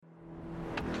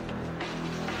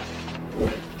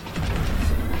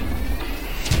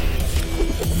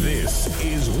This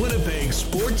is Winnipeg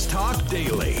Sports Talk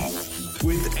Daily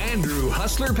with Andrew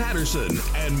Hustler Patterson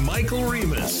and Michael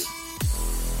Remus.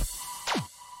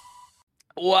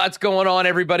 What's going on,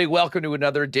 everybody? Welcome to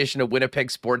another edition of Winnipeg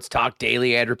Sports Talk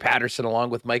Daily. Andrew Patterson along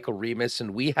with Michael Remus,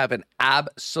 and we have an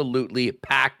absolutely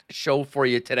packed show for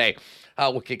you today.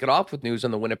 We'll kick it off with news on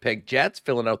the Winnipeg Jets,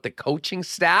 filling out the coaching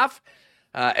staff,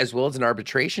 as well as an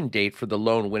arbitration date for the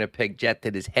lone Winnipeg Jet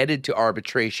that is headed to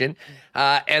arbitration.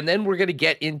 And then we're going to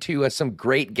get into some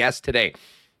great guests today.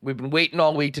 We've been waiting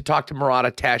all week to talk to Murat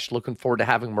Atesh. Looking forward to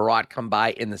having Murat come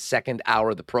by in the second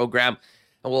hour of the program.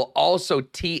 And we'll also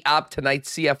tee up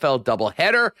tonight's CFL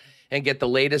doubleheader and get the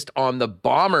latest on the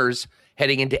Bombers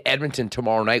heading into Edmonton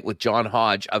tomorrow night with John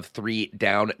Hodge of 3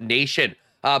 Down Nation.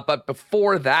 But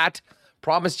before that,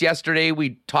 promised yesterday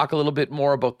we'd talk a little bit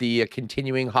more about the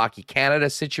continuing Hockey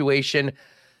Canada situation.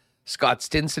 Scott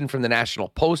Stinson from the National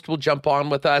Post will jump on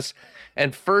with us.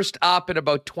 And first up, in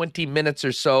about 20 minutes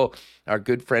or so, our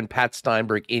good friend Pat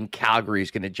Steinberg in Calgary is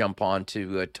going to jump on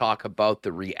to talk about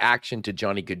the reaction to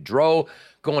Johnny Gaudreau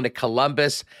going to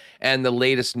Columbus and the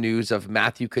latest news of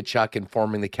Matthew Tkachuk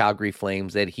informing the Calgary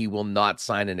Flames that he will not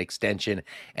sign an extension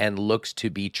and looks to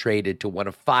be traded to one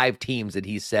of 5 teams that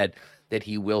he said that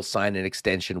he will sign an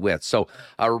extension with. So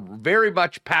a very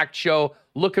much packed show.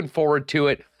 Looking forward to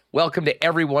it. Welcome to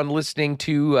everyone listening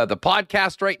to the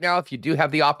podcast right now. If you do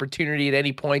have the opportunity at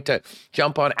any point to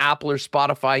jump on Apple or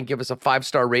Spotify and give us a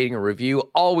 5-star rating or review,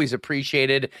 always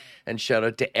appreciated. And shout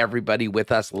out to everybody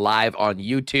with us live on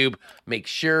YouTube. Make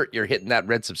sure you're hitting that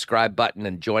red subscribe button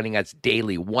and joining us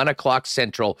daily, 1 o'clock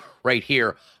Central, right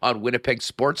here on Winnipeg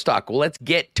Sports Talk. Well, let's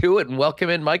get to it and welcome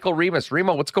in Michael Remus.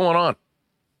 Remo, what's going on?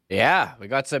 Yeah, we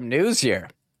got some news here.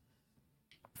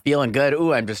 Feeling good.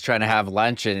 Ooh, I'm just trying to have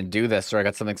lunch and do this, or I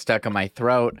got something stuck in my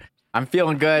throat. I'm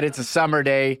feeling good. It's a summer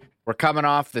day. We're coming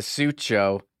off the Suit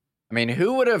show. I mean,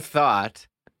 who would have thought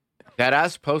that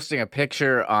us posting a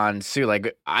picture on Suit,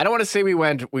 like, I don't want to say we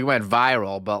went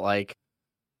viral, but like,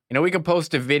 you know, we can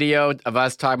post a video of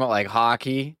us talking about like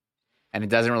hockey and it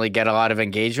doesn't really get a lot of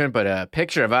engagement, but a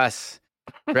picture of us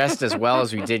dressed as well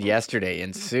as we did yesterday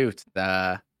in Suit,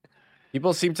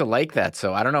 people seem to like that,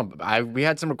 so I don't know. We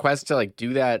had some requests to like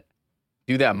do that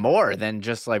more than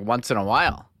just like once in a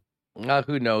while.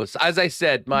 Who knows? As I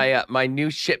said, my new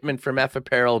shipment from F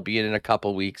Apparel will be in a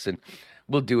couple weeks, and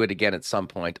we'll do it again at some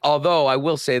point. Although I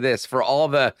will say this, for all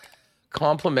the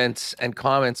compliments and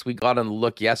comments we got on the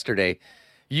look yesterday,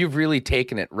 you've really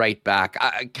taken it right back.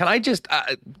 Can I just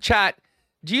chat?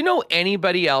 Do you know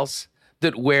anybody else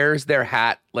that wears their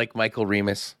hat like Michael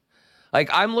Remus? Like,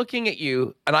 I'm looking at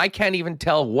you, and I can't even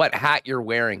tell what hat you're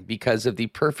wearing because of the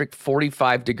perfect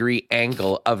 45-degree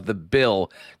angle of the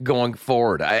bill going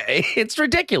forward. It's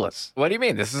ridiculous. What do you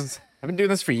mean? I've been doing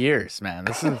this for years, man.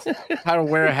 This is how to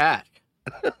wear a hat.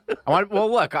 Look,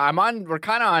 we're kind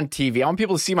of on TV. I want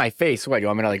people to see my face. What, you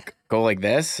want me to like go like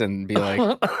this and be like,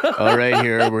 all right,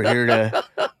 we're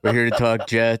here to talk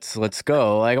Jets. Let's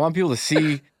go. Like, I want people to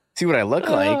see what I look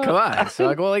like. Come on. So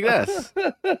I go like this.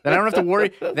 Then I don't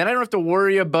have to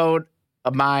worry about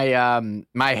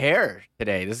my hair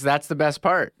today. That's the best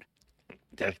part.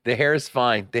 The hair is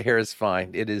fine.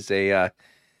 It is a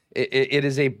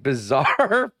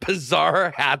bizarre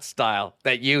hat style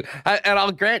that and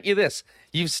I'll grant you this,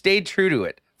 you've stayed true to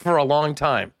it for a long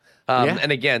time.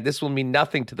 And again, this will mean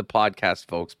nothing to the podcast,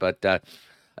 folks, but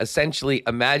essentially,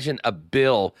 imagine a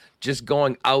bill just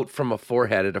going out from a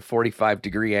forehead at a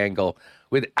 45-degree angle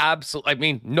with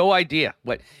no idea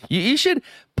what you should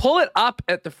pull it up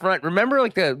at the front. Remember,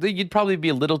 like you'd probably be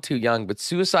a little too young, but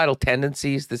Suicidal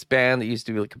Tendencies, this band that used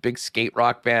to be like a big skate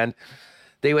rock band,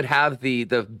 they would have the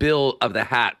bill of the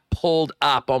hat pulled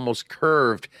up, almost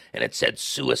curved, and it said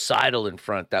suicidal in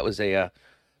front. That was a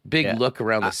big look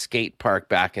around the skate park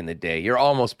back in the day. You're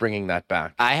almost bringing that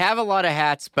back. I have a lot of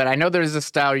hats, but I know there's a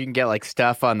style you can get like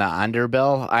stuff on the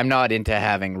underbill. I'm not into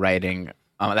having writing.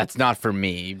 That's not for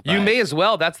me. You may as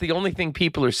well. That's the only thing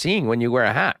people are seeing when you wear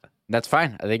a hat. That's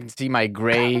fine. They can see my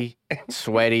gray,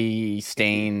 sweaty,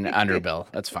 stained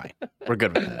underbill. That's fine. We're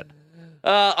good with that.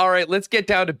 All right, let's get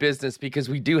down to business because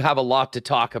we do have a lot to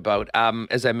talk about.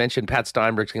 As I mentioned, Pat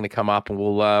Steinberg's going to come up and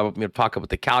we'll talk about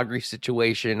the Calgary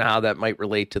situation, how that might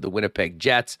relate to the Winnipeg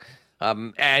Jets,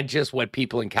 and just what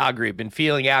people in Calgary have been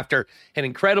feeling after an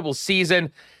incredible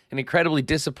season, an incredibly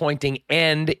disappointing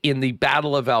end in the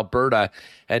Battle of Alberta,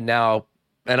 and now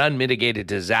an unmitigated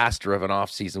disaster of an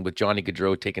offseason with Johnny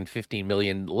Gaudreau taking $15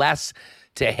 million less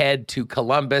to head to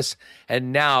Columbus,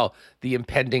 and now the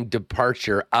impending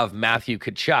departure of Matthew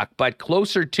Tkachuk. But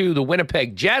closer to the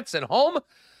Winnipeg Jets at home,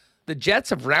 the Jets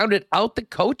have rounded out the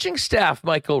coaching staff,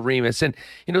 Michael Remis, and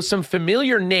some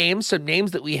familiar names, some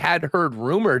names that we had heard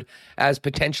rumored as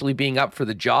potentially being up for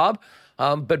the job.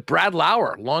 But Brad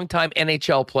Lauer, longtime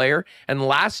NHL player and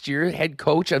last year head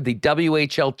coach of the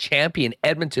WHL champion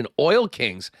Edmonton Oil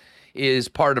Kings, is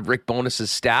part of Rick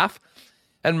Bowness's staff.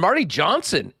 And Marty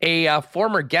Johnson, a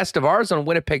former guest of ours on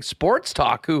Winnipeg Sports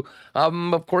Talk, who,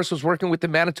 of course, was working with the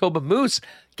Manitoba Moose,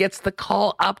 gets the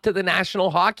call up to the National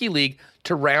Hockey League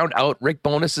to round out Rick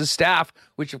Bowness's staff,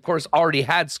 which, of course, already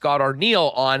had Scott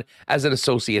Arniel on as an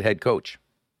associate head coach.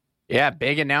 Yeah,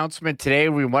 big announcement today.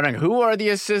 We were wondering who are the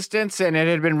assistants, and it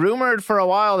had been rumored for a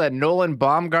while that Nolan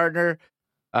Baumgartner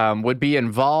would be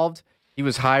involved. He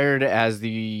was hired as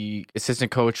the assistant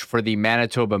coach for the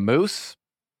Manitoba Moose.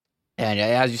 And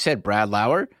as you said, Brad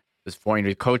Lauer was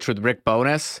formerly coach with Rick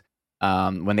Bowness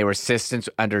when they were assistants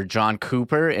under John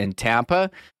Cooper in Tampa.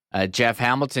 Jeff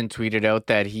Hamilton tweeted out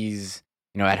that he's,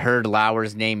 had heard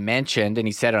Lauer's name mentioned, and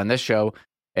he said on this show,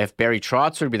 if Barry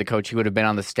Trotz would be the coach, he would have been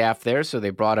on the staff there. So they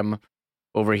brought him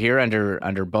over here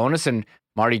under Bowness. And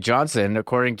Marty Johnson,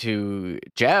 according to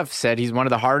Jeff, said he's one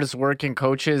of the hardest working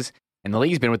coaches in the league.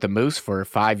 He's been with the Moose for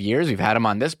 5 years. We've had him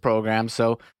on this program.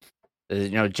 So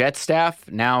Jet staff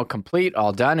now complete,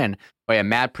 all done. And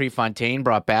Matt Prefontaine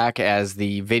brought back as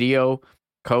the video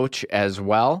coach as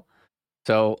well.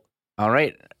 So, all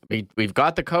right, we've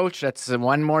got the coach. That's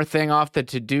one more thing off the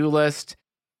to-do list.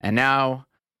 And now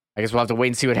I guess we'll have to wait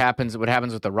and see what happens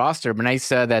with the roster. But nice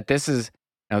that this is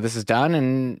done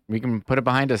and we can put it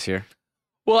behind us here.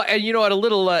 Well, and a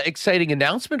little exciting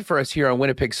announcement for us here on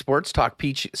Winnipeg Sports Talk.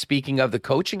 Peach, speaking of the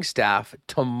coaching staff,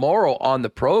 tomorrow on the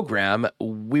program,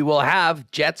 we will have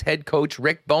Jets head coach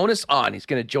Rick Bowness on. He's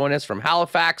going to join us from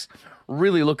Halifax.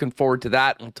 Really looking forward to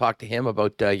that. We'll talk to him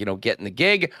about, getting the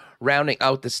gig, rounding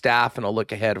out the staff, and I'll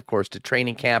look ahead, of course, to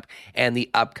training camp and the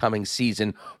upcoming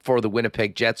season for the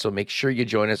Winnipeg Jets. So make sure you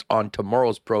join us on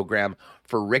tomorrow's program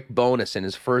for Rick Bowness and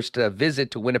his first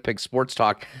visit to Winnipeg Sports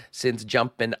Talk since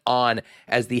jumping on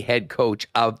as the head coach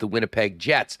of the Winnipeg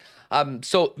Jets.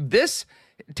 So this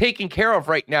taken care of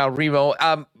right now,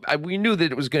 Remo. We knew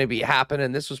that it was going to be happening,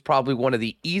 and this was probably one of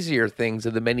the easier things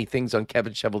of the many things on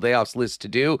Kevin Cheveldayoff's list to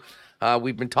do.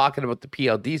 We've been talking about the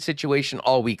PLD situation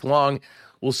all week long.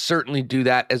 We'll certainly do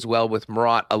that as well with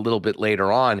Murat a little bit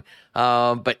later on.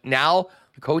 But now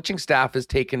the coaching staff has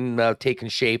taken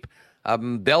shape.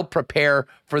 They'll prepare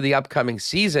for the upcoming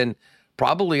season,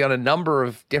 probably on a number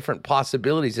of different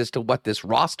possibilities as to what this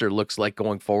roster looks like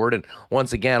going forward. And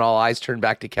once again, all eyes turn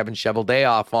back to Kevin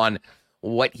Cheveldayoff on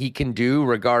what he can do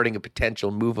regarding a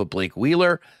potential move of Blake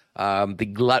Wheeler,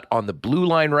 the glut on the blue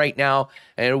line right now.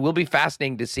 And it will be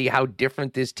fascinating to see how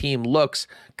different this team looks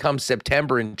come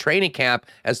September in training camp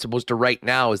as opposed to right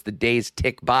now as the days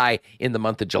tick by in the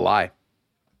month of July.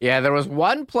 Yeah, there was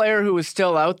one player who was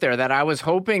still out there that I was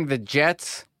hoping the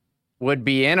Jets would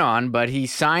be in on, but he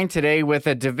signed today with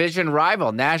a division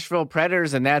rival, Nashville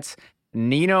Predators, and that's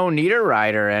Nino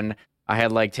Niederreiter. And I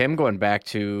had liked him going back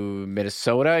to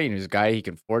Minnesota. He's a guy, he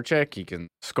can forecheck, he can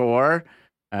score.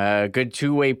 Good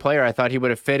two-way player. I thought he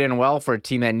would have fit in well for a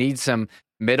team that needs some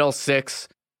middle six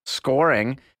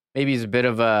scoring. Maybe he's a bit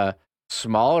of a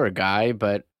smaller guy,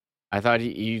 but I thought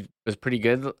he was pretty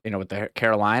good, with the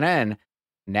Carolina. And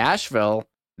Nashville,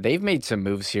 they've made some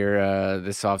moves here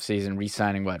this offseason,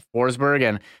 re-signing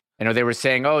Forsberg. And they were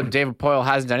saying, David Poile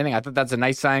hasn't done anything. I thought that's a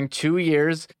nice signing. 2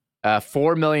 years,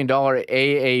 $4 million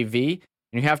AAV.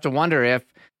 And you have to wonder if,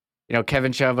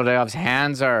 Kevin Cheveldayoff's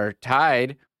hands are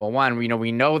tied. Well, one,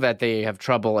 we know that they have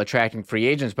trouble attracting free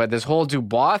agents, but this whole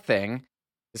Dubois thing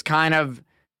is kind of,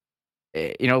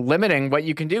 limiting what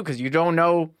you can do because you don't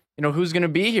know, who's going to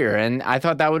be here. And I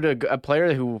thought that would be a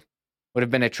player who would have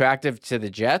been attractive to the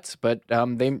Jets, but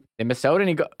they missed out,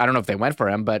 and I don't know if they went for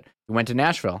him, but he went to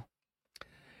Nashville.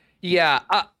 Yeah,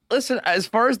 listen, as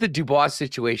far as the Dubois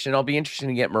situation, I'll be interested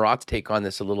to get Murat's take on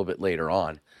this a little bit later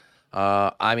on.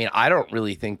 I don't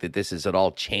really think that this has at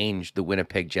all changed the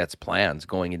Winnipeg Jets' plans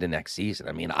going into next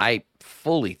season. I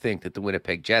fully think that the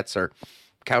Winnipeg Jets are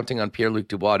counting on Pierre-Luc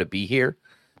Dubois to be here,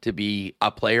 to be a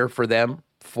player for them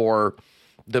for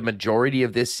the majority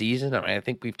of this season. I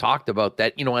think we've talked about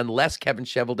that, unless Kevin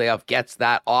Cheveldayoff gets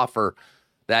that offer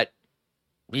that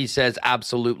he says,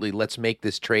 absolutely, let's make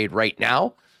this trade right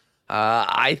now.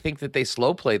 I think that they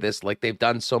slow play this like they've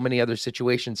done so many other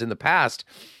situations in the past.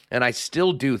 And I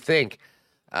still do think,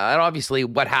 and obviously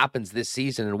what happens this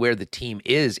season and where the team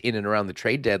is in and around the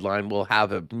trade deadline will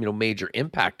have a major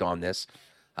impact on this.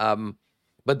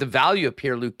 But the value of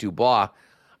Pierre-Luc Dubois,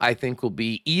 I think will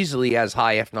be easily as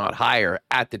high, if not higher,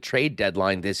 at the trade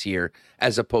deadline this year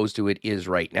as opposed to it is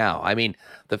right now. I mean,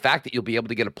 the fact that you'll be able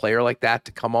to get a player like that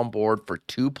to come on board for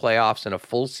 2 playoffs and a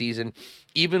full season,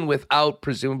 even without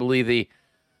presumably the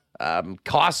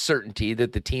cost certainty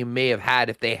that the team may have had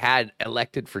if they had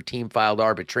elected for team-filed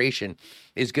arbitration,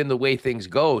 is going to the way things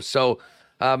go. So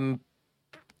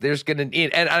there's going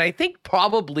to, and I think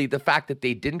probably the fact that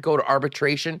they didn't go to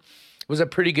arbitration was a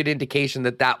pretty good indication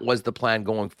that that was the plan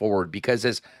going forward. Because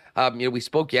as we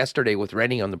spoke yesterday with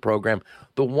Rennie on the program,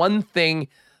 the one thing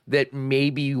that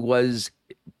maybe was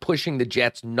pushing the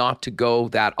Jets not to go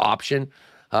that option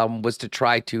was to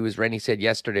try to, as Rennie said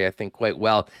yesterday, I think quite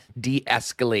well,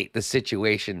 de-escalate the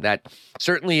situation that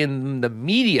certainly in the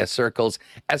media circles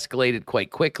escalated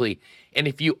quite quickly. And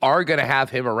if you are going to have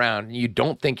him around and you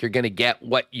don't think you're going to get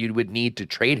what you would need to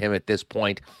trade him at this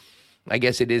point, I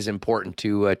guess it is important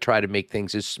to try to make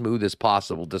things as smooth as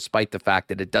possible, despite the fact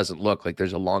that it doesn't look like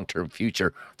there's a long-term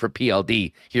future for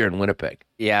PLD here in Winnipeg.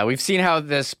 Yeah, we've seen how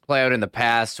this play out in the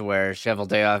past where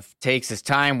Cheveldayoff takes his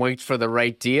time, waits for the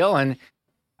right deal, and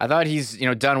I thought he's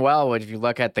done well if you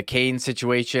look at the Kane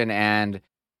situation and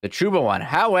the Trouba one.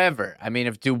 However, I mean,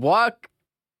 if Dubois,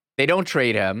 they don't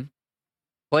trade him,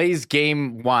 plays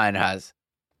game 1, is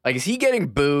he getting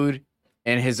booed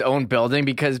in his own building?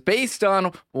 Because based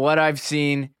on what I've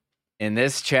seen in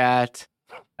this chat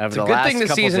over the last couple days, it's a good thing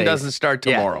the season doesn't start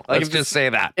tomorrow. Yeah, Let's just say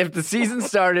that. If the season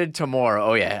started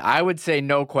tomorrow, oh yeah, I would say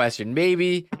no question.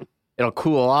 Maybe it'll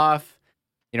cool off.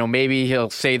 Maybe he'll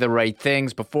say the right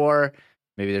things before.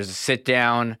 Maybe there's a sit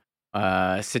down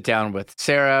with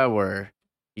Sarah where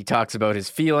he talks about his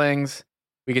feelings.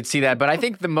 We could see that. But I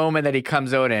think the moment that he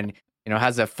comes out and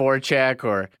has a forecheck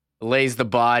or lays the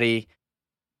body,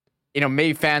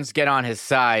 maybe fans get on his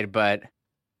side, but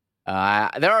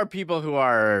there are people who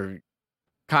are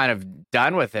kind of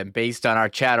done with him based on our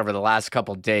chat over the last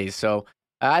couple of days. So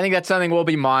I think that's something we'll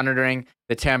be monitoring,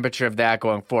 the temperature of that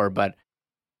going forward. But,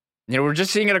 we're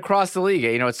just seeing it across the league.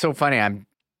 It's so funny.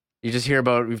 You just hear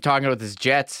about, we've talking about this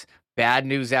Jets, bad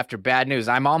news after bad news.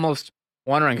 I'm almost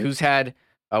wondering who's had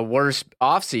a worse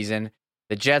offseason,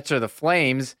 the Jets or the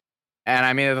Flames. And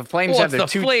I mean, the Flames have their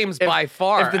Flames by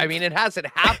far. I mean, it hasn't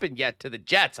happened yet to the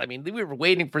Jets. I mean, we were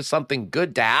waiting for something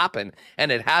good to happen,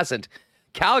 and it hasn't.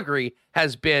 Calgary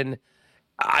has been,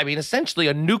 essentially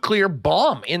a nuclear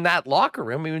bomb in that locker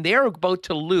room. I mean, they are about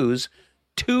to lose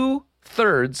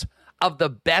 2/3 of the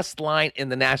best line in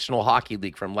the National Hockey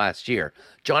League from last year.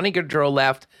 Johnny Gaudreau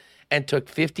left and took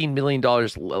 $15 million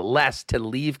less to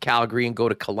leave Calgary and go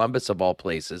to Columbus, of all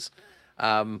places.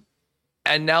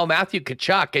 And now Matthew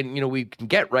Tkachuk, and we can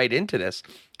get right into this.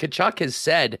 Tkachuk has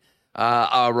said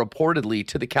reportedly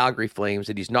to the Calgary Flames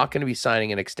that he's not going to be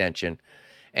signing an extension.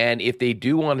 And if they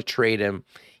do want to trade him,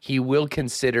 he will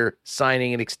consider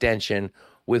signing an extension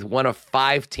with one of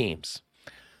 5 teams.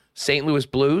 St. Louis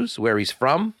Blues, where he's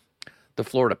from, the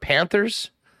Florida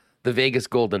Panthers, the Vegas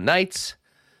Golden Knights,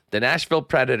 the Nashville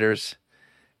Predators,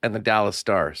 and the Dallas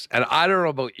Stars. And I don't know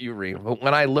about you, Reem, but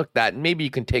when I looked at, maybe you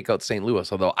can take out St. Louis,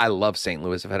 although I love St.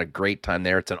 Louis. I've had a great time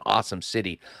there. It's an awesome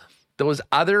city. Those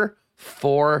other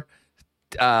 4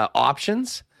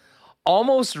 options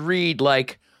almost read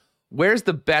like, where's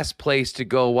the best place to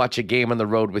go watch a game on the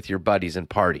road with your buddies and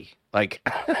party?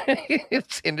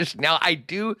 It's interesting. Now,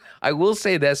 I will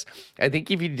say this. I think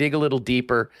if you dig a little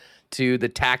deeper to the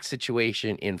tax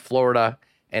situation in Florida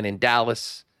and in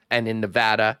Dallas and in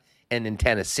Nevada and in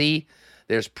Tennessee,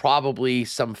 there's probably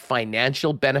some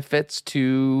financial benefits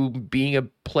to being a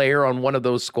player on one of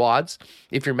those squads.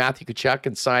 If you're Matthew Tkachuk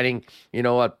and signing,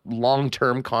 a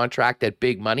long-term contract at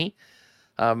big money.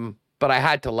 But I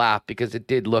had to laugh because it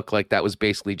did look like that was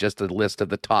basically just a list of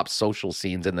the top social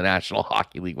scenes in the National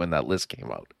Hockey League when that list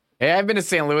came out. Hey, I've been to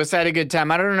St. Louis. I had a good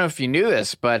time. I don't know if you knew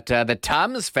this, but the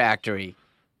Tums factory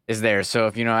is there. So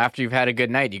if, after you've had a good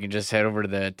night, you can just head over to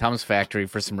the Tums factory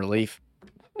for some relief.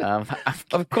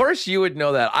 Of course you would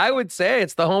know that. I would say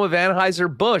it's the home of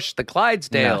Anheuser-Busch, the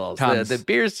Clydesdales, the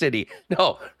beer city.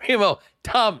 No, Remo,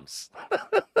 Tums.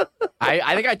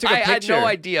 I think I took a picture. I had no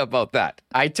idea about that.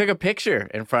 I took a picture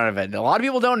in front of it. A lot of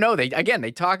people don't know. They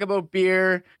talk about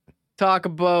beer, talk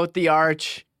about the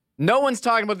Arch. No one's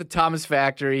talking about the Tums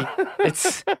factory.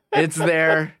 It's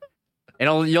there.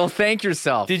 And you'll thank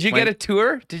yourself. Did you get a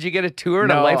tour? Did you get a tour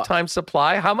and a lifetime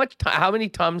supply? How many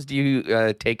Tums do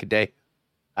you take a day?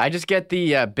 I just get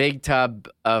the big tub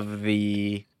of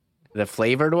the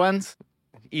flavored ones.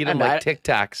 Eat them like Tic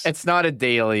Tacs. It's not a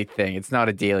daily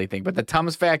thing. But the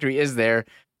Tums factory is there.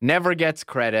 Never gets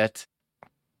credit.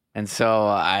 And so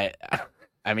I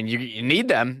mean, you need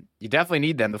them. You definitely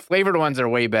need them. The flavored ones are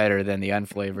way better than the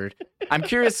unflavored. I'm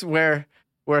curious where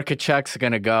where Kachuk's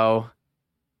going to go.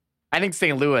 I think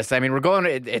St. Louis. I mean,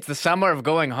 it's the summer of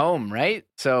going home, right?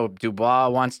 So Dubois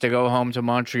wants to go home to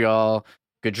Montreal.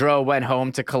 Gaudreau went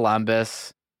home to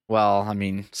Columbus. Well, I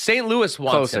mean, St. Louis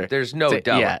wants him. There's no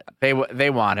doubt. Yeah, they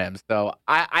want him. So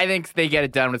I think they get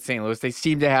it done with St. Louis. They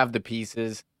seem to have the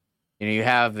pieces. You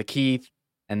have the Keith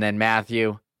and then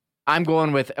Matthew. I'm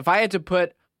going with, if I had to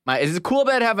put is it cool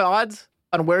to have odds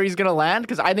on where he's going to land?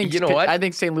 Because I think I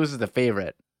think St. Louis is the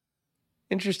favorite.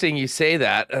 Interesting you say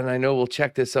that, and I know we'll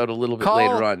check this out a little bit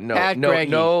later on.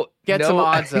 Get some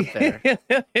odds up there.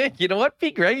 You know what,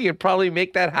 Pete Greggy, you'd probably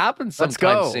make that happen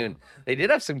sometime soon. They did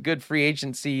have some good free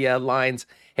agency lines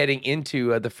heading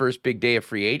into the first big day of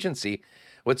free agency.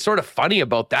 What's sort of funny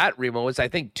about that, Remo, is I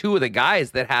think two of the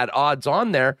guys that had odds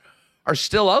on there are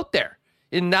still out there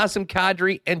in Nazem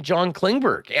Kadri and John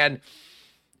Klingberg. And,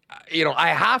 I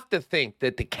have to think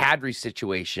that the Kadri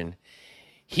situation,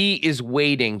 he is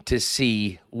waiting to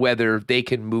see whether they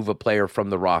can move a player from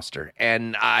the roster.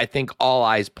 And I think all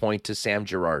eyes point to Sam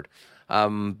Girard.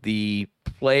 The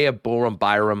play of Borum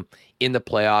Byram in the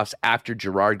playoffs after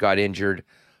Girard got injured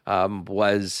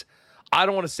was, I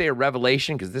don't want to say a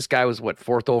revelation because this guy was,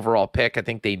 fourth overall pick. I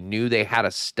think they knew they had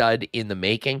a stud in the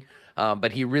making,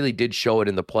 but he really did show it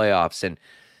in the playoffs. And,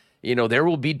 there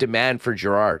will be demand for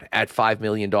Girard at $5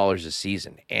 million a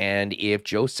season. And if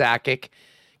Joe Sakic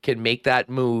can make that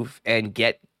move and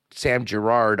get Sam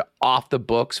Girard off the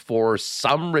books for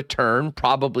some return,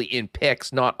 probably in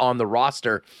picks, not on the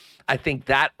roster, I think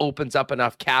that opens up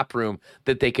enough cap room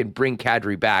that they can bring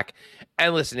Kadri back.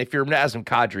 And listen, if you're Nazem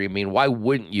Kadri, I mean, why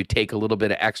wouldn't you take a little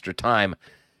bit of extra time,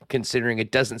 considering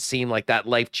it doesn't seem like that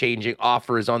life-changing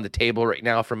offer is on the table right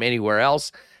now from anywhere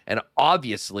else? And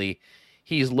obviously,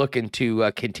 he's looking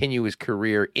to continue his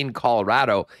career in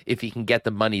Colorado if he can get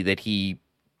the money that he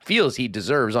feels he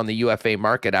deserves on the UFA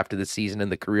market after the season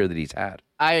and the career that he's had.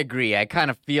 I agree. I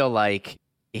kind of feel like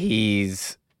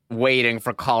he's waiting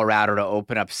for Colorado to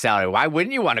open up salary. Why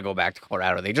wouldn't you want to go back to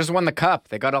Colorado? They just won the Cup.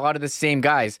 They got a lot of the same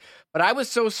guys. But I was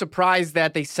so surprised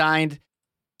that they signed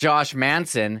Josh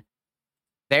Manson.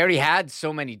 They already had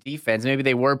so many defense. Maybe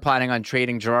they were planning on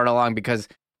trading Girard along because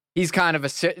he's kind of a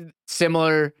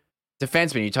similar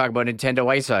defenseman. You talk about Nintendo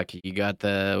Ice Hockey. You got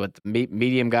the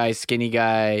medium guy, skinny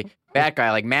guy, fat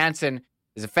guy. Like Manson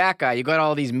is a fat guy. You got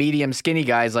all these medium, skinny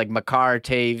guys like Makar,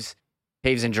 Taves,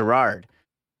 and Girard.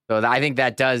 So I think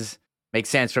that does make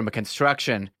sense from a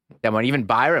construction that when even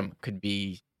Byram could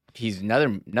be, he's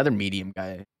another medium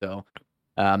guy. So,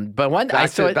 but one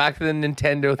back to the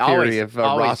Nintendo theory of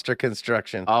roster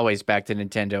construction. Always back to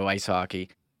Nintendo Ice Hockey.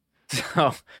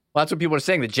 So that's what people are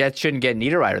saying. The Jets shouldn't get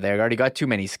Niederreiter. They already got too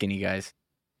many skinny guys.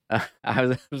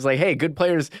 I was like, hey, good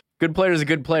player's a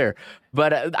good player.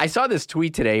 But I saw this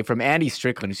tweet today from Andy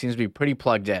Strickland, who seems to be pretty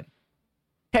plugged in.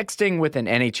 Texting with an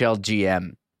NHL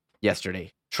GM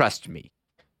yesterday. Trust me,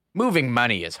 moving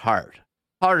money is hard.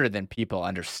 Harder than people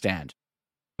understand.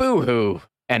 Boo-hoo,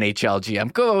 NHL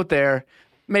GM. Go out there,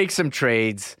 make some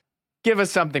trades, give us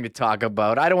something to talk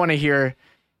about. I don't want to hear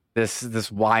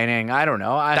this whining. I don't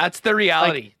know. That's the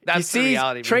reality. That's the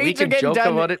reality. Trades are getting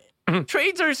done. About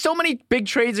it. So many big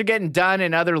trades are getting done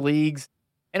in other leagues,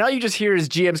 and all you just hear is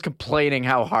GMs complaining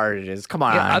how hard it is. Come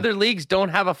on. Yeah, other leagues don't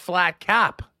have a flat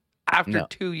cap after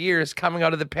 2 years coming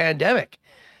out of the pandemic.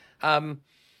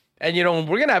 And,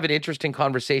 we're going to have an interesting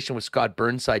conversation with Scott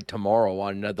Burnside tomorrow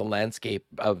on the landscape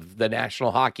of the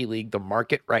National Hockey League, the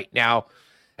market right now,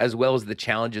 as well as the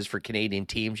challenges for Canadian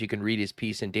teams. You can read his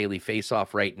piece in Daily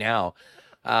Faceoff right now.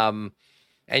 And,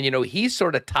 he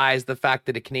sort of ties the fact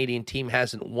that a Canadian team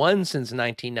hasn't won since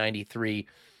 1993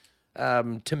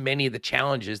 to many of the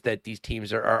challenges that these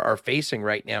teams are facing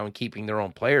right now in keeping their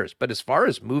own players. But as far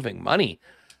as moving money,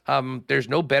 there's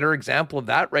no better example of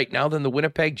that right now than the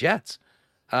Winnipeg Jets.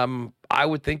 I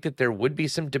would think that there would be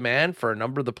some demand for a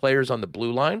number of the players on the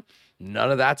blue line.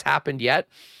 None of that's happened yet.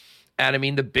 And I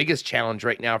mean, the biggest challenge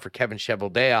right now for Kevin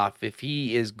Cheveldayoff, if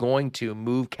he is going to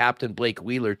move Captain Blake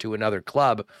Wheeler to another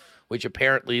club, which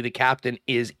apparently the captain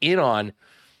is in on,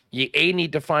 you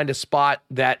need to find a spot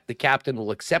that the captain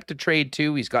will accept a trade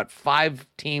to. He's got 5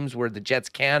 teams where the Jets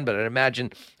can, but I'd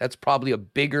imagine that's probably a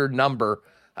bigger number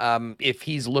if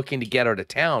he's looking to get out of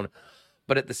town.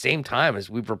 But at the same time, as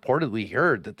we've reportedly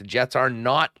heard, that the Jets are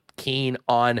not keen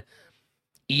on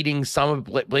eating some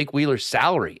of Blake Wheeler's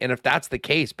salary. And if that's the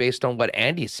case, based on what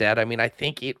Andy said, I mean, I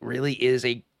think it really is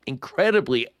a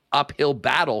incredibly uphill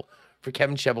battle for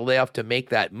Kevin Cheveldayoff to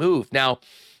make that move. Now,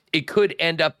 it could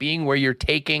end up being where you're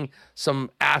taking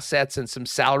some assets and some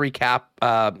salary cap,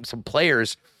 some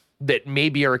players that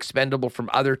maybe are expendable from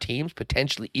other teams,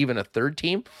 potentially even a third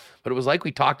team. But it was like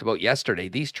we talked about yesterday.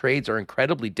 These trades are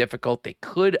incredibly difficult. They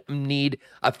could need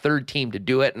a third team to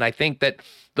do it. And I think that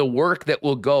the work that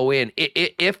will go in,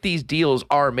 if these deals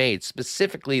are made,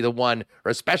 specifically the one,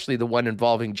 or especially the one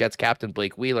involving Jets captain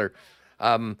Blake Wheeler,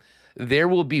 there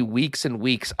will be weeks and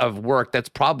weeks of work that's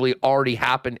probably already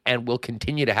happened and will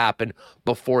continue to happen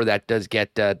before that does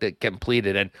get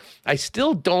completed. And I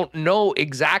still don't know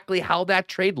exactly how that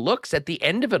trade looks at the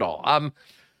end of it all.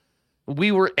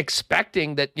 We were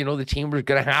expecting that, the team was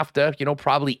going to have to,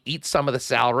 probably eat some of the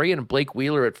salary, and Blake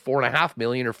Wheeler at $4.5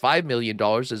 million or $5 million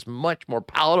is much more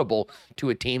palatable to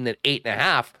a team than $8.5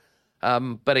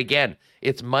 million. But again,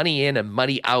 it's money in and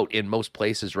money out in most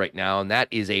places right now, and that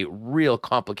is a real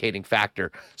complicating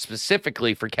factor,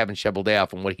 specifically for Kevin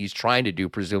Cheveldayoff and what he's trying to do,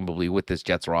 presumably, with this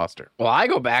Jets roster. Well, I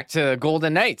go back to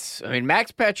Golden Knights. I mean,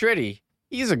 Max Pacioretty,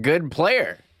 he's a good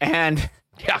player, and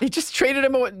they just traded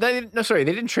him away. They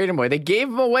didn't trade him away. They gave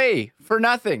him away for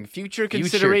nothing. Future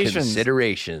considerations.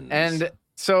 And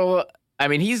so, I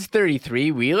mean, he's 33.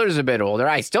 Wheeler's a bit older.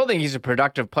 I still think he's a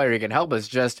productive player. He can help us.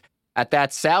 Just at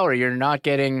that salary, you're not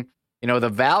getting the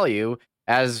value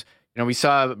as, we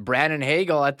saw Brandon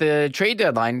Hagel at the trade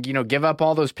deadline, give up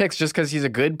all those picks just because he's a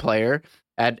good player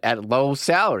at low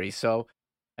salary. So,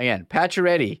 again,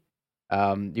 Pacioretty,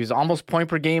 he was almost point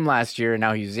per game last year, and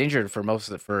now he's injured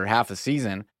for half the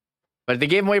season. But they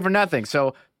gave him away for nothing.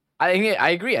 So, I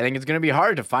agree. I think it's going to be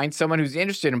hard to find someone who's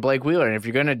interested in Blake Wheeler. And if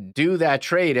you're going to do that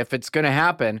trade, if it's going to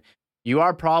happen, you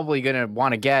are probably going to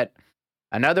want to get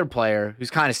another player who's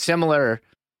kind of similar,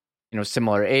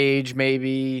 similar age,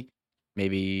 maybe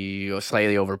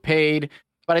slightly overpaid.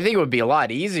 But I think it would be a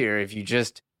lot easier if you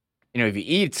just, if you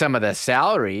eat some of the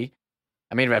salary.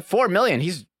 I mean, at $4 million,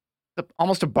 he's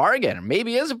almost a bargain, or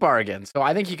maybe is a bargain. So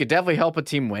I think he could definitely help a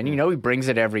team win. He brings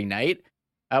it every night.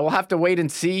 We'll have to wait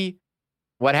and see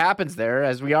what happens there.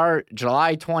 As we are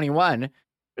July 21,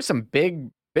 there's some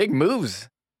big moves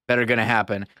that are going to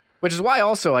happen. Which is why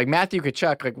also, like Matthew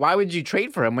Tkachuk, why would you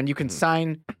trade for him when you can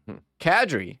sign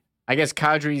Kadri? I guess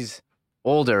Kadri's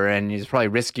older, and it's probably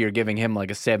riskier giving him like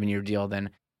a 7-year deal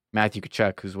than Matthew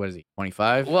Tkachuk, who's,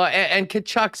 25? Well, and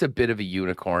Tkachuk's a bit of a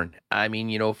unicorn. I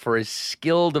mean, for as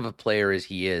skilled of a player as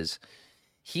he is,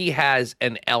 he has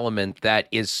an element that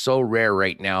is so rare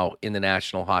right now in the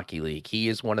National Hockey League. He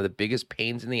is one of the biggest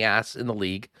pains in the ass in the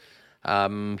league.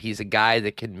 He's a guy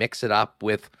that can mix it up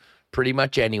with pretty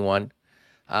much anyone.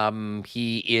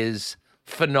 He is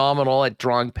phenomenal at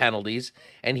drawing penalties,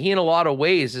 and he in a lot of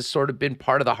ways has sort of been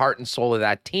part of the heart and soul of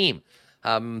that team.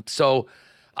 So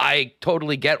I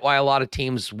totally get why a lot of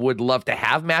teams would love to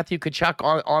have Matthew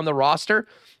Tkachuk on the roster.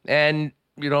 And,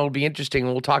 it'll be interesting.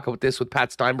 We'll talk about this with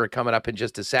Pat Steinberg coming up in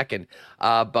just a second,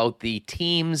 about the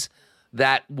teams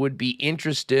that would be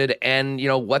interested and,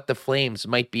 what the Flames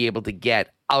might be able to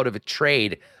get out of a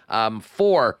trade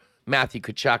for Matthew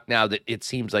Tkachuk now that it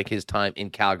seems like his time in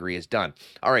Calgary is done.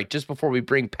 All right, just before we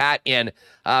bring Pat in,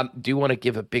 do want to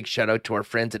give a big shout out to our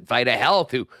friends at Vita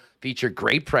Health, who feature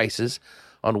great prices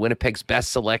on Winnipeg's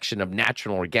best selection of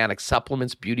natural organic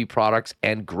supplements, beauty products,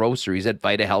 and groceries at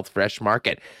Vita Health Fresh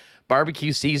Market.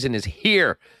 Barbecue season is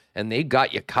here, and they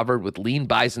got you covered with lean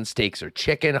bison steaks or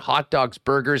chicken, hot dogs,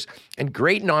 burgers, and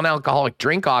great non-alcoholic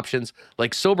drink options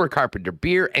like Sober Carpenter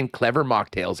beer and Clever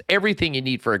mocktails. Everything you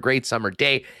need for a great summer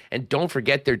day. And don't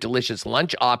forget their delicious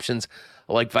lunch options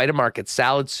like Vita Market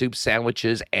salads, soups,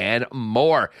 sandwiches, and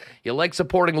more. You like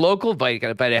supporting local?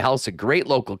 Vita Health's a great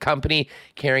local company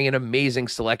carrying an amazing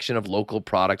selection of local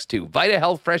products too. Vita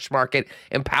Health Fresh Market,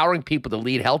 empowering people to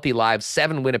lead healthy lives.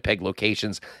 7 Winnipeg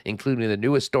locations, including the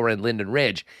newest store in Linden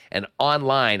Ridge, and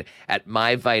online at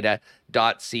myvita.ca.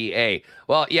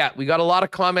 Well, yeah, we got a lot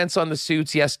of comments on the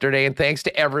suits yesterday, and thanks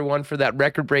to everyone for that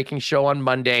record-breaking show on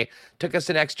Monday. Took us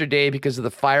an extra day because of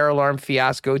the fire alarm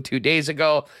fiasco 2 days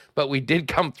ago, but we did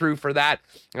come through for that.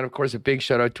 And of course, a big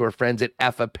shout out to our friends at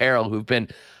F Apparel, who've been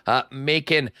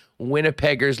making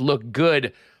Winnipeggers look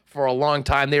good for a long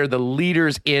time. They're the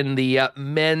leaders in the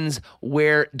men's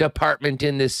wear department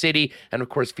in this city, and of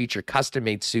course feature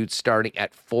custom-made suits starting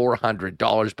at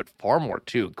 $400, but far more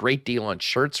too. Great deal on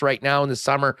shirts right now in the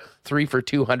summer, 3 for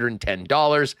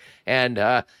 $210. And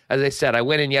as I said, I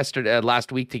went in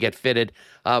last week to get fitted.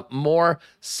 More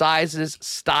sizes,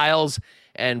 styles,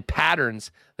 and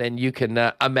patterns than you can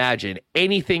imagine.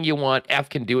 Anything you want, F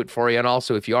can do it for you. And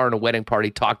also, if you are in a wedding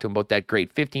party, talk to them about that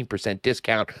great 15%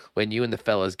 discount when you and the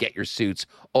fellas get your suits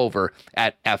over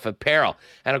at F Apparel.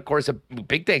 And of course, a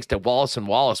big thanks to Wallace &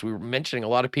 Wallace. We were mentioning a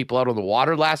lot of people out on the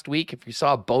water last week. If you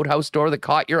saw a boathouse store that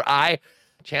caught your eye,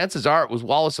 chances are it was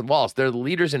Wallace and Wallace. They're the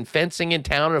leaders in fencing in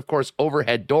town and, of course,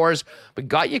 overhead doors, but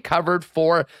got you covered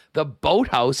for the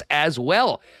boathouse as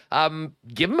well.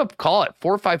 Give them a call at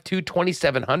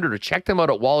 452-2700 or check them out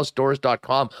at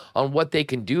wallacedoors.com on what they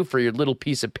can do for your little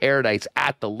piece of paradise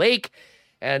at the lake.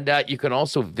 And you can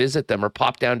also visit them or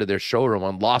pop down to their showroom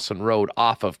on Lawson Road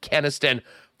off of Kenniston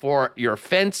for your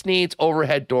fence needs,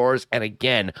 overhead doors, and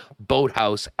again,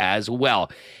 boathouse as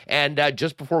well. And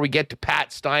just before we get to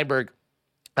Pat Steinberg,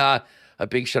 a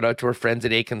big shout out to our friends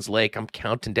at Aikens Lake. I'm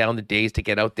counting down the days to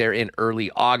get out there in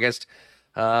early August,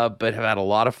 but have had a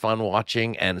lot of fun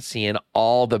watching and seeing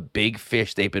all the big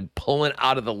fish they've been pulling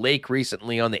out of the lake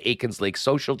recently on the Aikens Lake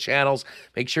social channels.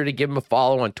 Make sure to give them a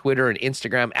follow on Twitter and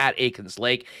Instagram at Aikens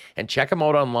Lake, and check them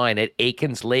out online at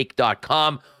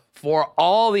aikenslake.com for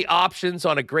all the options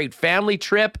on a great family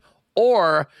trip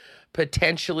or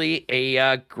potentially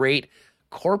a great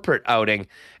corporate outing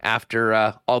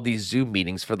after all these Zoom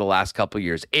meetings for the last couple of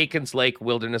years. Aikens Lake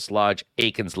Wilderness Lodge,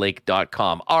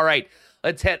 aikenslake.com. All right,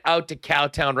 let's head out to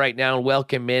Cowtown right now and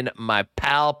welcome in my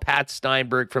pal Pat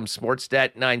Steinberg from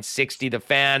Sportsnet 960 The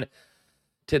Fan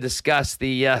to discuss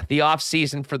the off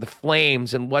season for the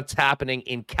Flames and what's happening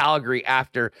in Calgary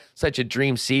after such a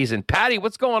dream season. Patty,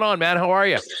 what's going on, man? How are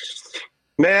you?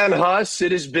 Man, Huss,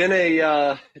 it has been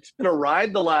a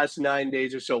ride the last 9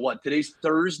 days or so. What, today's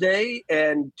Thursday,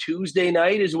 and Tuesday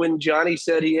night is when Johnny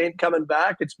said he ain't coming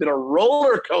back. It's been a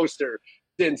roller coaster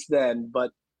since then.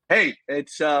 But hey,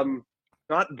 it's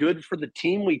not good for the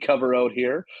team we cover out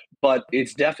here, but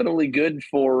it's definitely good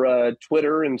for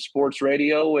Twitter and sports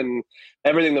radio and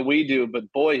everything that we do.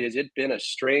 But boy, has it been a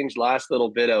strange last little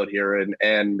bit out here,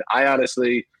 and I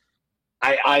honestly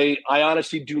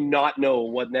do not know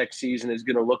what next season is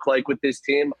going to look like with this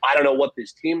team. I don't know what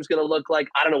this team's going to look like.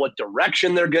 I don't know what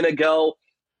direction they're going to go.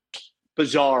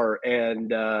 Bizarre,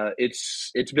 and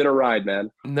it's been a ride,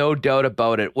 man. No doubt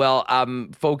about it. Well,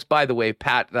 folks, by the way,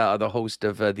 Pat, the host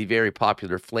of the very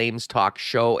popular Flames Talk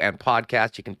show and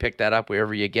podcast, you can pick that up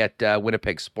wherever you get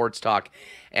Winnipeg Sports Talk.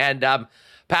 And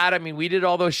Pat, I mean, we did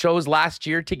all those shows last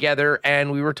year together,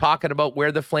 and we were talking about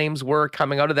where the Flames were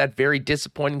coming out of that very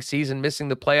disappointing season, missing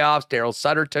the playoffs. Daryl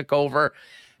Sutter took over,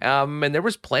 and there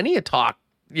was plenty of talk,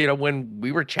 you know, when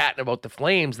we were chatting about the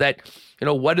Flames that, you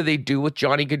know, what do they do with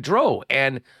Johnny Gaudreau?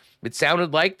 And it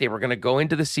sounded like they were going to go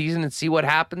into the season and see what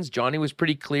happens. Johnny was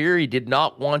pretty clear. He did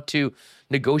not want to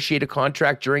negotiate a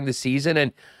contract during the season.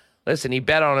 And listen, he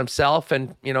bet on himself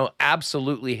and, you know,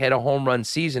 absolutely hit a home run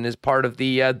season as part of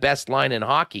the best line in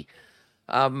hockey.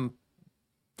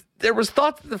 There was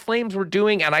thoughts that the Flames were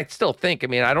doing, and I still think, I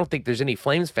mean, I don't think there's any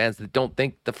Flames fans that don't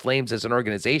think the Flames as an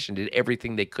organization did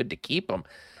everything they could to keep him.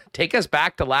 Take us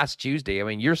back to last Tuesday. I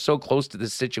mean, you're so close to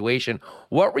this situation.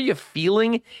 What were you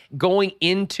feeling going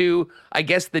into, I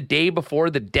guess, the day before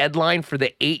the deadline for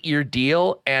the 8-year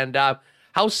deal? And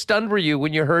how stunned were you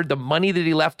when you heard the money that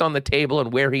he left on the table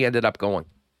and where he ended up going?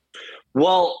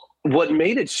 Well, what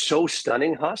made it so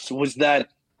stunning, Huss, was that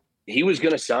he was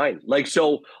going to sign. Like,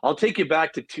 so I'll take you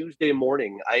back to Tuesday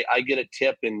morning. I get a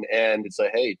tip and it's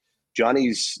like, hey,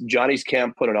 Johnny's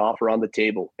camp put an offer on the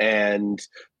table, and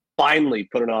finally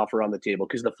put an offer on the table,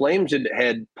 because the Flames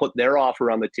had put their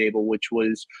offer on the table, which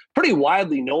was pretty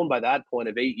widely known by that point,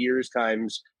 of 8 years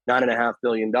times $9.5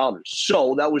 billion.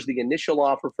 So that was the initial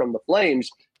offer from the Flames.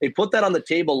 They put that on the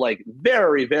table like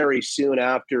very, very soon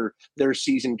after their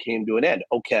season came to an end.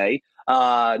 Okay.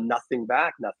 Nothing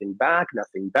back.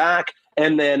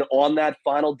 And then on that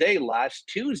final day, last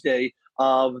Tuesday,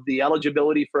 of the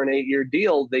eligibility for an 8-year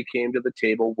deal, they came to the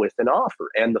table with an offer,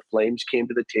 and the Flames came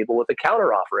to the table with a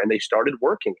counteroffer, and they started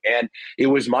working. And it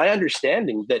was my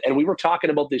understanding that, and we were talking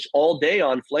about this all day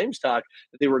on Flames Talk,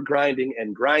 that they were grinding,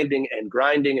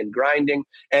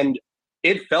 and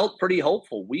it felt pretty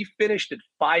hopeful. We finished at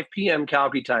 5 p.m.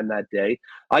 Calgary time that day.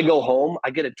 I go home,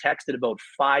 I get a text at about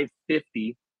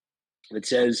 5:50 that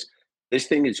says, this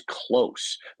thing is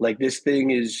close. Like, this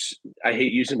thing is, I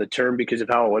hate using the term because of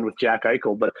how it went with Jack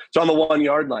Eichel, but it's on the 1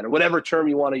 yard line, or whatever term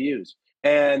you want to use.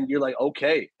 And you're like,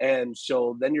 okay. And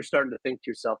so then you're starting to think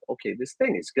to yourself, okay, this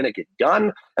thing is going to get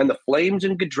done, and the Flames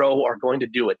and Gaudreau are going to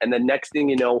do it. And then next thing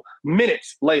you know,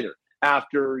 minutes later,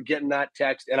 after getting that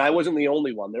text, and I wasn't the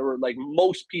only one. There were, like,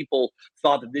 most people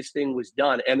thought that this thing was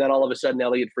done. And then all of a sudden,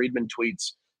 Elliot Friedman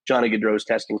tweets, Johnny Gaudreau's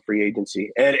testing free agency.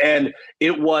 And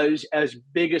it was as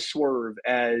big a swerve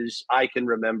as I can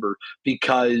remember,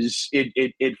 because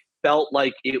it felt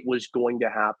like it was going to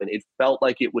happen. It felt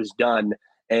like it was done,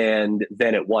 and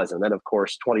then it wasn't. Then, of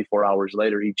course, 24 hours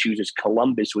later, he chooses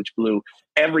Columbus, which blew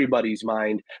everybody's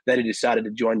mind that he decided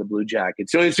to join the Blue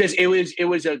Jackets. So it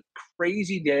was a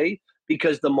crazy day,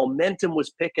 because the momentum was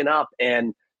picking up,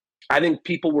 and I think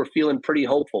people were feeling pretty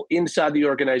hopeful inside the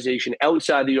organization,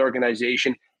 outside the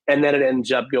organization, and then it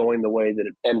ends up going the way that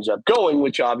it ends up going,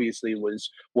 which obviously was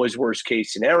worst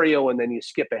case scenario. And then you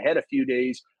skip ahead a few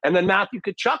days, and then Matthew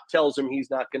Tkachuk tells him he's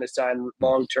not going to sign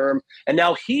long term, and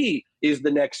now he is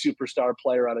the next superstar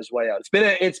player on his way out.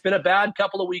 It's been a bad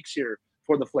couple of weeks here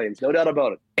for the Flames, no doubt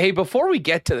about it. Hey, before we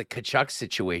get to the Tkachuk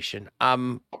situation,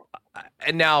 and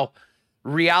now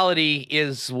reality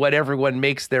is what everyone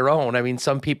makes their own. I mean,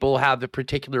 some people have the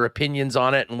particular opinions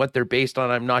on it and what they're based on,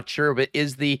 I'm not sure, but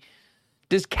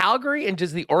does Calgary and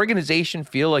does the organization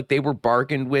feel like they were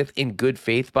bargained with in good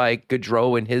faith by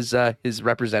Gaudreau and his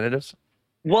representatives?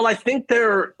 Well, I think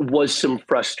there was some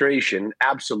frustration.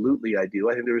 Absolutely, I do.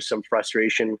 I think there was some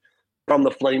frustration from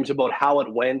the Flames about how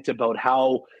it went, about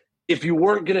how if you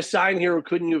weren't going to sign here,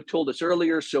 couldn't you have told us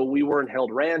earlier? So we weren't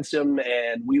held ransom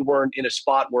and we weren't in a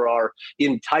spot where our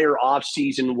entire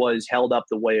offseason was held up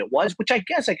the way it was, which I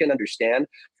guess I can understand.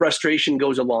 Frustration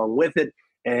goes along with it.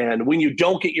 And when you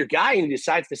don't get your guy and he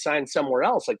decides to sign somewhere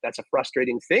else, like that's a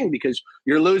frustrating thing because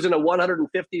you're losing a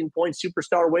 115-point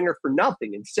superstar winger for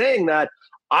nothing. And saying that,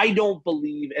 I don't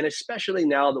believe, and especially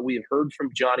now that we have heard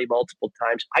from Johnny multiple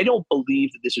times, I don't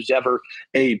believe that this was ever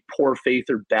a poor faith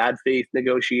or bad faith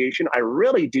negotiation. I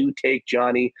really do take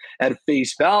Johnny at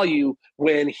face value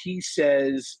when he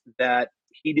says that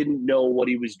he didn't know what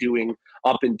he was doing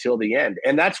up until the end.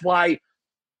 And that's why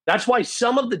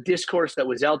some of the discourse that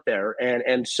was out there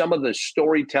and some of the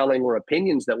storytelling or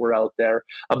opinions that were out there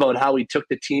about how he took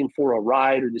the team for a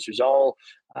ride or this was all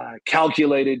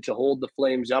calculated to hold the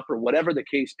Flames up or whatever the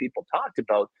case people talked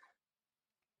about.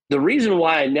 The reason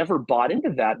why I never bought into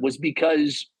that was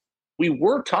because we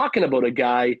were talking about a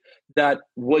guy that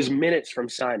was minutes from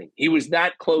signing. He was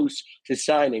that close to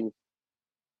signing.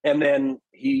 And then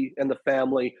he and the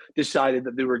family decided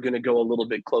that they were going to go a little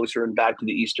bit closer and back to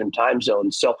the Eastern time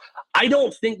zone. So I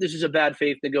don't think this is a bad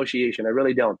faith negotiation. I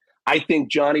really don't. I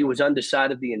think Johnny was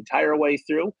undecided the entire way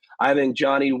through. I think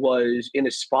Johnny was in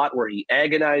a spot where he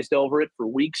agonized over it for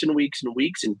weeks and weeks and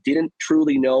weeks and didn't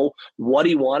truly know what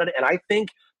he wanted. And I think,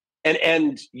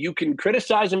 and you can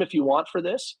criticize him if you want for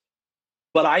this,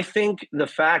 but I think the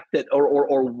fact that,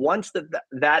 or once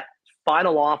that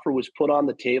final offer was put on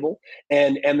the table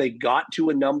and they got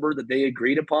to a number that they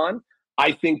agreed upon,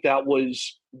 I think that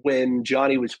was when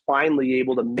Johnny was finally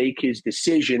able to make his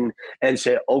decision and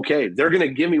say, okay, they're going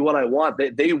to give me what I want.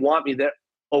 They want me there.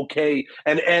 Okay.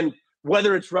 And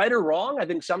whether it's right or wrong, I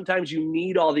think sometimes you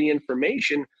need all the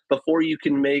information before you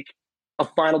can make a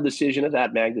final decision of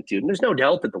that magnitude. And there's no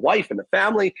doubt that the wife and the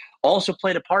family also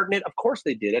played a part in it. Of course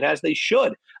they did, and as they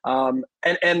should.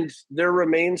 And there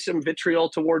remains some vitriol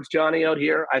towards Johnny out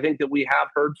here. I think that we have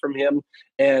heard from him,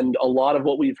 and a lot of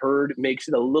what we've heard makes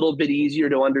it a little bit easier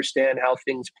to understand how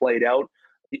things played out.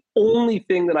 The only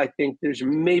thing that I think there's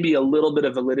maybe a little bit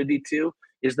of validity to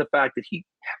is the fact that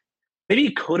maybe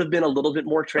he could have been a little bit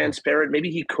more transparent.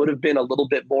 Maybe he could have been a little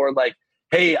bit more like,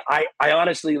 hey, I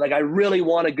honestly, like, I really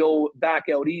want to go back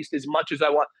out east as much as I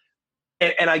want.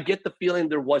 And I get the feeling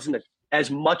there wasn't as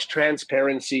much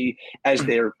transparency as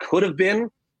there could have been,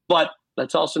 but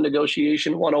that's also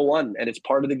negotiation 101, and it's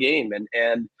part of the game.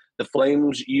 And the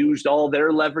Flames used all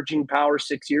their leveraging power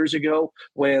 6 years ago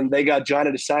when they got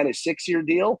Johnny to sign a 6-year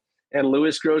deal. And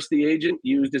Louis Gross, the agent,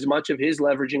 used as much of his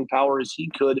leveraging power as he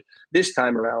could this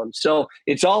time around. So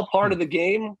it's all part of the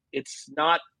game. It's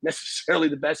not necessarily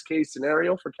the best case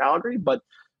scenario for Calgary, but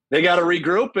they got to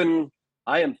regroup. And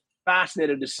I am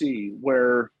fascinated to see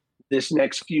where this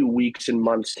next few weeks and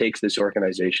months takes this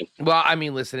organization. Well, I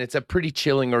mean, listen, it's a pretty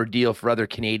chilling ordeal for other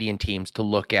Canadian teams to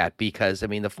look at because, I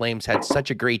mean, the Flames had such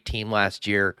a great team last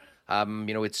year.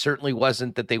 It certainly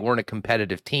wasn't that they weren't a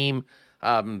competitive team.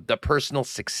 The personal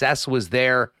success was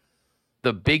there.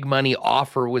 The big money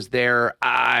offer was there.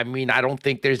 I mean, I don't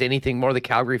think there's anything more the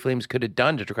Calgary Flames could have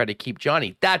done to try to keep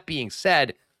Johnny. That being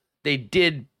said, they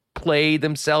did play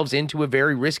themselves into a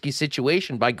very risky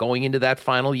situation by going into that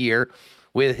final year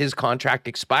with his contract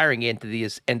expiring into the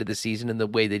end of the season in the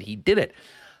way that he did it.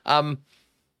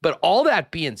 But all that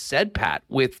being said, Pat,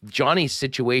 with Johnny's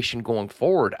situation going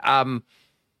forward,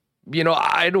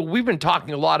 I know we've been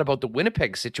talking a lot about the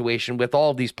Winnipeg situation with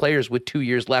all of these players with 2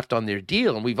 years left on their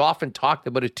deal, and we've often talked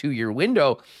about a 2-year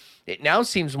window. It now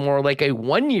seems more like a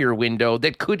 1-year window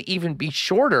that could even be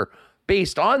shorter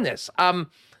based on this.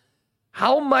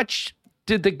 How much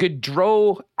did the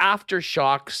Gaudreau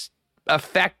aftershocks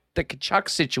affect the Tkachuk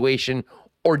situation,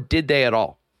 or did they at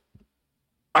all?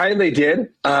 I think they did.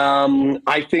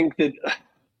 I think that...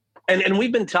 And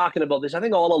we've been talking about this. I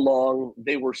think all along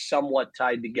they were somewhat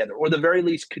tied together, or at the very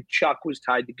least, Tkachuk was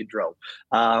tied to Gaudreau.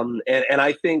 And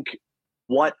I think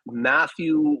what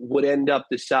Matthew would end up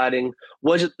deciding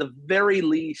was at the very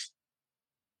least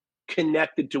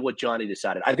connected to what Johnny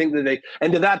decided. I think that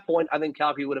and to that point, I think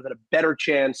Calgary would have had a better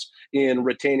chance in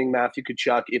retaining Matthew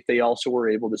Tkachuk if they also were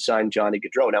able to sign Johnny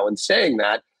Gaudreau. Now, in saying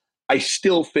that, I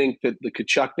still think that the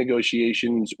Tkachuk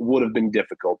negotiations would have been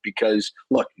difficult because,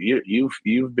 look, you've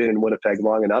been in Winnipeg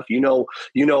long enough. You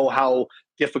know how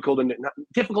difficult, and not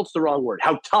difficult's the wrong word,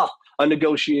 how tough a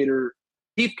negotiator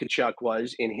Keith Tkachuk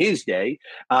was in his day.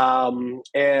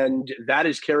 And that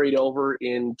is carried over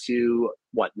into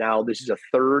what now? This is a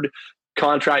third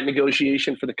contract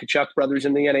negotiation for the Tkachuk brothers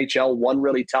in the NHL. One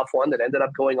really tough one that ended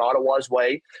up going Ottawa's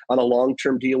way on a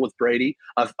long-term deal with Brady.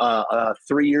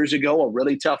 3 years ago, a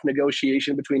really tough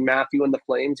negotiation between Matthew and the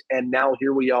Flames. And now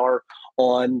here we are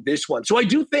on this one. So I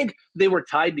do think they were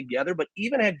tied together, but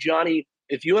even had Johnny,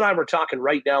 if you and I were talking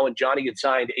right now and Johnny had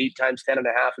signed 8 times 10.5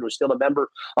 and was still a member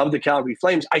of the Calgary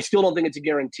Flames, I still don't think it's a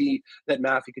guarantee that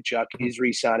Matthew Tkachuk is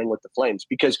re-signing with the Flames,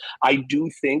 because I do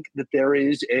think that there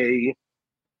is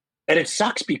and it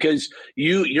sucks because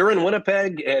you're in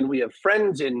Winnipeg and we have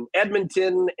friends in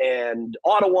Edmonton and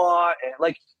Ottawa, and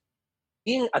like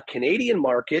being a Canadian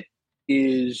market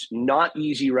is not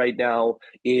easy right now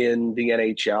in the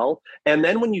NHL. And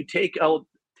then when you take out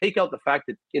the fact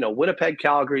that, Winnipeg,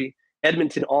 Calgary,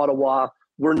 Edmonton, Ottawa,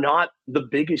 we're not the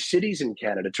biggest cities in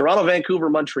Canada. Toronto, Vancouver,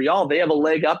 Montreal, they have a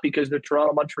leg up because they're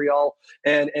Toronto, Montreal,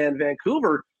 and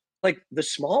Vancouver. Like the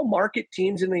small market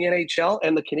teams in the NHL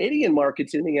and the Canadian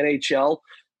markets in the NHL,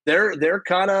 they're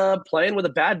kind of playing with a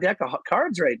bad deck of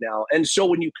cards right now. And so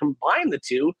when you combine the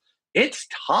two, it's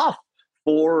tough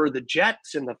for the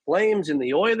Jets and the Flames and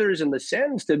the Oilers and the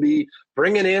Sens to be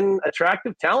bringing in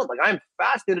attractive talent. Like, I'm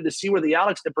fascinated to see where the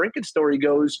Alex DeBrincat story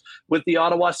goes with the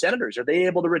Ottawa Senators. Are they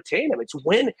able to retain him? It's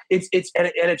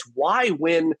why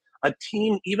when a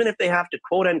team, even if they have to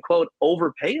quote unquote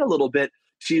overpay a little bit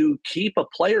to keep a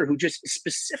player who just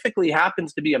specifically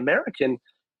happens to be American,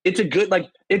 it's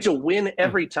a win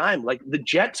every time. Like the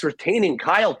Jets retaining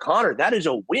Kyle Connor, that is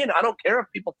a win. I don't care if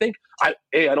people think I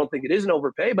don't think it is an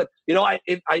overpay, but I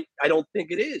don't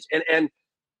think it is. And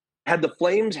had the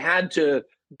Flames had to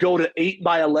go to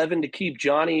 8/11 to keep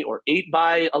Johnny or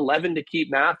 8/11 to keep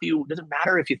Matthew, it doesn't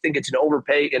matter if you think it's an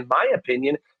overpay, in my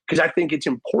opinion, because I think it's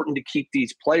important to keep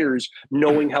these players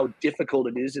knowing how difficult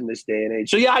it is in this day and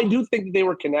age. So yeah, I do think that they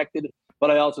were connected,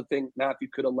 but I also think Matthew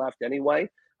could have left anyway.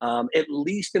 At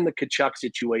least in the Tkachuk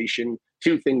situation,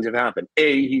 two things have happened.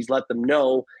 A, he's let them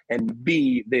know, and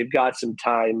B, they've got some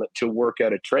time to work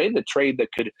out a trade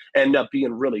that could end up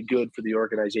being really good for the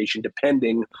organization,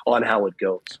 depending on how it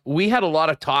goes. We had a lot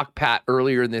of talk, Pat,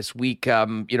 earlier in this week,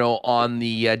 on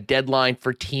the deadline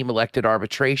for team-elected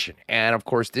arbitration. And, of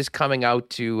course, this coming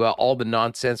out to all the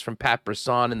nonsense from Pat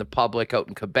Brisson and the public out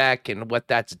in Quebec and what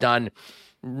that's done,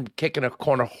 kicking a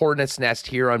corner hornet's nest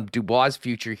here on Dubois'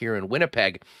 future here in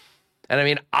Winnipeg. And I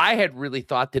mean, I had really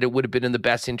thought that it would have been in the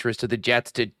best interest of the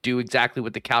Jets to do exactly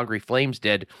what the Calgary Flames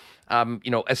did.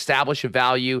 Establish a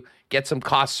value, get some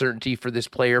cost certainty for this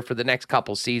player for the next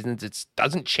couple seasons. It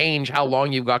doesn't change how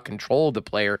long you've got control of the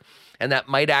player. And that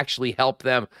might actually help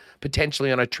them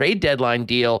potentially on a trade deadline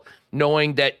deal,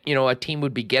 knowing that, a team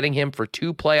would be getting him for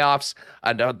 2 playoffs,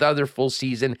 another full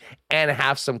season, and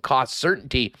have some cost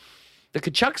certainty. The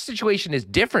Tkachuk situation is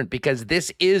different because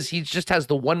he just has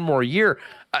the one more year.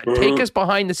 Take us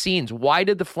behind the scenes. Why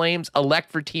did the Flames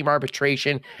elect for team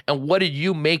arbitration? And what did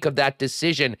you make of that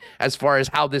decision as far as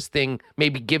how this thing may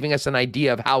be giving us an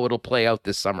idea of how it'll play out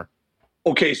this summer?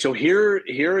 Okay, so here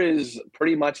is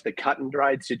pretty much the cut and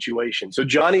dried situation. So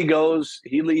Johnny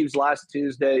he leaves last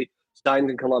Tuesday, signs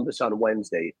in Columbus on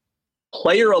Wednesday.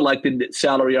 Player elected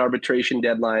salary arbitration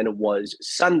deadline was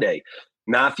Sunday.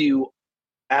 Matthew,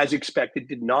 as expected,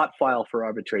 did not file for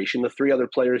arbitration. The 3 other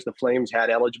players the Flames had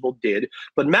eligible did,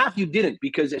 but Matthew didn't,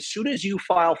 because as soon as you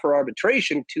file for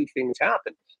arbitration, 2 things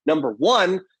happen. Number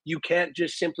one, you can't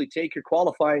just simply take your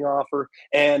qualifying offer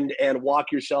and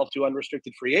walk yourself to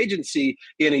unrestricted free agency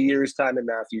in a year's time in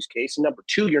Matthew's case. And number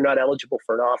 2, you're not eligible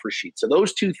for an offer sheet. So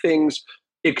those 2 things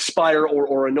expire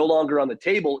or are no longer on the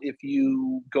table if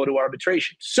you go to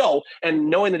arbitration. So, and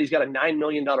knowing that he's got a $9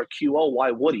 million QO, why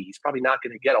would he? He's probably not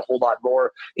going to get a whole lot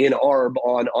more in ARB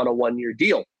on a 1-year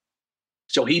deal.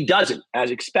 So he doesn't, as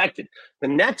expected. The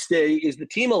next day is the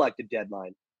team elected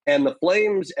deadline. And the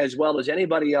Flames, as well as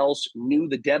anybody else, knew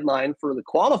the deadline for the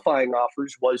qualifying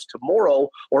offers was tomorrow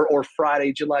or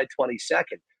Friday, July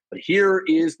 22nd. But here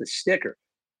is the sticker.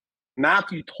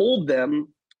 Matthew told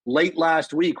them late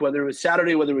last week, whether it was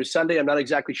Saturday, whether it was Sunday, I'm not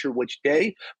exactly sure which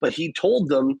day, but he told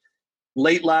them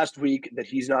late last week that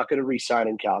he's not going to re-sign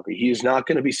in Calgary. He is not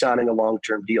going to be signing a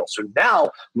long-term deal. So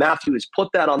now Matthew has put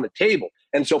that on the table.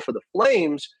 And so for the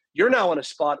Flames, you're now in a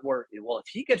spot where, well, if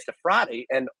he gets to Friday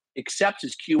and accepts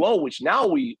his QO, which now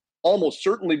we almost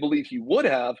certainly believe he would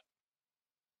have,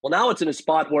 well, now it's in a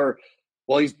spot where,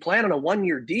 well, he's planning a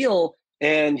 1-year deal,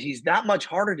 and he's that much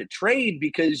harder to trade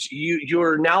because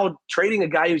you're now trading a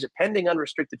guy who's a pending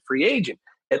unrestricted free agent.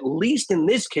 At least in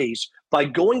this case, by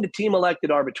going to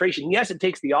team-elected arbitration, yes, it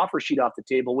takes the offer sheet off the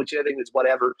table, which I think is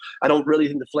whatever. I don't really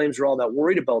think the Flames are all that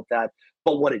worried about that.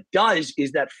 But what it does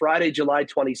is that Friday, July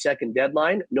 22nd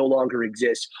deadline no longer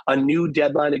exists. A new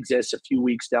deadline exists a few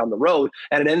weeks down the road,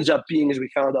 and it ends up being, as we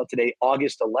found out today,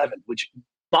 August 11th, which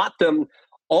bought them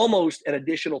almost an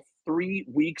additional 3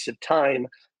 weeks of time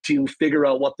to figure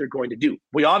out what they're going to do.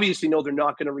 We obviously know they're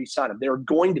not going to re-sign him. They're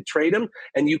going to trade him,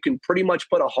 and you can pretty much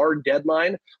put a hard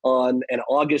deadline on an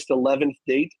August 11th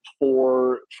date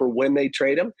for when they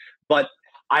trade him. But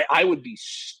I would be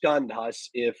stunned, Huss,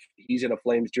 if he's in a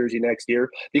Flames jersey next year,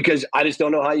 because I just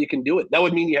don't know how you can do it. That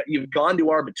would mean you've gone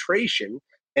to arbitration,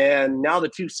 and now the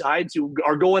two sides who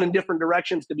are going in different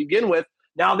directions to begin with,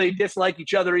 now they dislike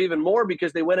each other even more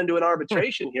because they went into an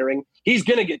arbitration hearing. He's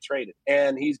going to get traded,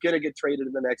 and he's going to get traded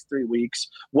in the next 3 weeks,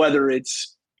 whether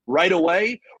it's right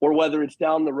away or whether it's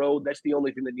down the road. That's the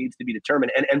only thing that needs to be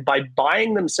determined. And by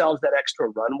buying themselves that extra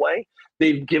runway,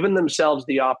 they've given themselves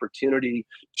the opportunity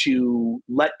to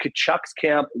let Tkachuk's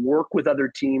camp work with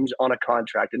other teams on a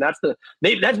contract. And that's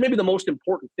maybe the most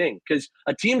important thing, because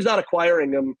a team's not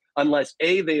acquiring him unless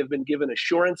A, they have been given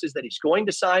assurances that he's going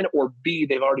to sign, or B,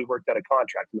 they've already worked out a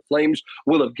contract. And the Flames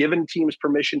will have given teams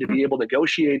permission to be able to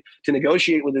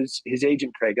negotiate with his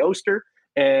agent, Craig Oster.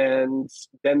 And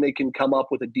then they can come up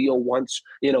with a deal once,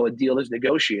 a deal is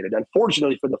negotiated.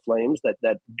 Unfortunately for the Flames,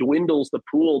 that dwindles the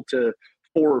pool to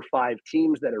 4 or 5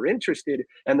 teams that are interested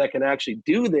and that can actually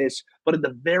do this. But at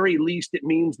the very least, it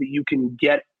means that you can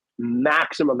get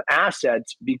maximum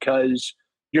assets because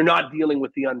you're not dealing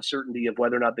with the uncertainty of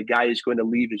whether or not the guy is going to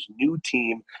leave his new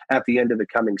team at the end of the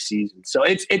coming season. So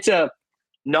it's a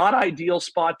not ideal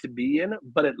spot to be in,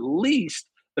 but at least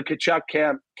the Tkachuk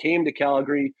camp came to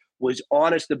Calgary, was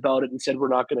honest about it, and said, we're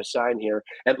not going to sign here.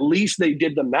 At least they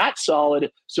did them that solid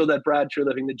so that Brad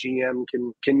Treliving, the GM,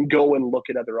 can go and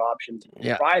look at other options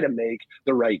and try to make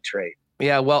the right trade.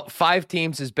 Yeah, well, 5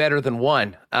 teams is better than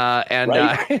 1.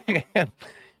 Right?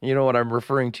 You know what I'm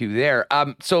referring to there.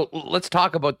 So let's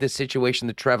talk about this situation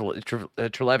that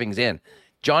Treliving's in.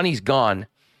 Johnny's gone.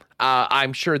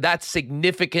 I'm sure that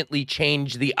significantly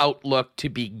changed the outlook to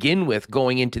begin with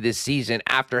going into this season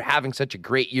after having such a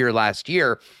great year last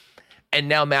year. And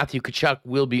now Matthew Tkachuk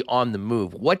will be on the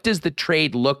move. What does the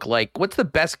trade look like? What's the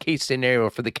best case scenario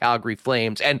for the Calgary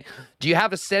Flames? And do you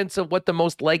have a sense of what the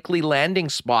most likely landing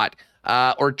spot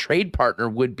or trade partner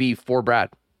would be for Brad?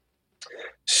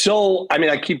 So,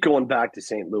 I keep going back to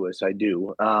St. Louis. I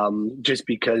do, just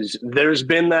because there's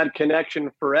been that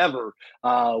connection forever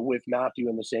with Matthew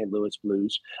and the St. Louis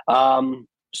Blues.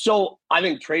 So I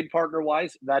think trade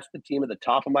partner-wise, that's the team at the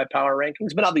top of my power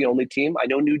rankings, but not the only team. I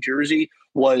know New Jersey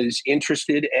was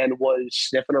interested and was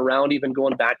sniffing around, even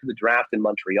going back to the draft in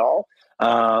Montreal.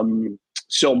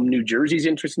 So New Jersey's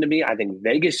interesting to me. I think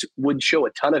Vegas would show a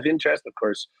ton of interest. Of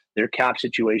course, their cap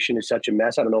situation is such a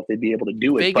mess. I don't know if they'd be able to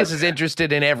do it. Vegas is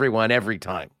interested in everyone every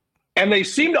time. And they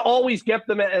seem to always get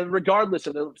them regardless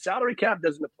of the salary cap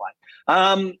doesn't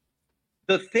apply.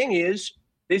 The thing is,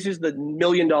 this is the $1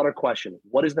 million question.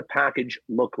 What does the package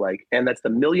look like? And that's the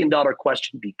 $1 million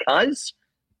question because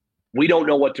we don't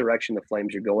know what direction the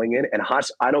Flames are going in. And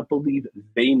Huss, I don't believe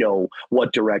they know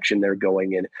what direction they're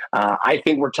going in. I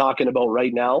think we're talking about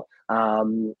right now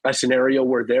a scenario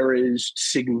where there is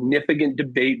significant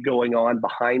debate going on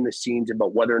behind the scenes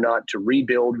about whether or not to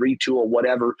rebuild, retool,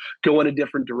 whatever, go in a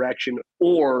different direction,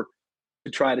 or to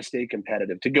try to stay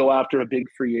competitive, to go after a big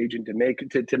free agent, to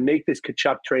make this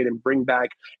Tkachuk trade and bring back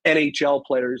NHL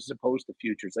players as opposed to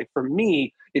futures. Like, for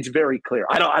me, it's very clear.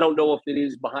 I don't know if it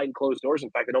is behind closed doors.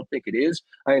 In fact, I don't think it is.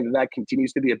 I think that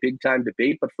continues to be a big time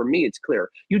debate. But for me, it's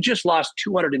clear. You just lost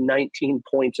 219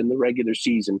 points in the regular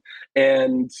season,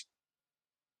 and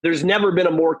there's never been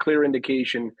a more clear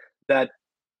indication that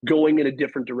going in a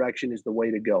different direction is the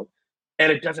way to go.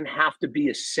 And it doesn't have to be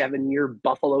a 7-year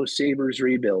Buffalo Sabres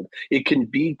rebuild. It can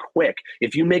be quick.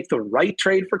 If you make the right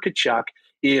trade for Tkachuk,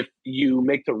 if you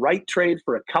make the right trade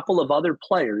for a couple of other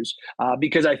players,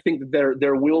 because I think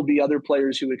there will be other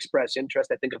players who express interest.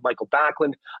 I think of Michael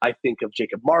Backlund. I think of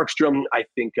Jacob Markstrom. I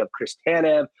think of Chris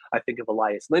Tanev. I think of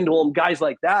Elias Lindholm. Guys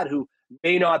like that who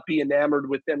may not be enamored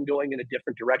with them going in a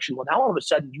different direction. Well, now all of a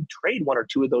sudden you trade one or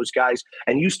two of those guys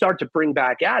and you start to bring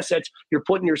back assets. You're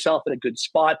putting yourself in a good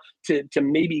spot to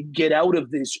maybe get out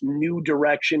of this new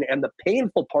direction and the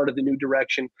painful part of the new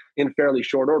direction in fairly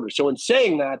short order. So in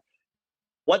saying that,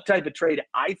 what type of trade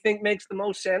I think makes the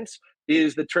most sense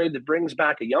is the trade that brings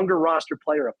back a younger roster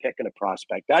player, a pick, and a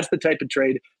prospect. That's the type of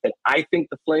trade that I think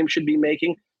the Flames should be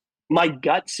making. My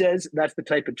gut says that's the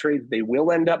type of trade they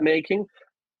will end up making.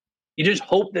 You just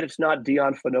hope that it's not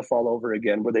Dion Phaneuf all over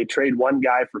again, where they trade one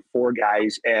guy for four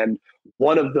guys, and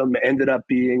one of them ended up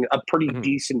being a pretty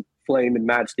decent Flame in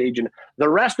Matt Stajan. The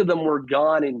rest of them were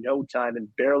gone in no time and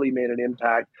barely made an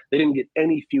impact. They didn't get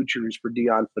any futures for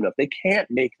Dion Phaneuf. They can't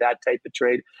make that type of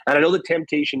trade. And I know the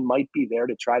temptation might be there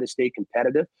to try to stay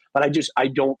competitive, but I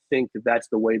don't think that that's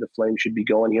the way the Flames should be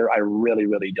going here. I really,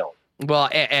 really don't. Well,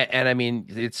 and I mean,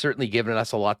 it's certainly given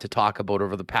us a lot to talk about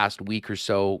over the past week or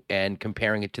so, and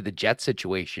comparing it to the Jet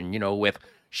situation, with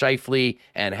Scheifele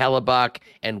and Hellebuck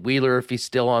and Wheeler, if he's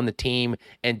still on the team,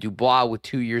 and Dubois with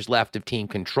 2 years left of team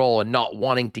control and not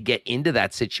wanting to get into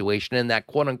that situation. And that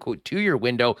quote unquote 2-year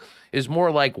window is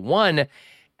more like one.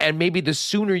 And maybe the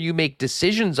sooner you make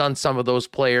decisions on some of those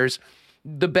players,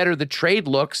 the better the trade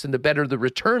looks and the better the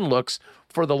return looks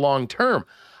for the long term.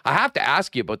 I have to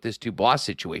ask you about this Dubois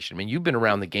situation. I mean, you've been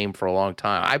around the game for a long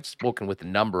time. I've spoken with a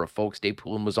number of folks. Dave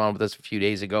Poulin was on with us a few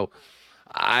days ago.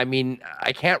 I mean,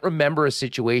 I can't remember a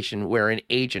situation where an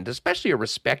agent, especially a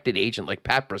respected agent like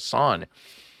Pat Brisson,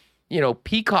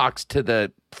 peacocks to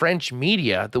the French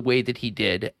media the way that he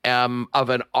did, of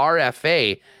an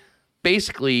RFA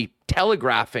basically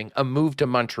telegraphing a move to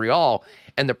Montreal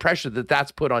and the pressure that that's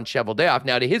put on Cheveldayoff.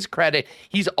 Now, to his credit,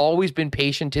 he's always been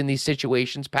patient in these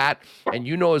situations, Pat, and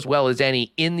you know as well as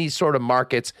any, in these sort of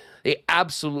markets, they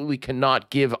absolutely cannot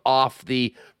give off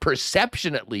the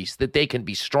perception, at least, that they can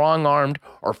be strong-armed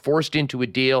or forced into a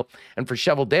deal. And for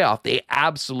Cheveldayoff, they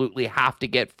absolutely have to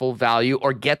get full value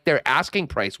or get their asking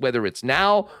price, whether it's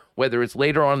now, whether it's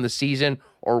later on in the season,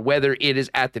 or whether it is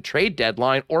at the trade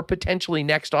deadline or potentially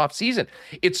next offseason.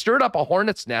 It stirred up a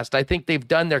hornet's nest. I think they've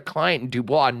done their client in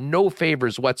Dubois no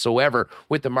favors whatsoever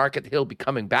with the market that he'll be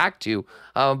coming back to.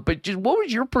 But just what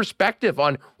was your perspective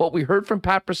on what we heard from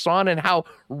Pat Brisson and how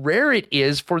rare it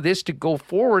is for this to go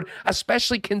forward,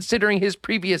 especially considering his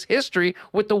previous history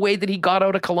with the way that he got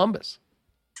out of Columbus?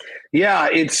 Yeah,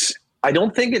 I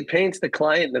don't think it paints the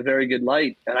client in a very good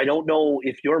light. And I don't know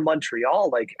if you're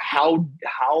Montreal, like how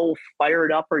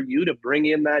fired up are you to bring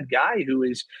in that guy who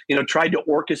is, tried to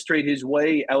orchestrate his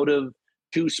way out of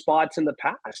two spots in the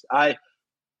past?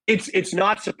 It's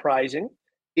not surprising.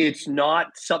 It's not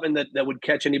something that would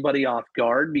catch anybody off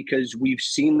guard because we've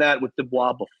seen that with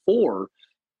Dubois before.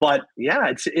 But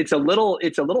yeah, it's a little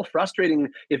frustrating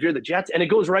if you're the Jets. And it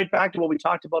goes right back to what we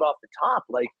talked about off the top.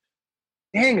 Like,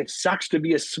 dang, it sucks to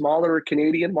be a smaller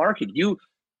Canadian market. You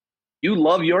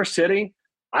love your city.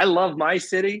 I love my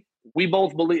city. We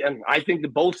both believe, and I think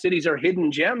that both cities are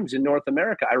hidden gems in North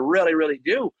America. I really, really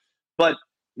do. But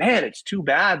man, it's too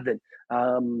bad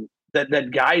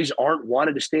that guys aren't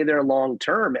wanted to stay there long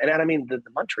term. And I mean, the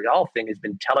Montreal thing has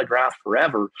been telegraphed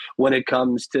forever when it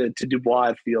comes to Dubois,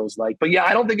 it feels like. But yeah,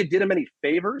 I don't think it did him any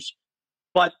favors,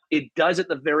 but it does at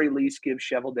the very least give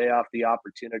Cheveldayoff the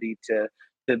opportunity to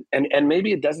and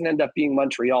maybe it doesn't end up being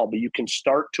Montreal, but you can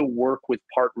start to work with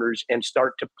partners and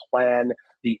start to plan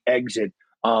the exit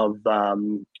of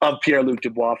Pierre-Luc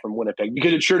Dubois from Winnipeg,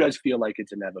 because it sure does feel like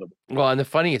it's inevitable. Well, and the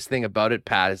funniest thing about it,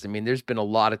 Pat, is, I mean, there's been a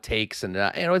lot of takes, and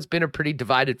it's been a pretty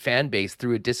divided fan base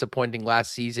through a disappointing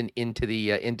last season into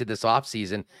this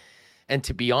offseason. And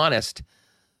to be honest,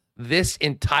 this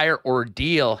entire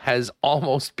ordeal has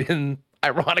almost been,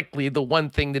 ironically, the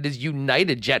one thing that has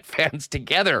united Jet fans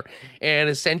together and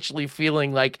essentially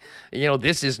feeling like,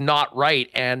 this is not right.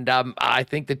 And I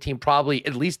think the team probably,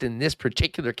 at least in this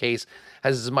particular case,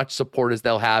 has as much support as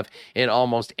they'll have in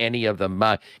almost any of them.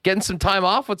 Getting some time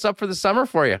off. What's up for the summer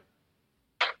for you?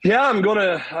 Yeah, I'm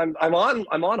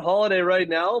on holiday right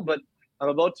now, but I'm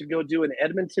about to go do an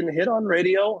Edmonton hit on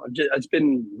radio. It's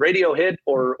been radio hit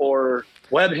or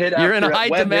web hit. You're in high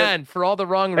demand for all the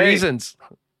wrong reasons.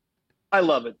 I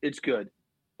love it. It's good,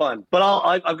 fun. But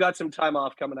I've got some time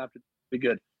off coming up. It'll be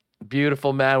good.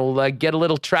 Beautiful, man. We'll get a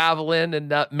little travel in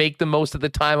and make the most of the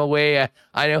time away.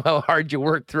 I know how hard you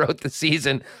work throughout the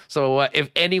season. So if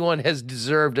anyone has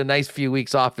deserved a nice few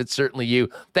weeks off, it's certainly you.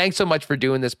 Thanks so much for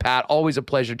doing this, Pat. Always a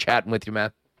pleasure chatting with you,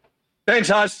 man. Thanks,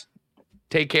 Huss.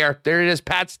 Take care. There it is,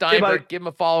 Pat Steinberg. Hey, give him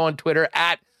a follow on Twitter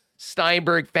at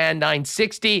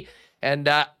SteinbergFan960. And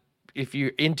if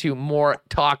you're into more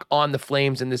talk on the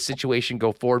Flames and this situation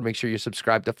go forward, make sure you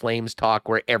subscribe to Flames Talk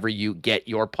wherever you get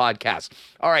your podcast.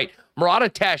 All right, Murata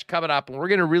Tesh coming up, and we're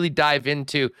going to really dive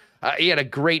into. He had a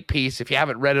great piece. If you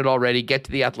haven't read it already, get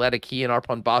to The Athletic. He and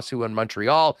Arpon Basu in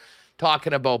Montreal,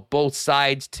 talking about both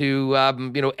sides to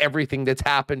everything that's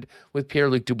happened with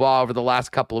Pierre-Luc Dubois over the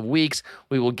last couple of weeks.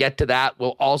 We will get to that.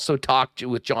 We'll also talk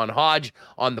with John Hodge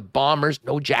on the Bombers.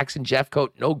 No Jackson Jeffcoat,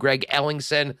 no Greg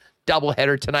Ellingson.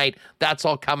 Doubleheader tonight. That's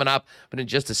all coming up. But in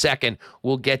just a second,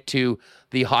 we'll get to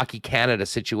the Hockey Canada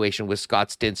situation with Scott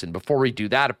Stinson. Before we do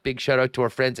that, a big shout out to our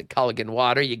friends at Culligan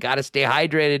Water. You got to stay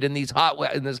hydrated in this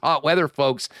hot weather,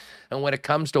 folks. And when it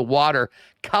comes to water,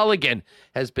 Culligan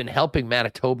has been helping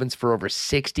Manitobans for over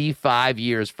 65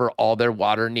 years for all their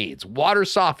water needs. Water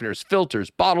softeners,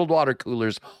 filters, bottled water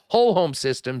coolers, whole home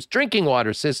systems, drinking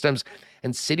water systems,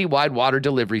 and citywide water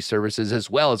delivery services, as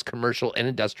well as commercial and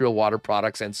industrial water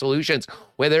products and solutions.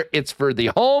 Whether it's for the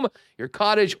home, your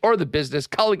cottage, or the business,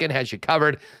 Culligan has you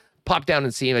covered. Pop down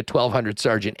and see him at 1200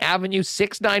 Sargent Avenue,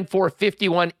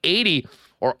 694-5180,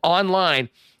 or online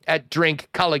at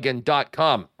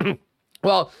drinkculligan.com.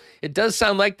 Well, it does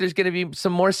sound like there's going to be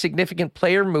some more significant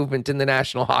player movement in the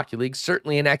National Hockey League,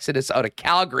 certainly an exodus out of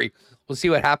Calgary. We'll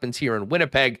see what happens here in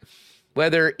Winnipeg.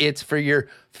 Whether it's for your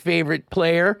favorite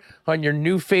player on your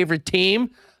new favorite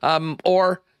team,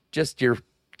 or just your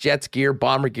Jets gear,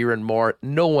 Bomber gear, and more,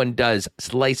 no one does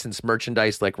licensed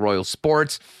merchandise like Royal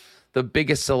Sports. The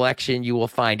biggest selection you will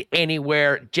find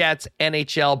anywhere: Jets,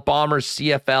 NHL, Bombers,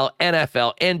 CFL,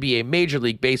 NFL, NBA, Major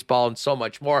League Baseball, and so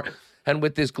much more. And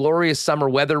with this glorious summer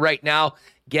weather right now,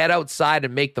 get outside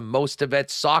and make the most of it.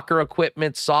 Soccer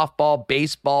equipment, softball,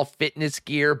 baseball, fitness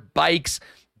gear, bikes,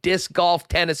 disc golf,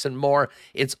 tennis, and more.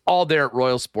 It's all there at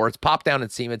Royal Sports. Pop down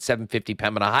and see them at 750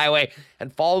 Pembina Highway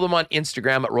and follow them on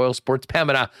Instagram at Royal Sports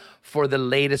Pembina for the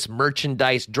latest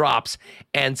merchandise drops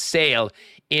and sale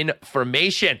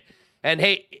information. And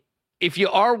hey, if you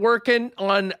are working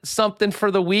on something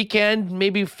for the weekend,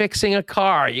 maybe fixing a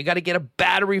car, you got to get a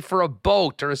battery for a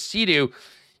boat or a Sea-Doo,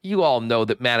 you all know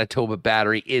that Manitoba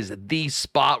Battery is the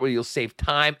spot where you'll save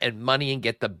time and money and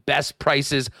get the best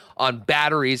prices on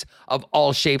batteries of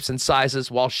all shapes and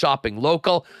sizes while shopping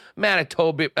local.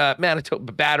 Manitoba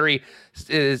Battery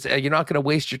is, you're not going to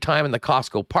waste your time in the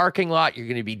Costco parking lot. You're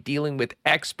going to be dealing with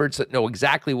experts that know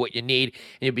exactly what you need,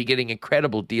 and you'll be getting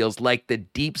incredible deals like the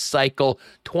Deep Cycle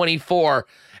 24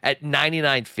 at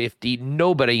 $99.50.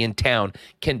 Nobody in town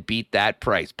can beat that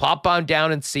price. Pop on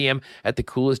down and see him at the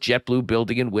coolest JetBlue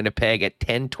building in Winnipeg at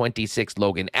 1026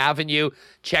 Logan Avenue.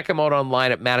 Check him out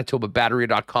online at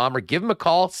manitobabattery.com or give him a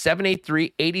call,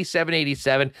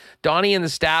 783-8787. Donnie and the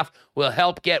staff will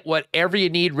help get whatever you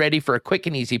need ready for a quick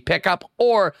and easy pickup,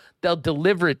 or they'll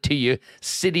deliver it to you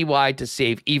citywide to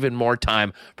save even more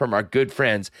time from our good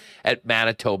friends at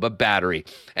Manitoba Battery.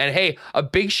 And hey, a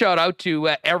big shout out to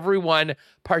everyone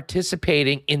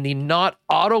participating in the Not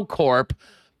AutoCorp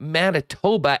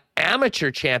Manitoba Amateur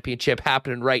Championship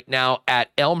happening right now at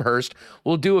Elmhurst.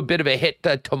 We'll do a bit of a hit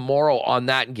tomorrow on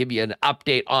that and give you an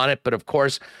update on it. But of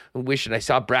course, wishing I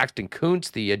saw Braxton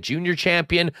Kuntz, the junior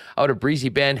champion out of Breezy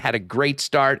Bend, had a great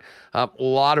start. A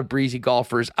lot of Breezy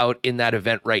golfers out in that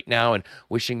event right now, and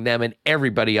wishing them and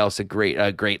everybody else a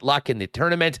great luck in the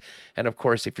tournament. And of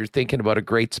course, if you're thinking about a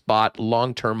great spot,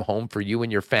 long-term home for you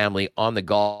and your family on the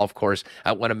golf course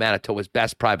at one of Manitoba's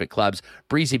best private clubs,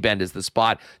 Breezy Bend is the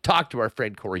spot. Talk to our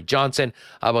friend Corey Johnson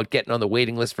about getting on the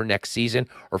waiting list for next season,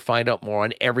 or find out more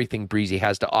on everything Breezy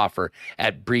has to offer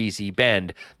at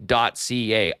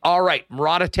breezybend.ca. All right,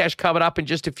 Murata Tesh coming up in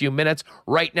just a few minutes.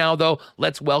 Right now, though,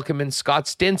 let's welcome in Scott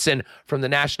Stinson from the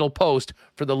National Post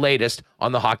for the latest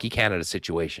on the Hockey Canada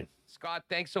situation. Scott,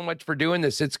 thanks so much for doing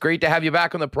this. It's great to have you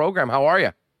back on the program. How are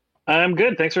you? I'm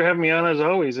good. Thanks for having me on, as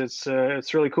always. It's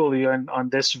really cool to be on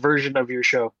this version of your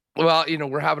show. Well,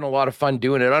 we're having a lot of fun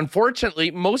doing it. Unfortunately,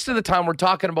 most of the time we're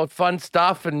talking about fun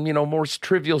stuff and, more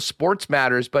trivial sports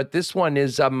matters, but this one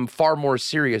is far more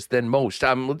serious than most.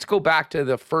 Let's go back to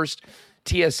the first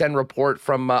TSN report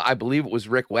from, I believe it was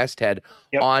Rick Westhead,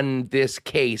 on this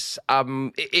case.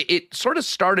 It sort of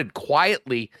started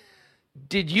quietly.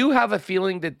 Did you have a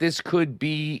feeling that this could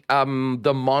be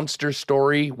the monster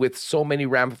story with so many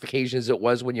ramifications it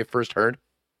was when you first heard?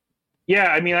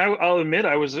 Yeah, I mean, I'll admit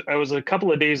I was a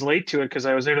couple of days late to it because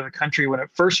I was out of the country when it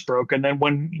first broke, and then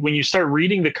when you start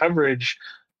reading the coverage,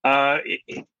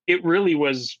 it really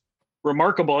was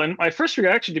remarkable. And my first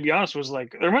reaction, to be honest, was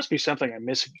like, there must be something I'm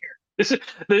missing here.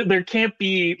 There can't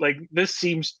be, like, this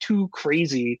seems too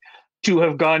crazy to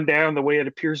have gone down the way it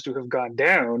appears to have gone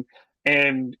down.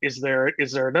 And is there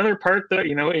another part that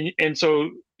and so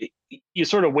you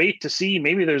sort of wait to see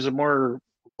maybe there's a more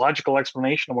logical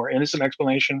explanation, a more innocent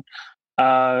explanation.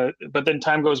 But then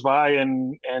time goes by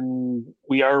and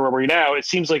we are where we're now. It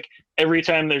seems like every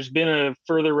time there's been a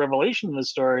further revelation in the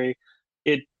story,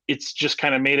 it's just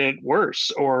kind of made it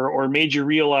worse or made you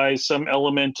realize some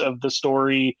element of the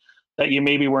story that you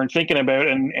maybe weren't thinking about,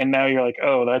 and now you're like,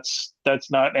 oh,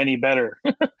 that's not any better.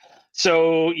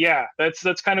 So yeah,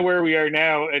 that's kind of where we are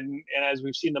now, and as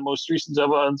we've seen the most recent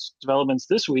developments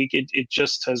this week, it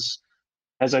just has,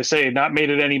 as I say, not made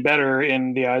it any better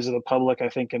in the eyes of the public, I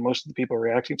think, and most of the people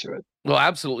reacting to it. Well,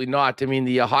 absolutely not. I mean,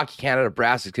 the Hockey Canada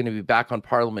brass is going to be back on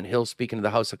Parliament Hill speaking to the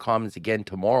House of Commons again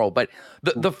tomorrow. But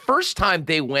the first time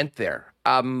they went there,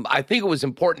 I think it was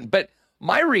important. But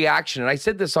my reaction, and I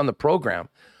said this on the program,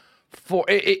 for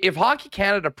if Hockey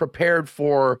Canada prepared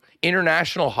for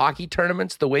international hockey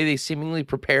tournaments the way they seemingly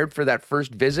prepared for that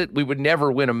first visit, we would never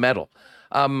win a medal.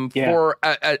 For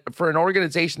an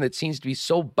organization that seems to be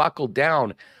so buckled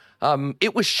down,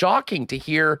 it was shocking to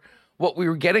hear what we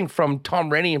were getting from Tom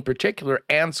Rennie in particular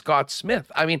and Scott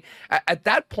Smith. I mean, at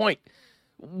that point,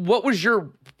 what was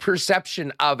your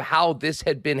perception of how this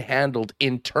had been handled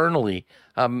internally?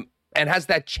 And has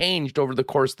that changed over the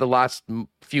course of the last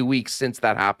few weeks since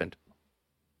that happened?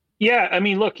 Yeah, I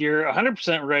mean, look, you're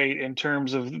 100% right in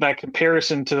terms of that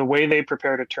comparison to the way they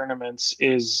prepare to tournaments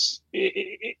is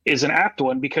an apt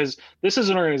one, because this is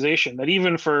an organization that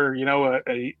even for,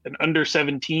 an under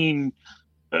 17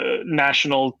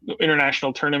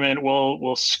 international tournament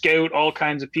will scout all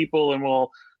kinds of people and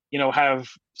will, have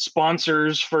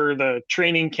sponsors for the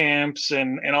training camps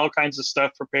and all kinds of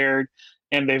stuff prepared.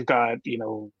 And they've got,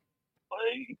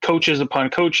 coaches upon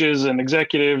coaches and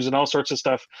executives and all sorts of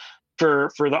stuff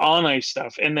for the on ice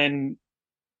stuff. And then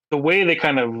the way they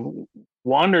kind of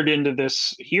wandered into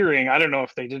this hearing, I don't know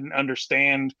if they didn't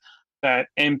understand that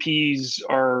MPs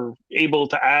are able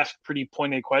to ask pretty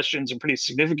pointed questions and pretty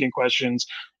significant questions,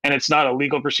 and it's not a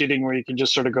legal proceeding where you can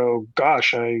just sort of go,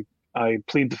 gosh, I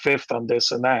plead the fifth on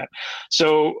this and that.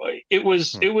 So it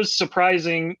was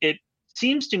surprising. It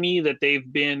seems to me that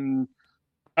they've been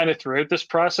kind of throughout this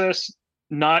process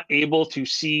not able to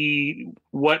see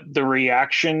what the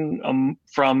reaction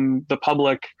from the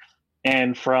public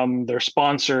and from their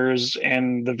sponsors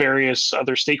and the various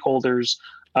other stakeholders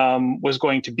was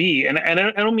going to be. And I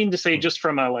don't mean to say just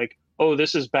from a like, oh,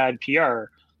 this is bad PR,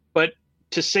 but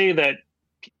to say that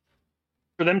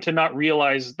for them to not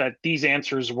realize that these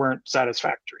answers weren't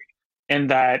satisfactory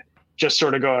and that just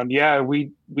sort of going, yeah,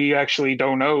 we actually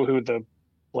don't know who the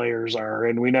players are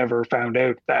and we never found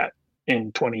out that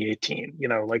in 2018,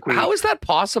 how is that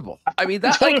possible? I mean,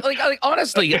 that like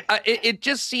honestly, it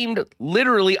just seemed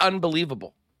literally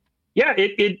unbelievable. Yeah,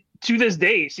 it to this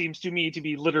day seems to me to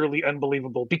be literally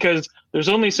unbelievable because there's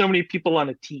only so many people on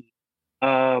a team.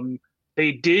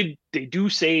 They do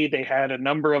say they had a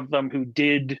number of them who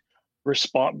did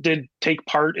take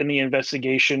part in the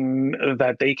investigation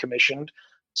that they commissioned.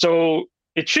 So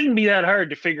it shouldn't be that hard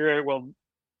to figure out, well,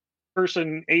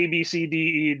 person A, B, C, D,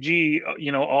 E, G,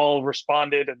 all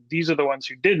responded, and these are the ones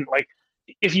who didn't. Like,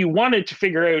 if you wanted to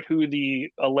figure out who the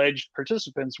alleged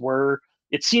participants were,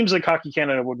 it seems like Hockey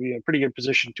Canada would be in a pretty good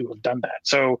position to have done that.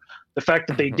 So the fact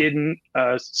that they didn't,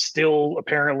 still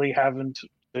apparently haven't,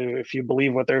 if you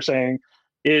believe what they're saying,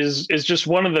 is just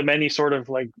one of the many sort of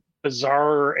like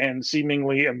bizarre and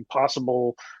seemingly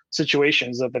impossible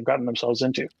situations that they've gotten themselves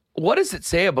into. What does it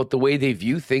say about the way they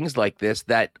view things like this,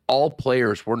 that all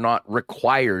players were not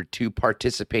required to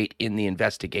participate in the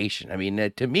investigation? I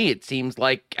mean, to me, it seems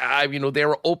like, they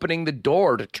were opening the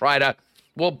door to try to,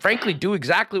 well, frankly, do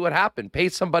exactly what happened. Pay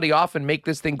somebody off and make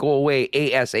this thing go away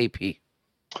ASAP.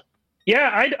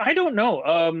 Yeah, I don't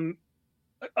know.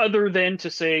 Other than to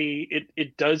say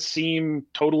it does seem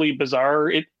totally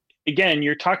bizarre. Again,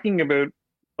 you're talking about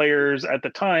players at the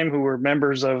time who were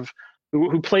members of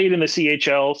who played in the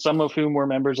CHL, some of whom were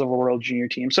members of a World Junior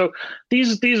team. So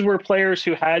these were players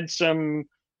who had some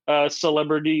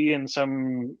celebrity and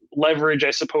some leverage,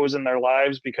 I suppose, in their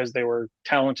lives because they were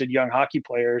talented young hockey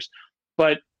players.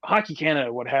 But Hockey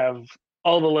Canada would have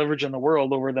all the leverage in the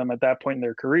world over them at that point in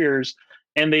their careers,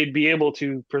 and they'd be able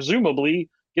to presumably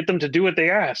get them to do what they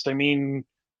asked. I mean,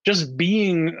 just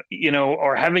being,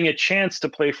 or having a chance to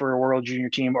play for a World Junior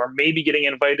team, or maybe getting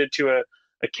invited to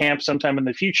a camp sometime in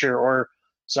the future, or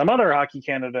some other Hockey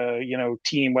Canada,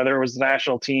 team, whether it was the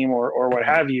national team or what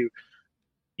have you,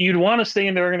 you'd want to stay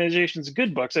in the organization's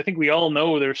good books. I think we all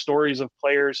know there's stories of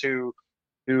players who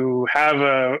have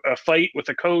a fight with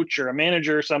a coach or a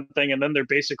manager or something, and then they're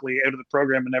basically out of the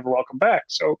program and never welcome back.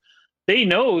 So they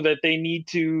know that they need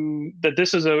to, that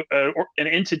this is an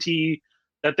entity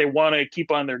that they want to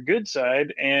keep on their good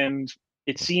side. And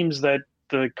it seems that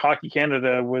the Hockey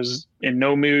Canada was in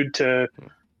no mood to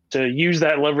use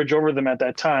that leverage over them at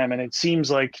that time, and it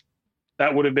seems like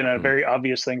that would have been a very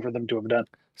obvious thing for them to have done.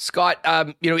 Scott,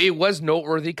 it was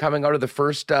noteworthy coming out of the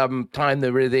first time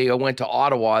that they went to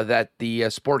Ottawa that the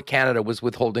Sport Canada was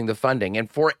withholding the funding. And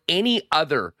for any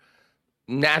other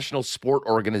national sport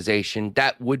organization,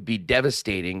 that would be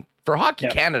devastating. For Hockey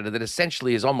Canada, that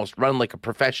essentially is almost run like a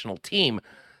professional team,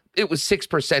 it was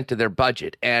 6% of their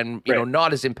budget and,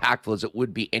 not as impactful as it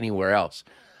would be anywhere else.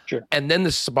 Sure. And then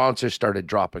the sponsors started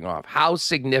dropping off. How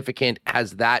significant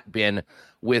has that been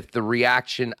with the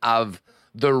reaction of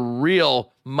the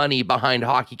real money behind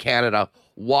Hockey Canada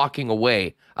walking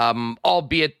away,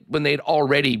 albeit when they'd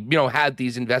already, had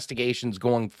these investigations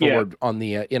going forward on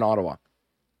the in Ottawa?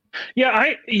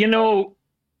 Yeah,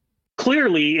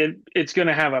 clearly it's going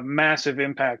to have a massive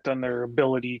impact on their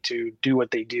ability to do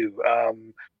what they do.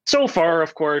 So far,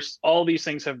 of course, all these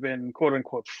things have been quote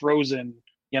unquote frozen.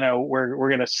 We're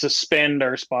going to suspend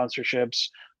our sponsorships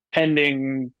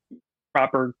pending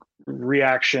proper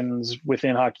reactions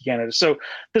within Hockey Canada. So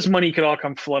this money could all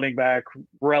come flooding back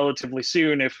relatively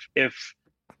soon if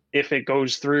it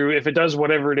goes through, if it does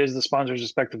whatever it is the sponsors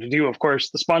expect them to do. Of course,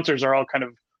 the sponsors are all kind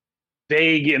of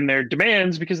vague in their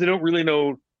demands because they don't really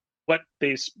know what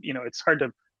it's hard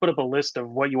to put up a list of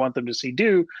what you want them to see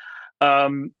do.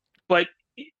 But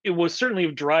it will certainly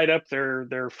have dried up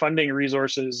their funding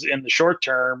resources in the short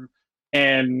term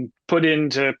and put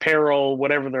into peril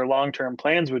whatever their long-term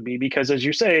plans would be, because as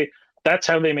you say, that's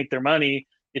how they make their money.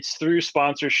 It's through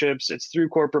sponsorships, it's through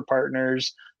corporate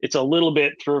partners, it's a little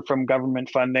bit from government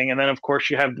funding. And then of course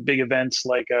you have the big events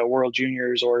like World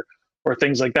Juniors or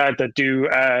things like that do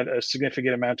add a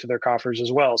significant amount to their coffers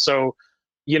as well. So,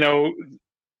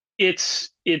 it's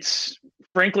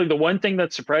frankly, the one thing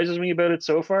that surprises me about it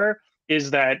so far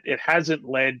is that it hasn't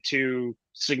led to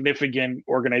significant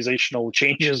organizational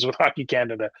changes with Hockey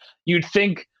Canada. You'd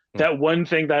think that one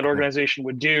thing that organization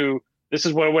would do, this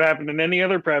is what would happen in any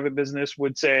other private business,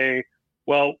 would say,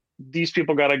 well, these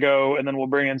people got to go, and then we'll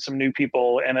bring in some new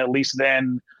people. And at least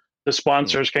then the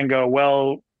sponsors can go,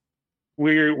 well,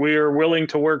 we're willing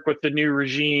to work with the new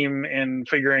regime in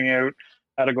figuring out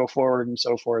how to go forward and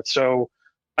so forth. So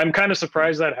I'm kind of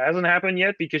surprised that hasn't happened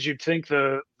yet, because you'd think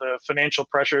the financial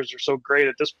pressures are so great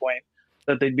at this point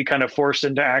that they'd be kind of forced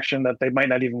into action that they might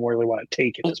not even really want to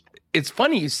take at this point. It's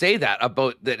funny you say that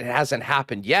about that it hasn't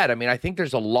happened yet. I mean, I think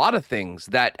there's a lot of things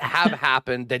that have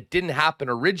happened that didn't happen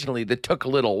originally that took a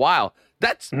little while.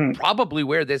 That's probably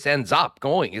where this ends up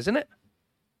going, isn't it?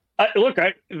 Look,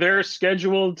 they're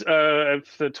scheduled the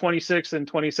 26th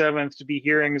and 27th to be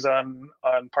hearings on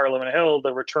Parliament Hill,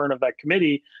 the return of that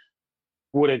committee.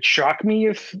 Would it shock me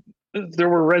if there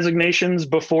were resignations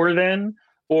before then,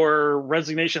 or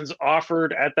resignations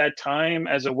offered at that time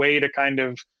as a way to kind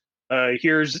of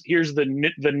here's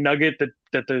the nugget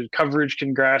that the coverage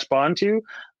can grasp onto?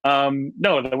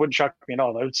 No, that wouldn't shock me at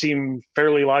all. That would seem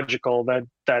fairly logical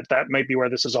that might be where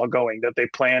this is all going, that they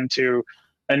plan to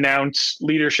announce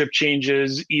leadership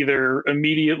changes either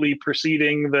immediately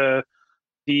preceding the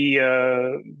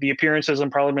appearances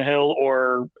on Parliament Hill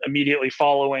or immediately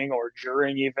following or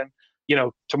during even.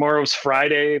 Tomorrow's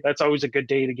Friday. That's always a good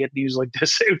day to get news like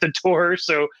this out the door.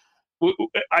 So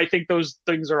I think those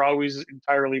things are always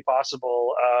entirely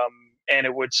possible. And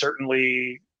it would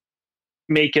certainly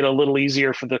make it a little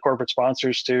easier for the corporate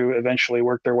sponsors to eventually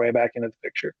work their way back into the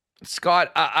picture.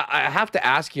 Scott, I have to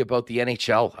ask you about the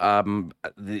NHL,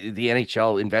 the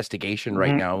NHL investigation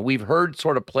right now. We've heard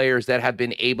sort of players that have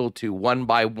been able to one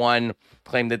by one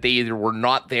claim that they either were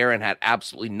not there and had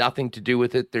absolutely nothing to do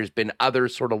with it. There's been other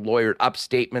sort of lawyered up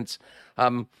statements.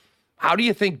 How do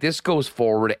you think this goes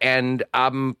forward, and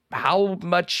how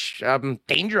much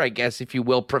danger, I guess, if you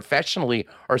will, professionally,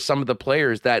 are some of the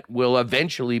players that will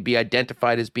eventually be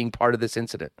identified as being part of this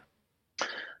incident?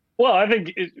 Well, I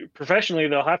think professionally,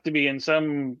 they'll have to be in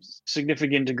some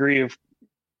significant degree of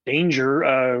danger,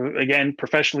 again,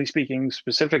 professionally speaking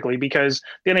specifically, because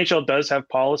the NHL does have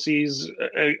policies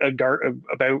about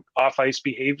off-ice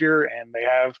behavior, and they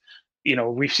have,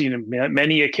 we've seen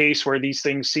many a case where these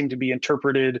things seem to be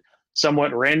interpreted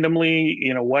somewhat randomly.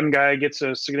 One guy gets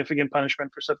a significant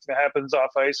punishment for something that happens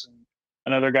off-ice, and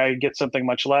another guy gets something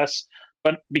much less.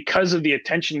 But because of the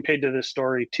attention paid to this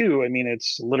story too, I mean,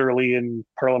 it's literally in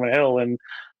Parliament Hill and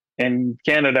in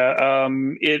Canada.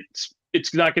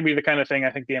 It's not going to be the kind of thing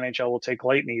I think the NHL will take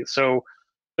lightly. So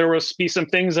there will be some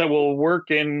things that will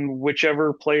work in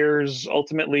whichever players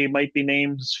ultimately might be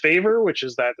named's favor, which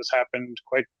is that this happened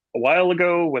quite a while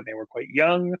ago when they were quite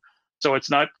young. So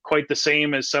it's not quite the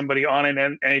same as somebody on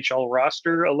an NHL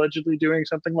roster allegedly doing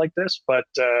something like this, but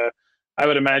I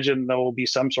would imagine there will be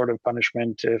some sort of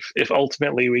punishment if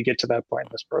ultimately we get to that point in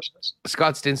this process.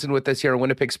 Scott Stinson with us here on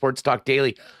Winnipeg Sports Talk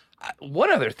Daily.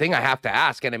 One other thing I have to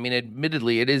ask, and I mean,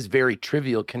 admittedly, it is very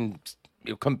trivial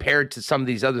compared to some of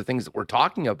these other things that we're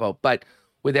talking about, but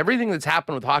with everything that's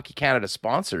happened with Hockey Canada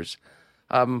sponsors,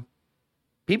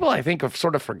 people, I think, have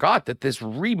sort of forgot that this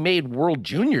remade World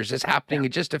Juniors is happening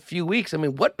in just a few weeks. I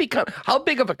mean, how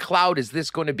big of a cloud is this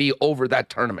going to be over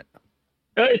that tournament?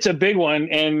 It's a big one,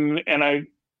 and I,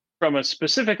 from a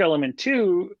specific element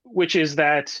too, which is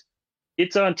that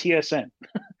it's on TSN,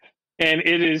 and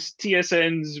it is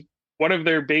TSN's one of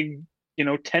their big,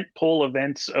 tentpole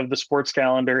events of the sports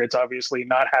calendar. It's obviously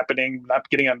not not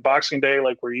getting on Boxing Day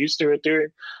like we're used to it doing,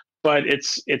 but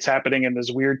it's happening in this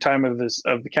weird time of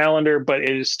the calendar. But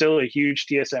it is still a huge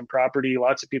TSN property.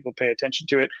 Lots of people pay attention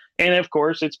to it, and of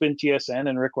course, it's been TSN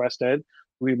and Rick Westhead,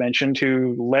 we mentioned,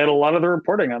 who led a lot of the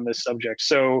reporting on this subject.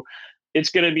 So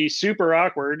it's going to be super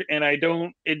awkward, and I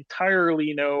don't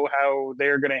entirely know how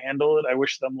they're going to handle it. I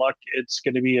wish them luck. It's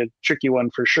going to be a tricky one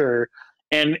for sure.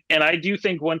 And I do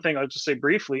think one thing I'll just say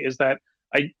briefly is that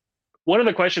one of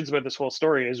the questions about this whole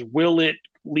story is, will it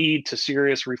lead to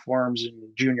serious reforms in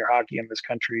junior hockey in this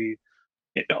country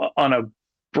on a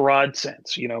broad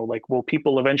sense? Will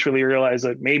people eventually realize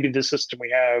that maybe the system we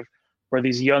have, where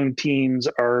these young teens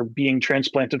are being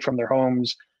transplanted from their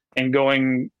homes and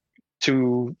going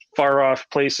to far off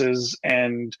places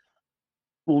and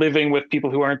living with people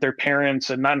who aren't their parents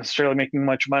and not necessarily making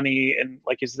much money, and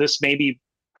is this maybe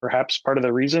perhaps part of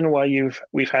the reason why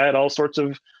we've had all sorts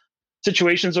of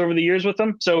situations over the years with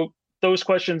them? So those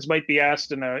questions might be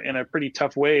asked in a pretty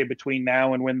tough way between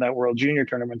now and when that World Junior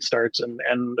tournament starts, and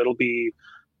it'll be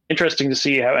interesting to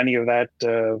see how any of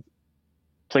that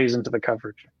plays into the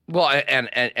coverage. Well,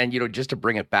 and just to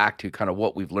bring it back to kind of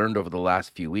what we've learned over the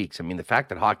last few weeks, I mean, the fact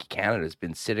that Hockey Canada has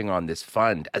been sitting on this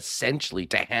fund essentially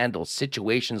to handle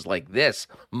situations like this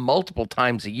multiple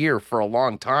times a year for a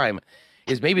long time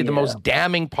is maybe the most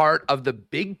damning part of the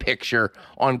big picture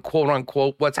on quote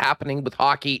unquote what's happening with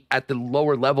hockey at the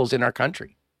lower levels in our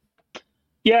country.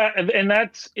 Yeah, and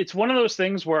it's one of those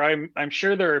things where I'm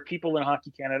sure there are people in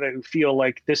Hockey Canada who feel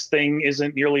like this thing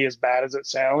isn't nearly as bad as it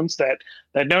sounds, that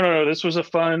no, this was a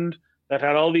fund that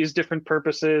had all these different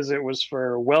purposes. It was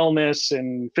for wellness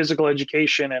and physical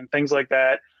education and things like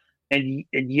that. And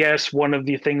yes, one of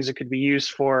the things it could be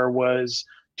used for was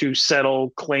to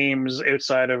settle claims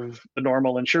outside of the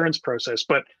normal insurance process.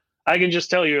 But I can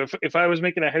just tell you, if I was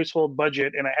making a household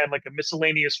budget and I had a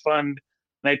miscellaneous fund,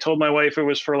 and I told my wife it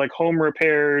was for home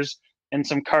repairs and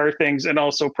some car things and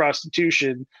also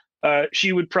prostitution,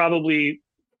 she would probably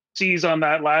seize on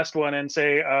that last one and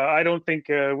say, I don't think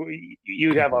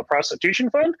you have a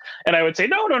prostitution fund. And I would say,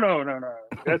 no,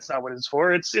 that's not what it's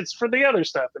for. It's for the other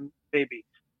stuff, and maybe.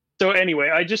 So anyway,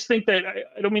 I just think that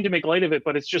I don't mean to make light of it,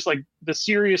 but it's just the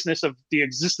seriousness of the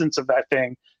existence of that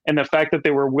thing and the fact that they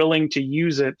were willing to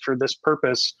use it for this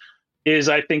purpose is,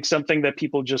 I think, something that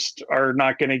people just are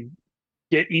not going to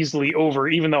get easily over,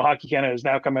 even though Hockey Canada has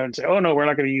now come out and say, oh no, we're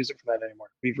not going to use it for that anymore.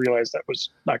 We've realized that was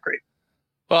not great.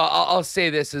 Well, I'll say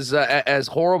this, as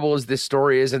horrible as this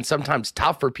story is, and sometimes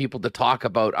tough for people to talk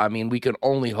about. I mean, we can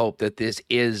only hope that this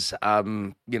is,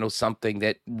 something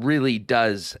that really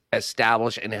does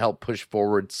establish and help push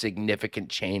forward significant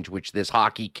change, which this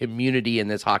hockey community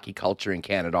and this hockey culture in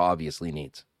Canada obviously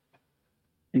needs.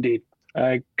 Indeed.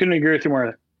 I couldn't agree with you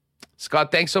more.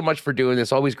 Scott, thanks so much for doing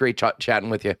this. Always great chatting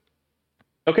with you.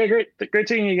 Okay, great. Great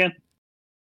seeing you again.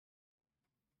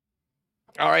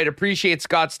 All right, appreciate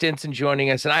Scott Stinson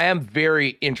joining us, and I am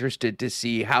very interested to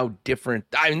see how different.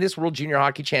 I mean, this World Junior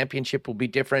Hockey Championship will be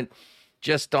different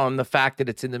just on the fact that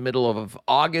it's in the middle of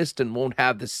August and won't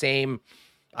have the same,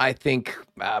 I think,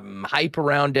 hype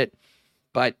around it,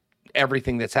 but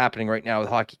everything that's happening right now with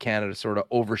Hockey Canada sort of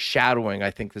overshadowing, I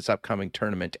think, this upcoming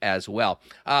tournament as well.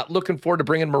 Looking forward to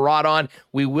bringing Murat on.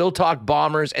 We will talk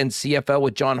Bombers and CFL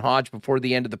with John Hodge before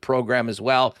the end of the program as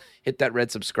well. Hit that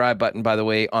red subscribe button, by the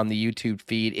way, on the YouTube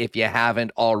feed if you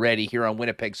haven't already here on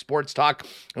Winnipeg Sports Talk.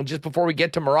 And just before we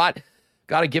get to Murat,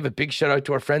 got to give a big shout out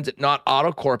to our friends at Knott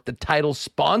Auto Corp, the title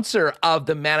sponsor of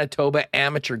the Manitoba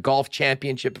Amateur Golf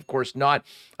Championship. Of course, Knott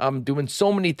doing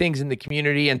so many things in the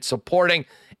community and supporting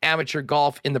amateur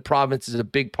golf in the province is a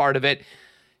big part of it.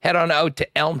 Head on out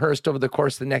to Elmhurst over the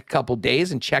course of the next couple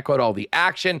days and check out all the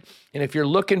action. And if you're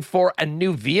looking for a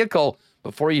new vehicle,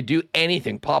 before you do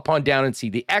anything, pop on down and see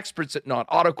the experts at Knott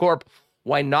Auto Corp.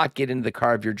 Why not get into the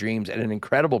car of your dreams at an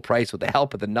incredible price with the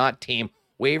help of the Knott team,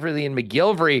 Waverly and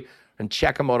McGillivray, and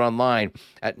check them out online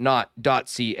at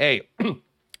knott.ca.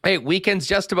 Hey, weekend's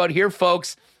just about here,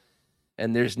 folks.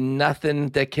 And there's nothing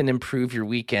that can improve your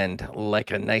weekend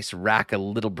like a nice rack of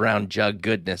Little Brown Jug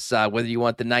goodness. Whether you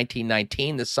want the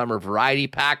 1919, the summer variety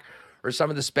pack, or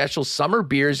some of the special summer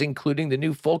beers, including the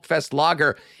new Folkfest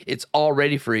Lager, it's all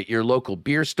ready for you at your local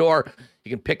beer store.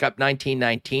 You can pick up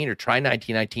 1919 or try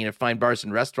 1919 at fine bars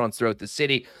and restaurants throughout the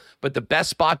city. But the best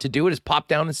spot to do it is pop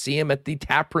down and see them at the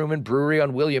Tap Room and Brewery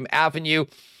on William Avenue.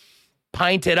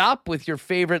 Pint it up with your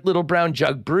favorite Little Brown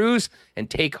Jug brews and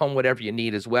take home whatever you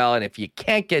need as well. And if you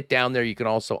can't get down there, you can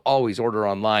also always order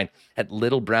online at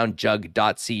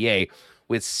littlebrownjug.ca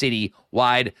with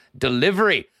citywide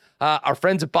delivery. Our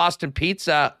friends at Boston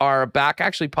Pizza are back.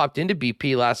 Actually popped into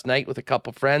BP last night with a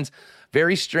couple friends.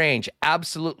 Very strange.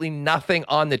 Absolutely nothing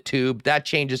on the tube. That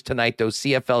changes tonight, though.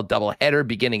 CFL doubleheader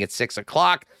beginning at 6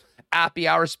 o'clock. Happy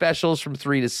hour specials from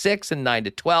 3 to 6 and 9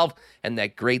 to 12. And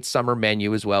that great summer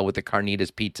menu as well with the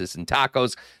carnitas, pizzas, and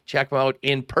tacos. Check them out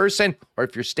in person. Or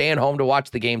if you're staying home to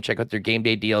watch the game, check out their game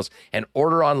day deals and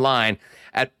order online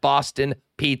at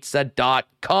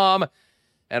bostonpizza.com.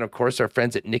 And, of course, our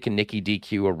friends at Nick and Nicky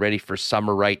DQ are ready for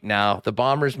summer right now. The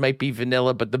Bombers might be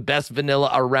vanilla, but the best vanilla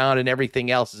around and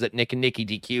everything else is at Nick and Nicky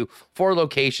DQ. 4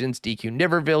 locations, DQ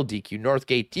Niverville, DQ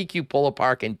Northgate, DQ Polo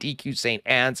Park, and DQ St.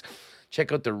 Anne's.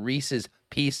 Check out the Reese's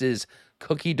Pieces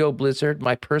Cookie Dough Blizzard,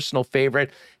 my personal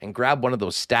favorite, and grab one of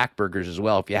those stack burgers as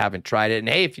well if you haven't tried it. And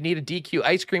hey, if you need a DQ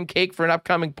ice cream cake for an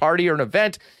upcoming party or an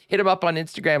event, hit them up on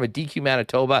Instagram at DQ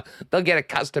Manitoba. They'll get it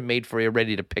custom made for you,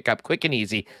 ready to pick up quick and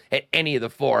easy at any of the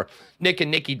 4 Nick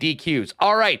and Nicky DQs.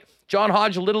 All right, John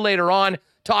Hodge a little later on,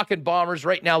 talking Bombers.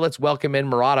 Right now, let's welcome in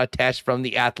Murat Atesh from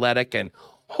The Athletic. And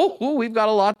we've got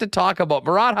a lot to talk about.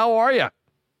 Murat, how are you?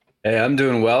 Hey, I'm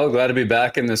doing well. Glad to be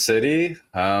back in the city.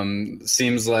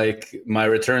 Seems like my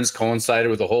returns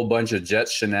coincided with a whole bunch of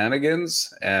Jets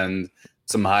shenanigans and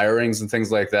some hirings and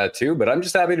things like that too. But I'm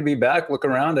just happy to be back. Look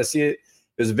around. I see it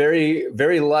was very,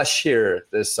 very lush here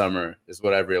this summer is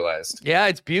what I've realized. Yeah,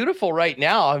 it's beautiful right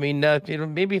now. I mean,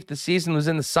 maybe if the season was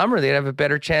in the summer, they'd have a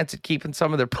better chance at keeping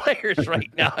some of their players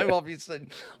right now. I'm obviously,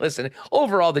 listen,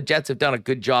 overall, the Jets have done a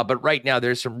good job, but right now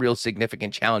there's some real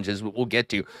significant challenges we'll get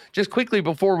to. Just quickly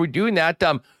before we're doing that,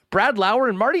 Brad Lauer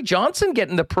and Marty Johnson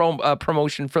getting the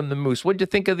promotion from the Moose. What did you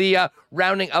think of the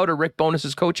rounding out of Rick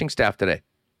Bowness's coaching staff today?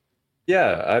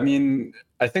 Yeah, I mean,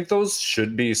 I think those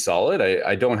should be solid.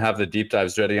 I don't have the deep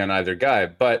dives ready on either guy,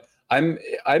 but I'm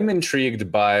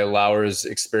intrigued by Lauer's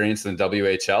experience in the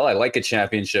WHL. I like a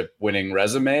championship winning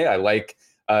resume. I like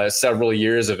several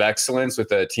years of excellence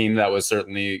with a team that was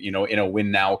certainly, in a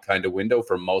win now kind of window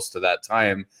for most of that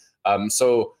time.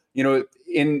 So,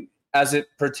 as it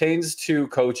pertains to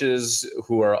coaches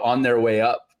who are on their way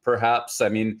up, perhaps, I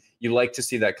mean, you like to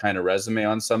see that kind of resume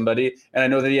on somebody. And I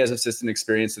know that he has assistant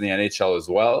experience in the NHL as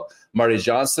well. Marty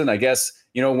Johnson, I guess,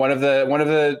 one of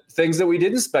the things that we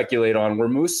didn't speculate on were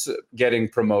Moose getting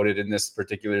promoted in this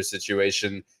particular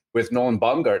situation with Nolan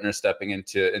Baumgartner stepping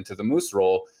into the Moose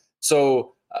role.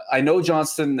 So I know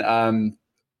Johnson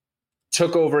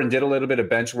took over and did a little bit of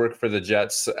bench work for the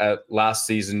Jets last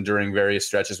season during various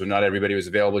stretches when not everybody was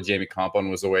available. Jamie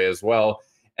Compon was away as well.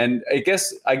 And I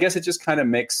guess it just kind of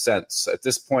makes sense. At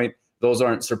this point, those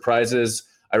aren't surprises.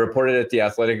 I reported at The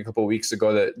Athletic a couple of weeks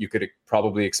ago that you could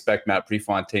probably expect Matt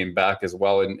Prefontaine back as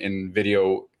well in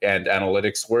video and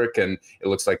analytics work, and it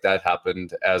looks like that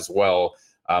happened as well.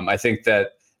 I think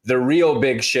that the real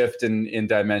big shift in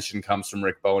dimension comes from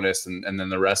Rick Bowness, and then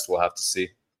the rest we'll have to see.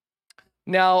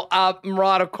 Now,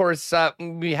 Murat, of course,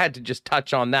 we had to just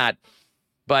touch on that.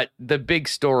 But the big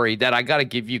story that I got to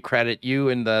give you credit, you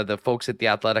and the folks at The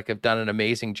Athletic have done an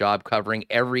amazing job covering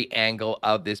every angle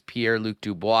of this Pierre-Luc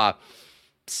Dubois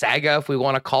saga, if we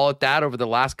want to call it that, over the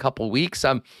last couple of weeks.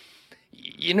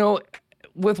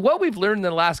 With what we've learned in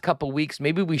the last couple of weeks,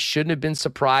 maybe we shouldn't have been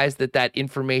surprised that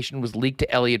information was leaked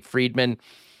to Elliot Friedman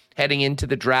heading into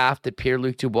the draft, that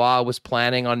Pierre-Luc Dubois was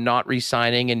planning on not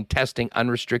re-signing and testing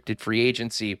unrestricted free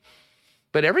agency.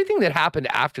 But everything that happened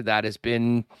after that has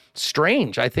been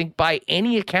strange, I think, by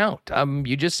any account.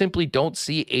 You just simply don't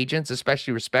see agents,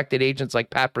 especially respected agents like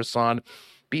Pat Brisson,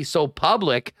 be so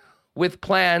public with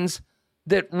plans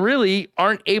that really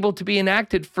aren't able to be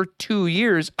enacted for 2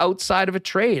 years outside of a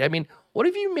trade. I mean, what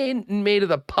have you made of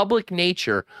the public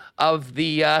nature of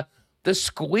the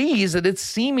squeeze that it's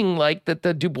seeming like that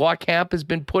the Dubois camp has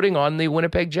been putting on the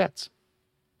Winnipeg Jets?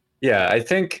 Yeah, I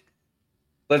think...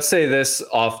 Let's say this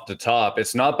off the top.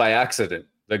 It's not by accident.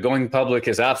 The going public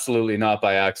is absolutely not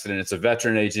by accident. It's a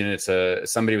veteran agent.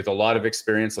 It's somebody with a lot of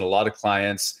experience and a lot of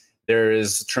clients. There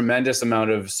is tremendous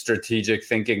amount of strategic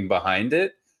thinking behind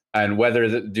it. And whether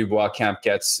the Dubois camp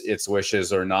gets its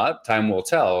wishes or not, time will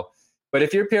tell. But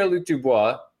if you're Pierre-Luc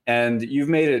Dubois and you've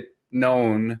made it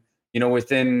known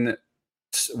within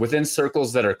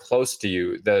circles that are close to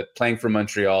you, that playing for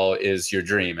Montreal is your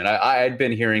dream. And I had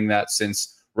been hearing that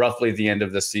since roughly the end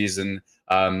of the season.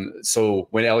 So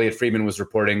when Elliot Friedman was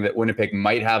reporting that Winnipeg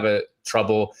might have a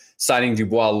trouble signing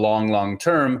Dubois long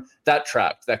term, that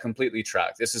completely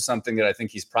tracked. This is something that I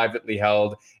think he's privately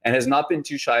held and has not been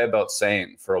too shy about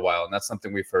saying for a while. And that's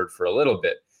something we've heard for a little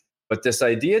bit. But this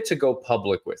idea to go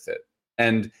public with it,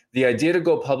 and the idea to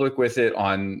go public with it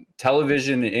on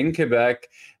television in Quebec,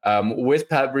 with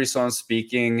Pat Brisson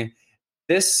speaking,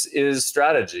 this is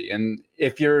strategy. And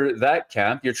if you're that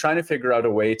camp, you're trying to figure out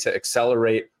a way to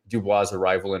accelerate Dubois'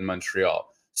 arrival in Montreal.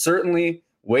 Certainly,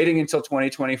 waiting until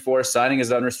 2024, signing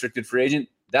as unrestricted free agent,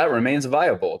 that remains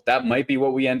viable. That might be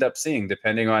what we end up seeing,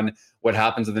 depending on what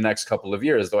happens in the next couple of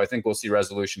years, though I think we'll see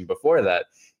resolution before that.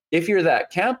 If you're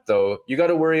that camp, though, you got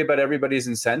to worry about everybody's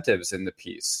incentives in the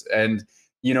piece. And,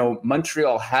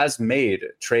 Montreal has made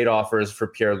trade offers for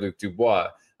Pierre-Luc Dubois.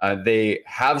 They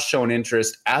have shown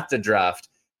interest at the draft,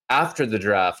 after the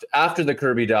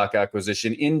Kirby Dach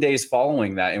acquisition, in days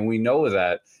following that. And we know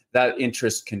that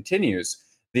interest continues.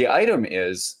 The item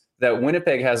is that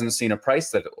Winnipeg hasn't seen a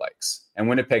price that it likes. And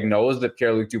Winnipeg knows that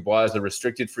Pierre-Luc Dubois is a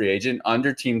restricted free agent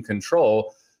under team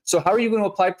control. So how are you going to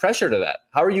apply pressure to that?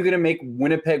 How are you going to make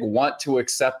Winnipeg want to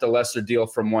accept a lesser deal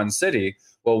from one city?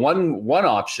 Well, one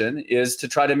option is to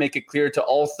try to make it clear to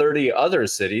all 30 other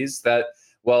cities that,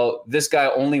 well, this guy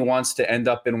only wants to end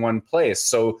up in one place.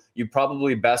 So you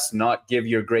probably best not give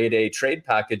your grade A trade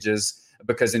packages,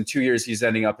 because in 2 years he's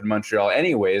ending up in Montreal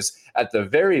anyways. At the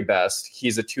very best,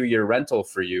 he's a 2-year rental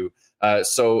for you.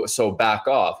 So back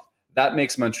off. That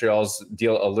makes Montreal's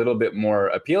deal a little bit more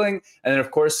appealing. And then,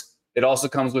 of course, it also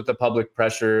comes with the public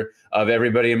pressure of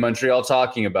everybody in Montreal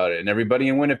talking about it and everybody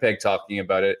in Winnipeg talking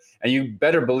about it. And you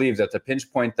better believe that the pinch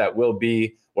point that will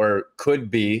be, or could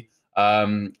be,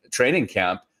 training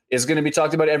camp is going to be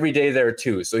talked about every day there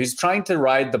too. So he's trying to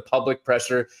ride the public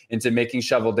pressure into making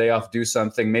Cheveldayoff do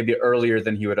something maybe earlier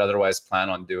than he would otherwise plan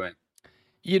on doing.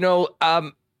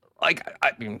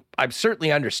 I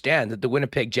certainly understand that the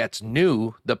Winnipeg Jets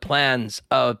knew the plans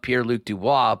of Pierre-Luc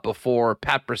Dubois before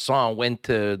Pat Brisson went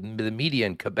to the media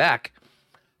in Quebec.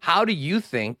 How do you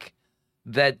think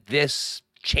that this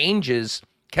changes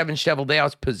Kevin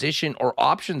Cheveldayoff's position or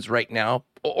options right now,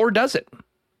 or does it?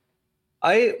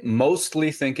 I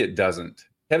mostly think it doesn't.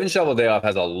 Kevin Cheveldayoff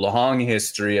has a long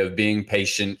history of being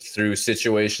patient through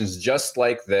situations just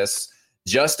like this,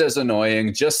 just as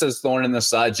annoying, just as thorn in the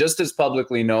side, just as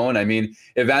publicly known. I mean,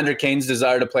 Evander Kane's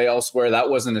desire to play elsewhere, that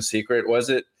wasn't a secret, was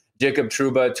it? Jacob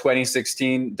Trouba,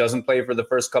 2016, doesn't play for the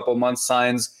first couple months,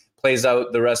 signs, plays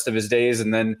out the rest of his days,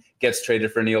 and then gets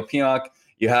traded for Neil Pionk.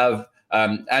 You have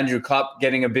Andrew Kopp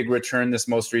getting a big return this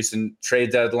most recent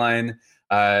trade deadline.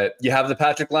 You have the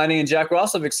Patrick Laine and Jack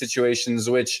Roslovic situations,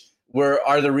 which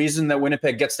are the reason that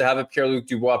Winnipeg gets to have a Pierre-Luc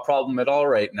Dubois problem at all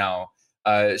right now.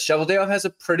 Cheveldayoff has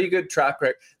a pretty good track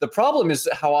record. The problem is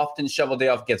how often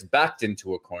Cheveldayoff gets backed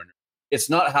into a corner. It's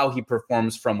not how he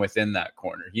performs from within that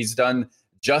corner. He's done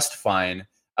just fine.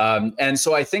 And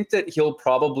so I think that he'll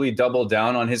probably double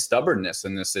down on his stubbornness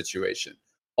in this situation.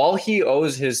 All he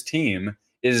owes his team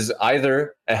is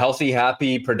either a healthy,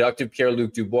 happy, productive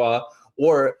Pierre-Luc Dubois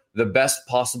or the best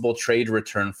possible trade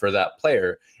return for that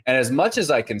player. And as much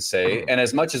as I can say, and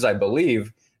as much as I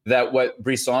believe that what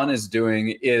Brisson is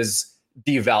doing is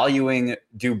devaluing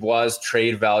Dubois'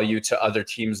 trade value to other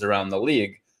teams around the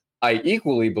league, I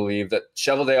equally believe that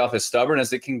Cheveldayoff is stubborn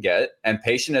as it can get and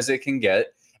patient as it can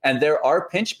get. And there are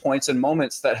pinch points and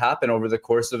moments that happen over the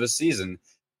course of a season.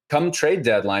 Come trade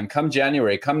deadline, come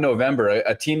January, come November,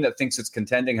 a team that thinks it's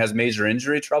contending has major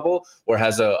injury trouble or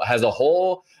has a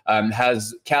hole,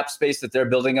 has cap space that they're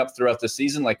building up throughout the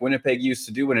season, like Winnipeg used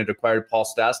to do when it acquired Paul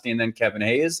Stastny and then Kevin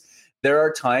Hayes. There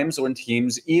are times when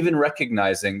teams, even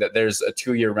recognizing that there's a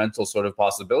 2-year rental sort of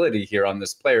possibility here on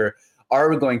this player,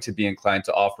 are going to be inclined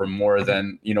to offer more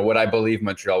than what I believe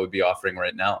Montreal would be offering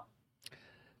right now.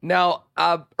 Now,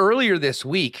 earlier this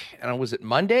week, and was it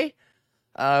Monday,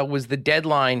 was the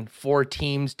deadline for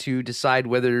teams to decide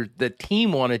whether the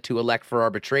team wanted to elect for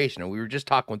arbitration. And we were just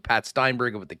talking with Pat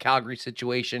Steinberg about the Calgary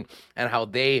situation and how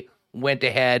they went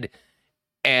ahead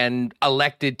and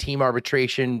elected team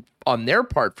arbitration on their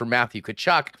part for Matthew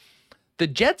Tkachuk. The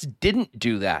Jets didn't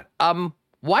do that.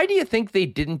 Why do you think they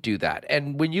didn't do that?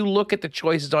 And when you look at the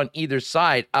choices on either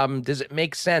side, does it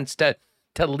make sense to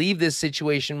leave this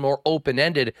situation more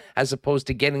open-ended as opposed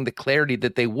to getting the clarity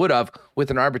that they would have with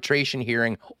an arbitration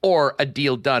hearing or a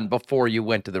deal done before you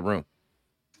went to the room?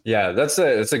 Yeah, that's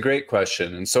a great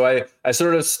question. And so I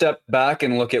sort of step back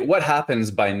and look at what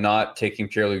happens by not taking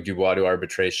Pierre-Luc Dubois to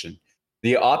arbitration.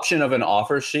 The option of an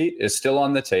offer sheet is still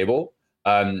on the table.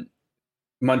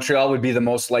 Montreal would be the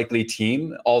most likely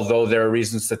team, although there are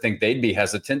reasons to think they'd be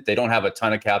hesitant. They don't have a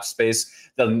ton of cap space.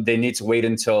 They need to wait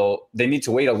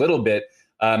a little bit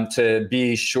to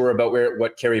be sure about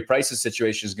what Carey Price's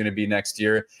situation is going to be next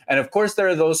year. And of course, there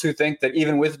are those who think that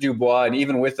even with Dubois and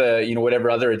even with whatever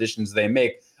other additions they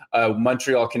make,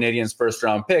 Montreal Canadiens' first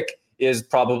round pick is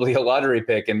probably a lottery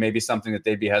pick and maybe something that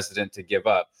they'd be hesitant to give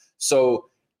up. So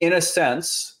in a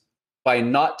sense, by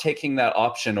not taking that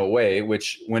option away,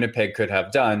 which Winnipeg could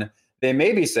have done, they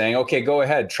may be saying, okay, go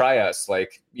ahead, try us.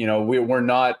 We're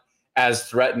not as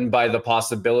threatened by the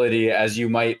possibility as you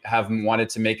might have wanted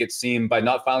to make it seem by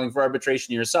not filing for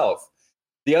arbitration yourself.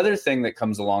 The other thing that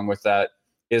comes along with that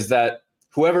is that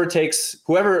whoever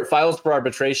files for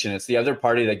arbitration, it's the other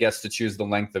party that gets to choose the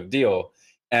length of deal.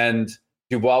 And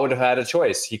Dubois would have had a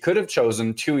choice. He could have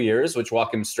chosen 2 years, which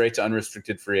walk him straight to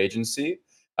unrestricted free agency.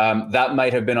 That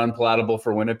might have been unpalatable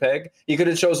for Winnipeg. He could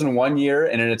have chosen 1 year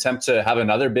in an attempt to have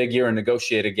another big year and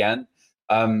negotiate again.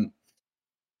 I'm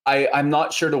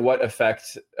not sure to what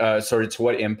effect, to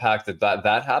what impact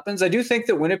that happens. I do think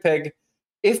that Winnipeg,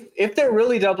 if they're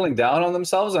really doubling down on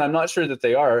themselves, and I'm not sure that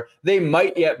they are, they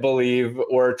might yet believe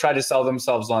or try to sell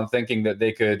themselves on thinking that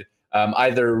they could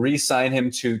either re-sign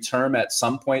him to term at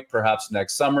some point, perhaps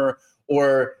next summer,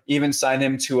 or even sign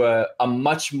him to a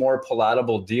much more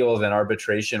palatable deal than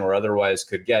arbitration or otherwise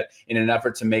could get in an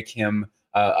effort to make him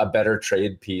a better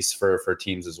trade piece for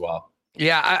teams as well.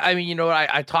 Yeah,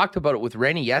 I talked about it with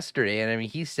Rennie yesterday, and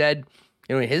he said,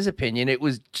 in his opinion, it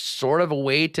was sort of a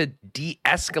way to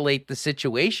de-escalate the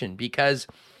situation because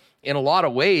in a lot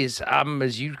of ways,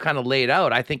 as you kind of laid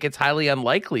out, I think it's highly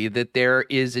unlikely that there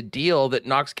is a deal that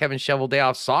knocks Kevin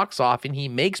Cheveldayoff's socks off and he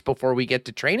makes before we get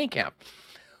to training camp,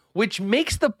 which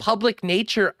makes the public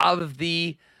nature of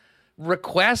the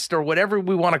request or whatever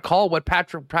we want to call what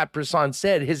Pat Brisson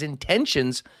said, his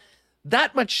intentions,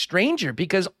 that much stranger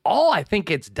because all I think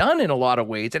it's done in a lot of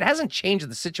ways, it hasn't changed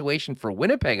the situation for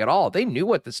Winnipeg at all. They knew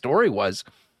what the story was,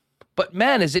 but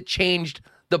man, has it changed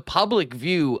the public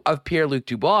view of Pierre-Luc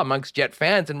Dubois amongst Jet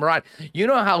fans. And Murat, you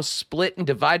know how split and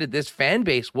divided this fan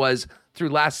base was through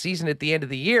last season at the end of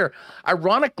the year.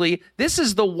 Ironically, this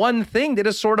is the one thing that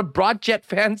has sort of brought Jet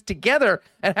fans together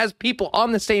and has people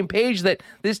on the same page that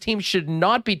this team should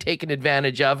not be taken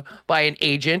advantage of by an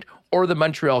agent or the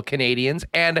Montreal Canadiens.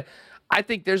 And I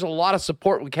think there's a lot of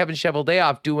support with Kevin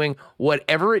Cheveldayoff doing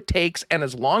whatever it takes and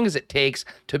as long as it takes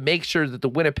to make sure that the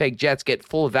Winnipeg Jets get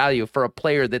full value for a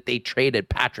player that they traded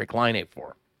Patrick Laine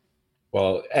for.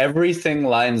 Well, everything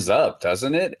lines up,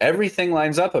 doesn't it? Everything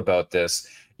lines up about this.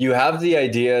 You have the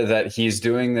idea that he's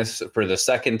doing this for the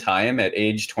second time at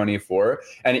age 24.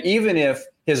 And even if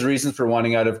his reasons for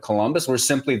wanting out of Columbus were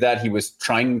simply that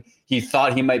he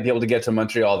thought he might be able to get to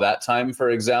Montreal that time, for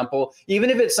example, even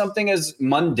if it's something as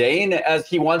mundane as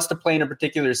he wants to play in a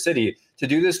particular city, to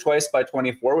do this twice by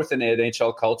 24 within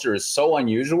NHL culture is so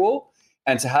unusual.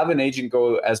 And to have an agent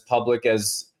go as public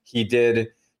as he did,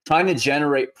 trying to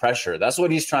generate pressure. That's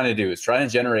what he's trying to do, is trying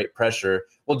to generate pressure.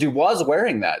 Well, Dubois is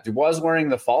wearing that. Dubois is wearing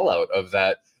the fallout of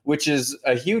that, which is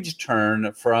a huge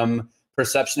turn from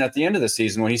perception at the end of the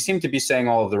season when he seemed to be saying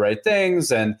all of the right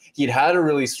things and he'd had a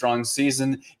really strong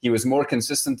season. He was more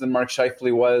consistent than Mark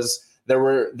Scheifele was. There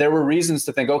were reasons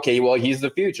to think, okay, well, he's the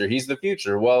future. He's the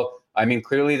future. Well, I mean,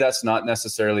 clearly that's not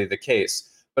necessarily the case.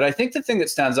 But I think the thing that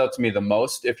stands out to me the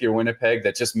most, if you're Winnipeg,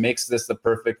 that just makes this the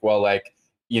perfect,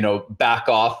 back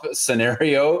off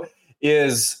scenario,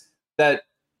 is that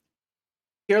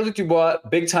Pierre-Luc Dubois,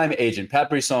 big-time agent. Pat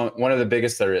Brisson, one of the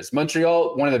biggest there is.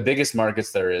 Montreal, one of the biggest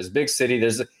markets there is. Big city.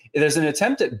 There's an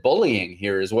attempt at bullying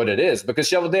here is what it is, because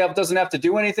Cheveldayoff doesn't have to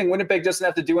do anything. Winnipeg doesn't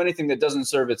have to do anything that doesn't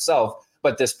serve itself,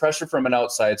 but this pressure from an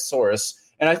outside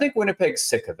source. And I think Winnipeg's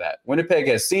sick of that. Winnipeg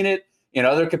has seen it in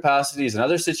other capacities, in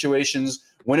other situations.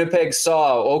 Winnipeg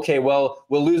saw, okay, well,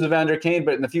 we'll lose Evander Kane,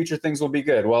 but in the future things will be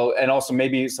good. Well, and also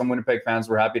maybe some Winnipeg fans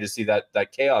were happy to see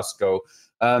that chaos go.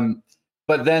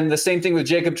 But then the same thing with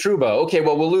Jacob Trouba. Okay,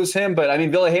 well, we'll lose him, but I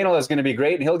mean, Ville is going to be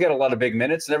great, and he'll get a lot of big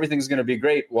minutes, and everything's going to be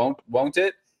great, won't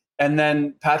it? And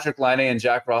then Patrick Laine and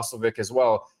Jack Roslovic as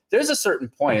well. There's a certain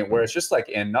point where it's just like,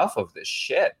 enough of this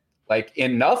shit. Like,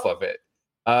 enough of it.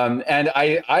 And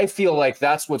I feel like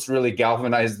that's what's really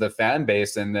galvanized the fan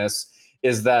base in this,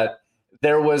 is that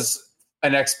there was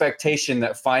an expectation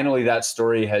that finally that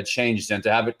story had changed, and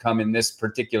to have it come in this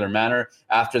particular manner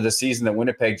after the season that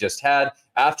Winnipeg just had,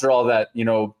 after all that,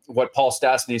 what Paul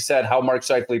Stastny said, how Mark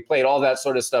Scheifele played, all that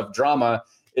sort of stuff, drama,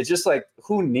 it's just like,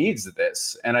 who needs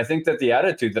this? And I think that the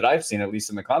attitude that I've seen, at least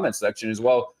in the comment section, is,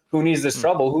 well, who needs this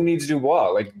trouble? Who needs Dubois?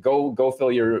 Like, go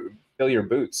fill your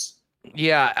boots.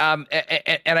 Yeah,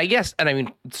 and I guess, and I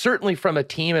mean, certainly from a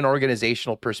team and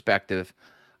organizational perspective,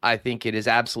 I think it is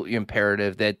absolutely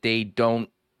imperative that they don't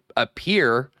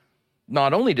appear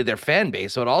not only to their fan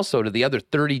base, but also to the other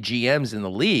 30 GMs in the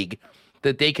league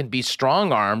that they can be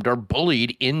strong-armed or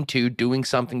bullied into doing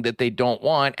something that they don't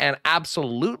want, and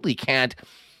absolutely can't,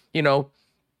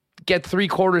 get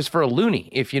 3/4 for a loony,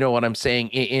 if you know what I'm saying,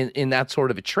 in that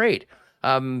sort of a trade.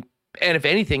 And if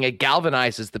anything, it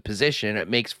galvanizes the position. It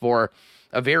makes for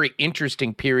a very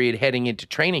interesting period heading into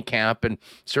training camp. And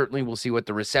certainly we'll see what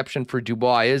the reception for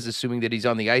Dubois is, assuming that he's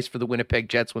on the ice for the Winnipeg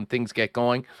Jets when things get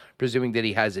going, presuming that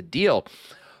he has a deal.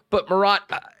 But Murat,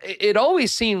 it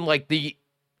always seemed like the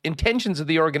intentions of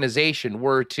the organization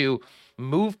were to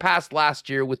move past last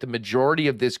year with the majority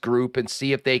of this group and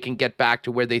see if they can get back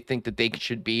to where they think that they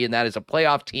should be. And that is a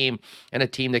playoff team and a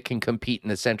team that can compete in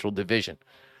the Central Division.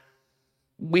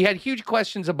 We had huge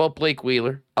questions about Blake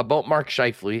Wheeler, about Mark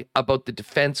Scheifele, about the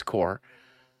defense core.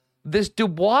 This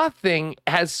Dubois thing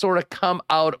has sort of come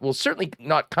out, well, certainly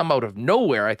not come out of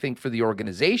nowhere, I think, for the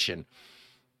organization.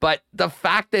 But the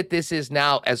fact that this is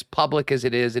now as public as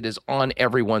it is on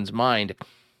everyone's mind.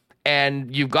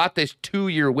 And you've got this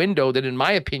 2-year window that, in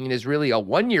my opinion, is really a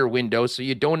 1-year window, so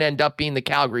you don't end up being the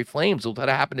Calgary Flames. That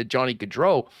happened to Johnny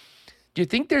Gaudreau. Do you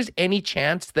think there's any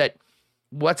chance that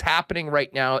what's happening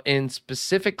right now, in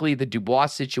specifically the Dubois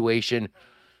situation,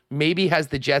 maybe has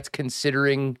the Jets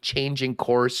considering changing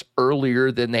course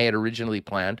earlier than they had originally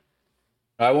planned?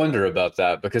 I wonder about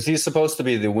that, because he's supposed to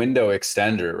be the window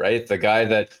extender, right? The guy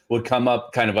that would come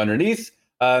up kind of underneath,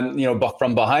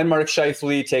 from behind Mark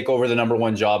Scheifele, take over the number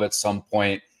 1 job at some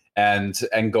point and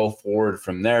go forward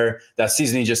from there. That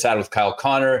season he just had with Kyle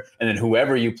Connor, and then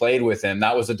whoever you played with him,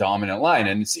 that was a dominant line.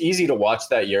 And it's easy to watch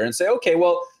that year and say, okay,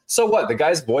 well, so what? The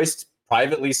guy's voiced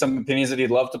privately some opinions that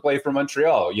he'd love to play for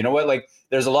Montreal. You know what? Like,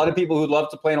 there's a lot of people who'd love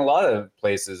to play in a lot of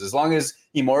places. As long as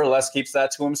he more or less keeps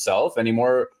that to himself and he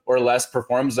more or less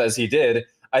performs as he did,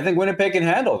 I think Winnipeg can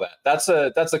handle that. That's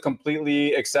a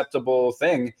completely acceptable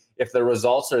thing if the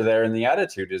results are there and the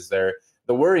attitude is there.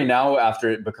 The worry now, after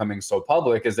it becoming so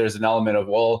public, is there's an element of,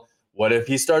 well, what if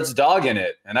he starts dogging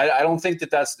it? And I don't think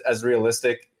that that's as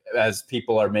realistic as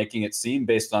people are making it seem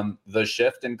based on the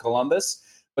shift in Columbus.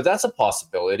 But that's a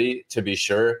possibility, to be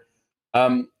sure.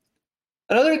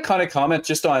 Another kind of comment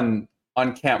just on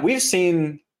camp. We've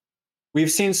seen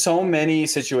so many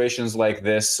situations like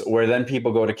this where then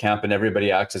people go to camp and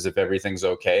everybody acts as if everything's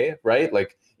okay, right?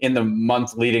 Like in the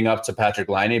month leading up to Patrick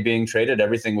Laine being traded,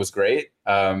 everything was great.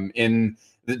 In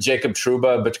the Jacob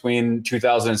Trouba between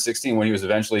 2016 when he was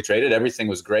eventually traded, everything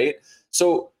was great.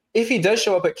 So if he does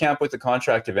show up at camp with a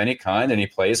contract of any kind and he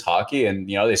plays hockey and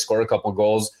they score a couple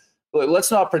goals,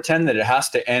 let's not pretend that it has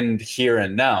to end here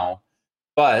and now.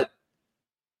 But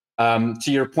to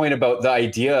your point about the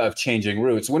idea of changing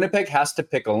routes, Winnipeg has to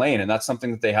pick a lane, and that's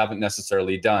something that they haven't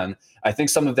necessarily done. I think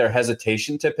some of their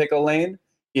hesitation to pick a lane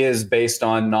is based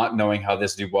on not knowing how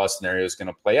this Dubois scenario is going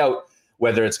to play out,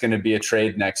 whether it's going to be a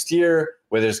trade next year,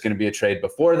 whether it's going to be a trade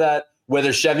before that,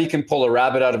 whether Chevy can pull a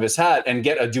rabbit out of his hat and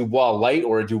get a Dubois light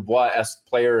or a Dubois-esque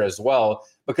player as well.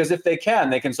 Because if they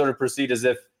can sort of proceed as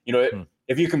if,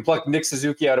 if you can pluck Nick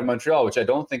Suzuki out of Montreal, which I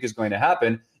don't think is going to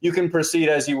happen, you can proceed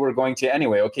as you were going to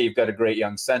anyway. Okay, you've got a great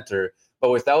young center, but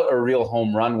without a real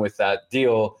home run with that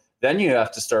deal, then you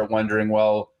have to start wondering,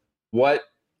 well, what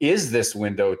is this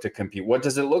window to compete? What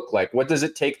does it look like? What does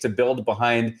it take to build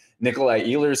behind Nikolai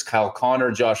Ehlers, Kyle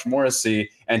Connor, Josh Morrissey,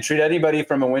 and treat anybody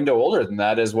from a window older than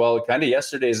that as well? Kind of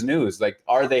yesterday's news. Like,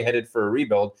 are they headed for a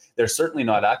rebuild? They're certainly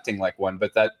not acting like one,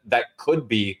 but that could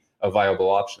be a viable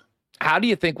option. How do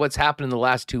you think what's happened in the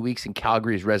last 2 weeks in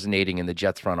Calgary is resonating in the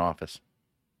Jets front office?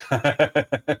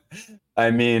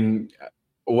 I mean,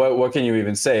 what can you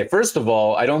even say? First of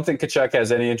all, I don't think Tkachuk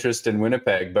has any interest in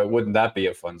Winnipeg, but wouldn't that be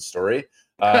a fun story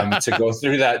to go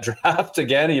through that draft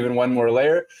again, even one more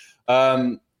layer?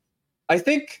 I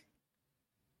think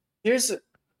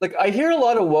I hear a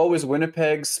lot of woe is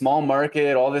Winnipeg, small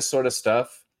market, all this sort of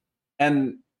stuff.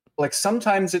 And like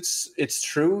sometimes it's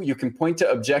true. You can point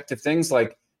to objective things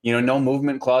like, no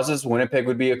movement clauses. Winnipeg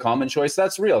would be a common choice.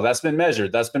 That's real. That's been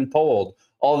measured. That's been polled.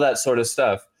 All that sort of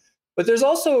stuff. But there's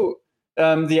also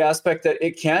the aspect that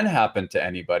it can happen to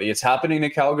anybody. It's happening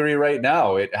to Calgary right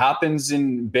now. It happens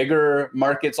in bigger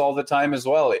markets all the time as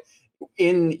well.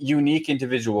 In unique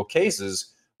individual cases,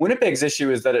 Winnipeg's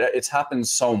issue is that it's happened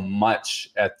so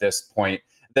much at this point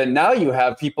that now you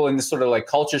have people in this sort of like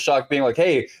culture shock being like,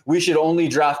 hey, we should only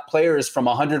draft players from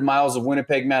 100 miles of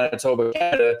Winnipeg, Manitoba,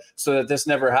 Canada, so that this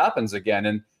never happens again.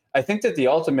 And I think that the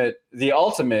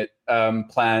ultimate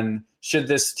plan, should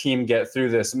this team get through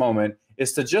this moment,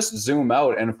 is to just zoom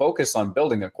out and focus on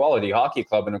building a quality hockey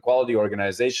club and a quality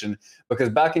organization. Because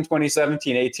back in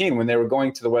 2017-18, when they were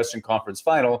going to the Western Conference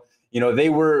Final, they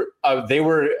were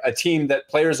a team that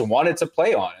players wanted to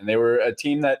play on, and they were a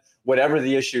team that whatever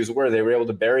the issues were, they were able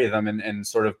to bury them and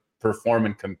sort of perform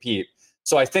and compete.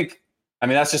 So I think,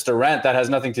 that's just a rant that has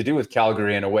nothing to do with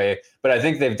Calgary in a way, but I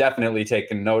think they've definitely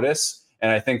taken notice, and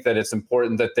I think that it's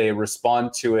important that they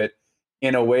respond to it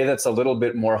in a way that's a little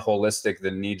bit more holistic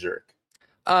than knee-jerk.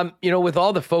 With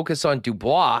all the focus on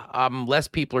Dubois, less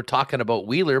people are talking about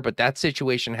Wheeler, but that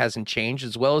situation hasn't changed,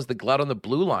 as well as the glut on the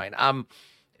blue line.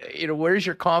 Where's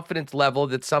your confidence level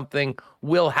that something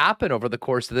will happen over the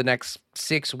course of the next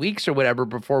 6 weeks or whatever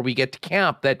before we get to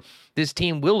camp, that this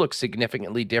team will look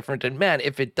significantly different? And man,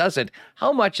 if it doesn't,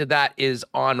 how much of that is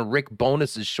on Rick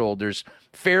Bonus's shoulders,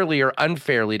 fairly or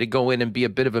unfairly, to go in and be a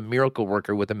bit of a miracle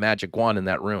worker with a magic wand in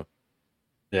that room?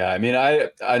 Yeah, I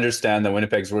understand that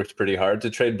Winnipeg's worked pretty hard to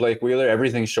trade Blake Wheeler,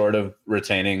 everything short of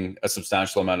retaining a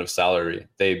substantial amount of salary.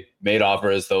 They made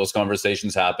offers, those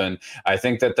conversations happened. I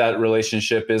think that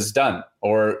relationship is done,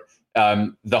 or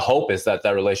the hope is that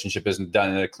relationship isn't done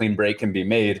and a clean break can be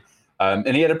made.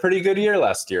 And he had a pretty good year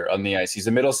last year on the ice. He's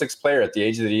a middle six player at the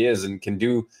age that he is and can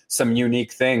do some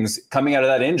unique things. Coming out of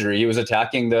that injury, he was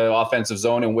attacking the offensive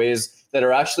zone in ways that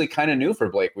are actually kind of new for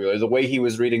Blake Wheeler. The way he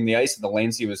was reading the ice and the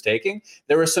lanes he was taking,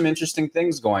 there were some interesting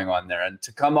things going on there. And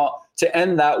to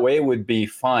end that way would be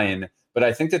fine. But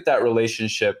I think that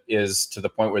relationship is to the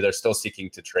point where they're still seeking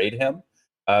to trade him.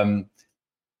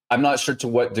 I'm not sure to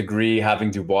what degree having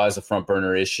Dubois as a front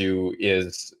burner issue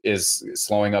is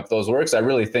slowing up those works. I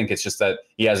really think it's just that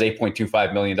he has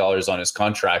 $8.25 million on his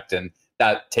contract, and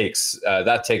that takes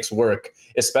work,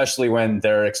 especially when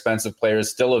there are expensive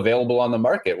players still available on the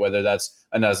market, whether that's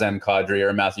a Nazem Kadri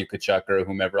or Matthew Tkachuk or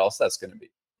whomever else that's going to be.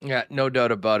 Yeah, no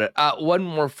doubt about it. One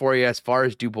more for you as far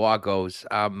as Dubois goes.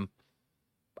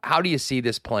 How do you see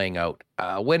this playing out?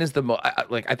 When is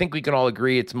I think we can all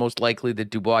agree it's most likely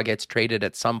that Dubois gets traded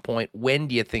at some point. When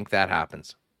do you think that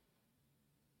happens?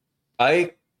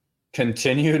 I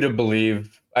continue to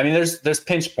believe, there's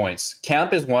pinch points.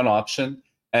 Camp is one option,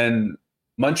 and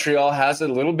Montreal has a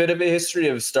little bit of a history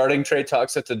of starting trade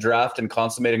talks at the draft and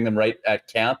consummating them right at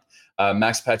camp.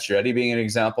 Max Pacioretty being an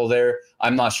example there.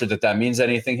 I'm not sure that means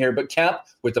anything here, but camp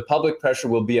with the public pressure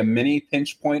will be a mini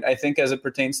pinch point, I think, as it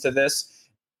pertains to this.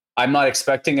 I'm not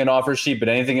expecting an offer sheet, but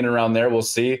anything in around there, we'll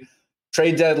see.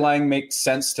 Trade deadline makes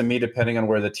sense to me depending on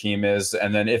where the team is.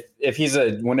 And then if he's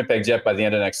a Winnipeg Jet by the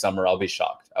end of next summer, I'll be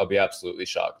shocked. I'll be absolutely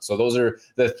shocked. So those are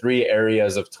the three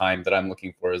areas of time that I'm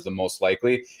looking for as the most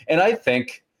likely. And I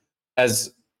think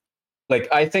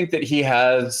I think that he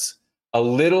has a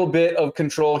little bit of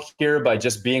control here by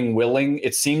just being willing.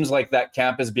 It seems like that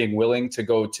camp is being willing to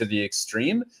go to the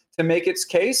extreme to make its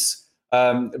case.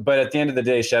 But at the end of the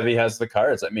day, Chevy has the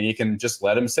cards. He can just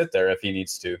let him sit there if he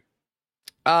needs to.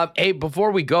 Hey,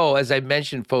 before we go, as I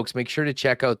mentioned, folks, make sure to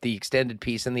check out the extended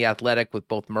piece in The Athletic with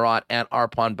both Murat and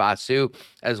Arpon Basu,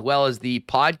 as well as the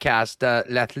podcast,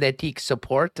 L'Athletic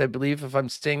Support, I believe, if I'm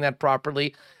saying that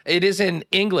properly. It is in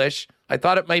English. I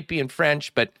thought it might be in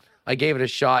French, but I gave it a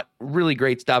shot. Really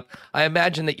great stuff. I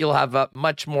imagine that you'll have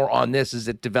much more on this as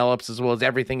it develops, as well as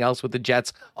everything else with the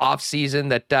Jets off season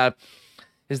that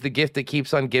is the gift that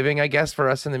keeps on giving, I guess, for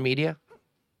us in the media.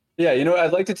 Yeah,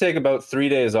 I'd like to take about 3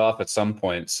 days off at some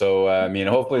point. So,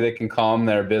 hopefully they can calm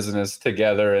their business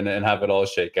together and have it all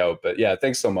shake out. But yeah,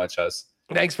 thanks so much, Huss.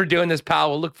 Thanks for doing this, pal.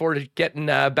 We'll look forward to getting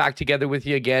back together with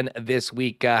you again this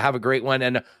week. Have a great one.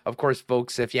 And of course,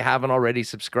 folks, if you haven't already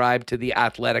subscribed to The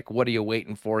Athletic, what are you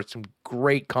waiting for? Some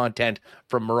great content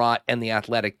from Murat and the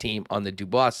Athletic team on the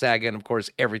Dubois saga. And of course,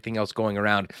 everything else going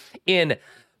around in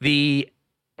the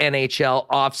NHL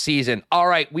offseason. All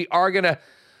right, we are going to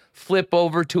flip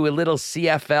over to a little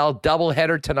CFL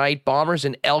doubleheader tonight. Bombers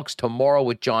and Elks tomorrow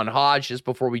with John Hodge. Just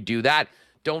before we do that,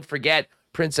 don't forget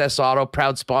Princess Auto,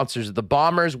 proud sponsors of the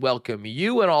Bombers, welcome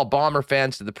you and all Bomber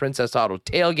fans to the Princess Auto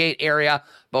tailgate area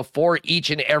before each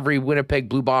and every Winnipeg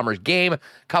Blue Bombers game. A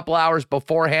couple hours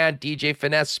beforehand, DJ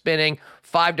Finesse spinning,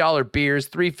 $5 beers,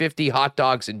 $3.50 hot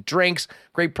dogs and drinks.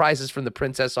 Great prizes from the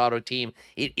Princess Auto team.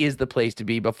 It is the place to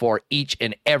be before each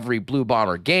and every Blue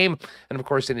Bomber game. And of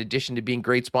course, in addition to being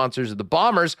great sponsors of the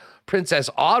Bombers, Princess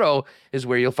Auto is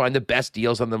where you'll find the best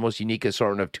deals on the most unique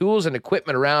assortment of tools and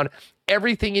equipment around.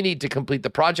 Everything you need to complete the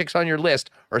projects on your list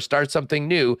or start something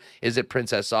new is at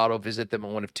Princess Auto. Visit them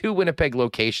at one of two Winnipeg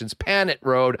locations, Panet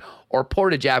Road or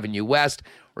Portage Avenue West,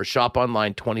 or shop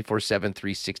online 24/7,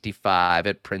 365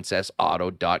 at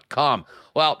princessauto.com.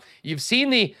 Well, you've seen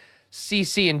the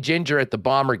CC and ginger at the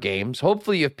Bomber games.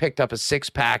 Hopefully you've picked up a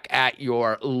 6-pack at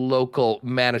your local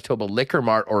Manitoba Liquor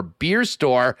Mart or beer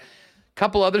store.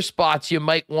 Couple other spots you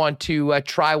might want to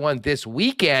try one this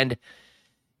weekend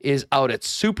is out at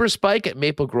Super Spike at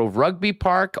Maple Grove Rugby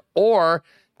Park or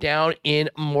down in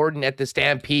Morden at the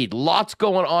Stampede. Lots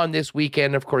going on this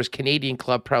weekend. Of course, Canadian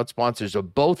Club, proud sponsors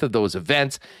of both of those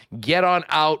events. Get on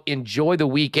out, enjoy the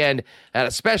weekend, and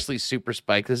especially Super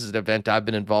Spike. This is an event I've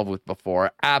been involved with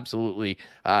before. Absolutely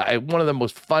one of the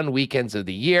most fun weekends of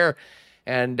the year.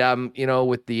 And,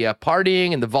 with the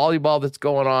partying and the volleyball that's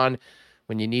going on,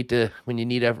 when you need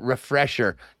a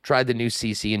refresher, try the new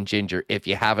CC and ginger if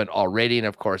you haven't already. And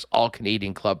of course, all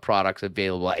Canadian Club products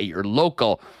available at your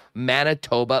local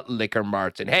Manitoba Liquor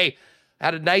Marts. And hey,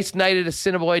 had a nice night at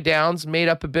Assiniboia Downs, made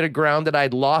up a bit of ground that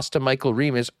I'd lost to Michael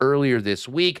Remus earlier this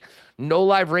week. No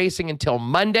live racing until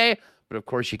Monday. But of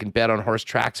course, you can bet on horse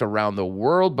tracks around the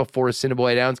world before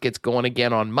Assiniboia Downs gets going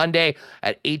again on Monday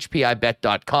at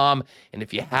hpibet.com. And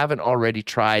if you haven't already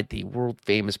tried the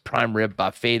world-famous prime rib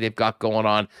buffet they've got going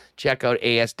on, check out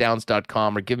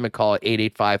asdowns.com or give them a call at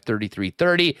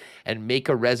 885-3330 and make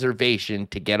a reservation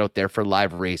to get out there for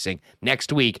live racing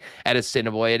next week at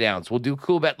Assiniboia Downs. We'll do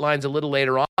cool bet lines a little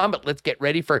later on, but let's get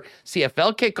ready for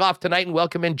CFL kickoff tonight and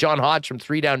welcome in John Hodge from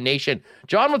 3 Down Nation.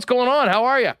 John, what's going on? How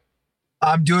are you?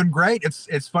 I'm doing great.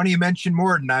 It's funny you mentioned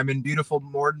Morden. I'm in beautiful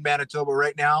Morden, Manitoba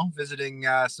right now, visiting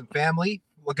some family.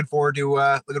 Looking forward to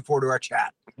our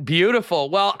chat.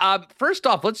 Beautiful. Well, first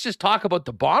off, let's just talk about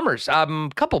the Bombers. A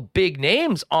couple big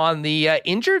names on the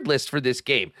injured list for this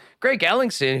game. Greg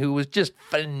Ellingson, who was just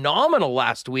phenomenal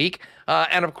last week,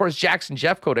 and of course Jackson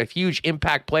Jeffcoat, a huge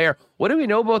impact player. What do we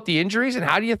know about the injuries, and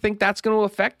how do you think that's going to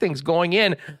affect things going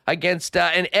in against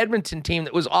an Edmonton team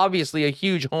that was obviously a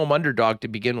huge home underdog to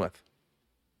begin with?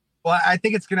 Well, I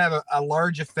think it's going to have a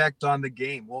large effect on the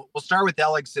game. We'll start with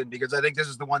Ellingson because I think this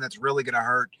is the one that's really going to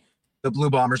hurt the Blue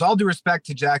Bombers. All due respect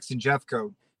to Jackson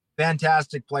Jeffcoat,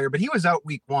 fantastic player, but he was out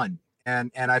week 1.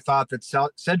 And I thought that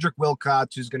Cedric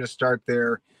Wilcox, who's going to start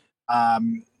there,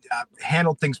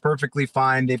 handled things perfectly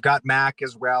fine. They've got Mack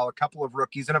as well, a couple of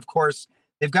rookies. And of course,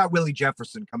 they've got Willie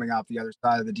Jefferson coming off the other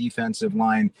side of the defensive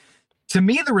line. To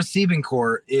me, the receiving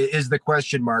core is the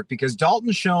question mark because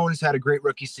Dalton Schoen has had a great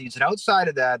rookie season. Outside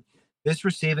of that, this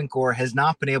receiving core has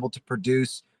not been able to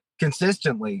produce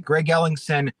consistently. Greg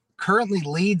Ellingson currently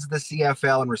leads the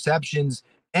CFL in receptions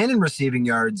and in receiving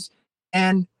yards.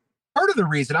 And part of the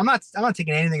reason, I'm not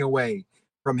taking anything away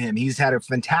from him. He's had a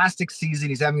fantastic season.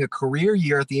 He's having a career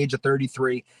year at the age of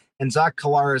 33. And Zach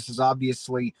Collaros has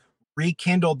obviously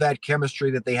rekindled that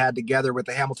chemistry that they had together with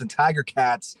the Hamilton Tiger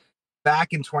Cats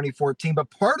back in 2014.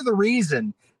 But part of the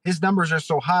reason his numbers are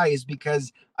so high is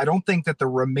because I don't think that the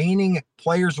remaining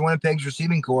players in Winnipeg's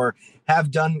receiving core have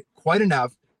done quite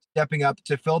enough stepping up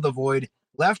to fill the void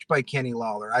left by Kenny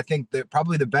Lawler. I think that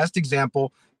probably the best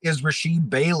example is Rasheed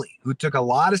Bailey, who took a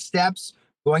lot of steps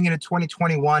going into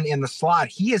 2021 in the slot.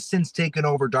 He has since taken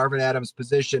over Darvin Adams'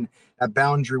 position at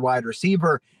boundary wide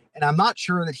receiver, and I'm not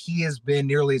sure that he has been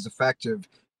nearly as effective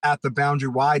at the boundary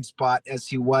wide spot as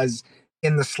he was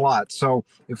in the slot. So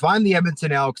if I'm the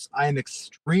Edmonton Elks, I am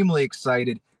extremely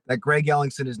excited that Greg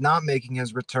Ellingson is not making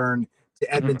his return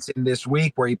to Edmonton this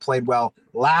week, where he played well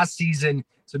last season.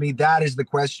 To me, that is the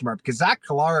question mark, because Zach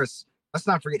Collaros, let's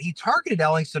not forget, he targeted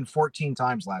Ellingson 14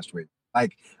 times last week.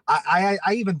 Like, I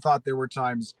even thought there were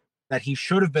times that he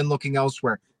should have been looking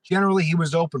elsewhere. Generally, he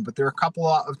was open, but there are a couple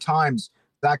of times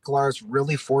Zach Collaros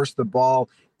really forced the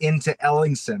ball into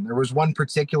Ellingson. There was one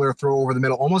particular throw over the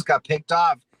middle, almost got picked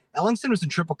off. Ellingson was in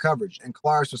triple coverage, and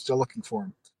Collaros was still looking for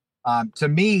him. To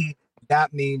me,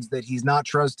 that means that he's not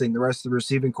trusting the rest of the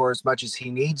receiving core as much as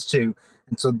he needs to.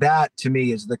 And so that, to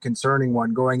me, is the concerning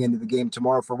one going into the game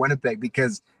tomorrow for Winnipeg,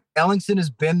 because Ellingson has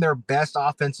been their best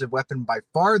offensive weapon by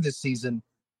far this season.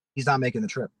 He's not making the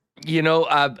trip. You know,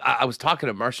 I was talking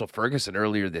to Marshall Ferguson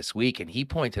earlier this week, and he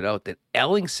pointed out that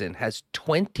Ellingson has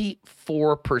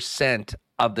 24%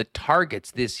 of the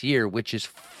targets this year, which is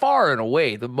far and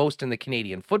away the most in the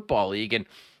Canadian Football League. And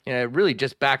it really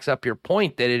just backs up your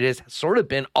point that it has sort of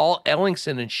been all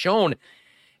Ellingson and Schoen.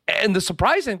 And the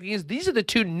surprising thing is these are the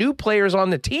two new players on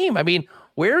the team. I mean,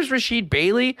 where's Rasheed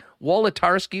Bailey,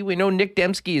 Wolatarski? We know Nick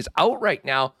Dembski is out right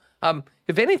now.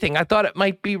 If anything, I thought it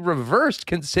might be reversed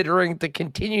considering the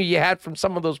continue you had from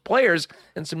some of those players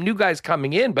and some new guys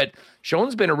coming in. But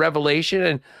Schoen's been a revelation.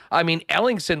 And I mean,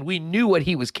 Ellingson, we knew what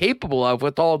he was capable of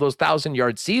with all those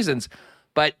 1,000-yard seasons.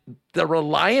 But the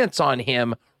reliance on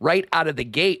him right out of the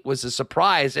gate was a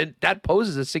surprise. And that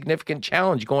poses a significant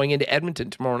challenge going into Edmonton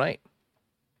tomorrow night.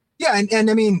 Yeah, and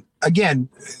I mean, again,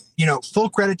 full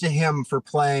credit to him for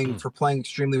playing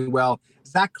extremely well.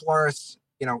 Zach Collaros,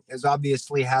 is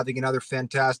obviously having another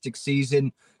fantastic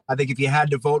season. I think if you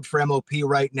had to vote for MOP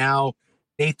right now,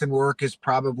 Nathan Rourke is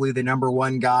probably the number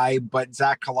one guy, but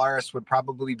Zach Collaros would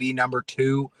probably be number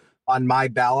two on my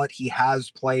ballot. He has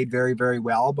played very, very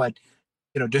well, but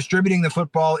distributing the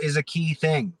football is a key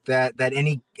thing that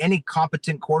any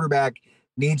competent quarterback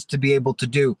needs to be able to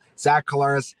do. Zach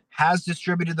Collaros has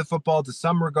distributed the football to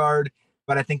some regard,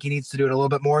 but I think he needs to do it a little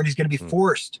bit more, and he's going to be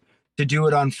forced to do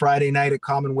it on Friday night at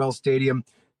Commonwealth Stadium.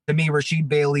 To me, Rasheed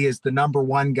Bailey is the number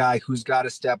one guy who's got to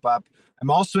step up.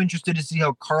 I'm also interested to see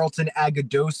how Carlton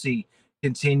Agadosi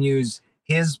continues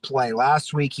his play.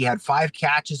 Last week, he had 5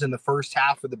 catches in the first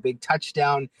half with a big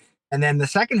touchdown. And then the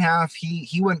second half,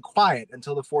 he went quiet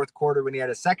until the fourth quarter when he had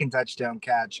a second touchdown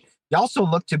catch. He also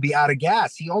looked to be out of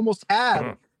gas. He almost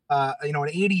had, an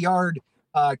 80-yard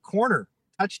corner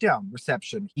touchdown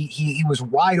reception. He was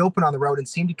wide open on the road and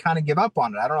seemed to kind of give up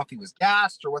on it. I don't know if he was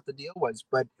gassed or what the deal was,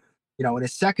 but in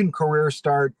his second career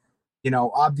start,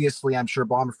 obviously I'm sure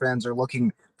Bomber fans are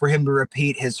looking for him to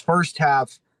repeat his first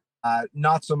half,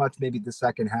 not so much maybe the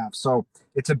second half. So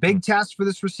it's a big test for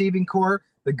this receiving core.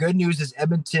 The good news is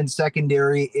Edmonton's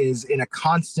secondary is in a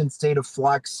constant state of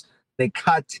flux. They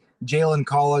cut Jalen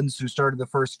Collins, who started the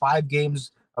first 5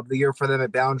 games of the year for them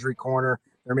at boundary corner.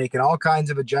 They're making all kinds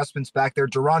of adjustments back there.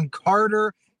 Jerron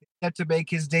Carter is set to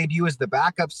make his debut as the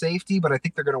backup safety, but I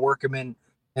think they're going to work him in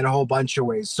a whole bunch of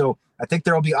ways. So I think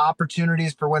there will be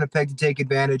opportunities for Winnipeg to take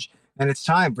advantage, and it's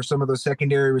time for some of those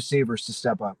secondary receivers to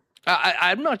step up.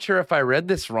 I'm not sure if I read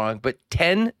this wrong, but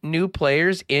 10 new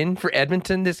players in for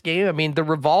Edmonton this game. I mean, the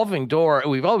revolving door,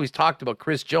 we've always talked about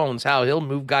Chris Jones, how he'll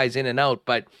move guys in and out,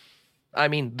 but I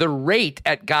mean, the rate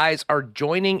at guys are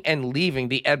joining and leaving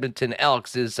the Edmonton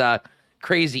Elks is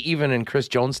crazy, even in Chris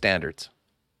Jones standards.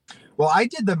 Well, I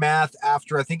did the math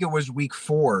after, I think it was week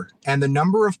 4, and the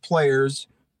number of players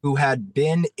who had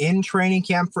been in training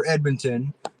camp for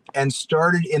Edmonton and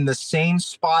started in the same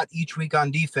spot each week on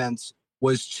defense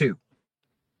was 2.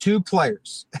 2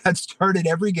 players had started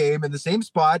every game in the same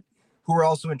spot who were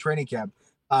also in training camp.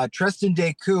 Treston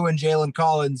Deku and Jalen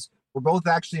Collins were both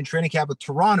actually in training camp with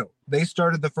Toronto. They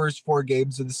started the first 4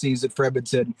 games of the season for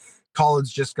Edmonton.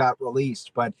 Collins just got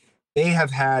released, but they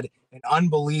have had an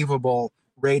unbelievable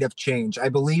rate of change. I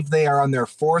believe they are on their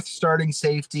 4th starting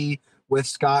safety with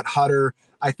Scott Hutter.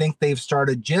 I think they've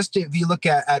started, just if you look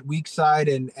at weak side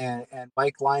and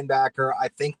Mike linebacker, I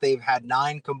think they've had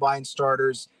 9 combined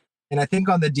starters. And I think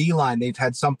on the D line, they've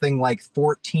had something like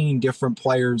 14 different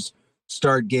players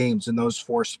start games in those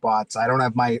 4 spots. I don't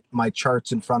have my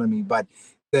charts in front of me, but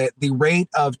the rate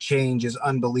of change is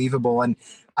unbelievable. And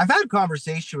I've had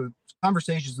conversations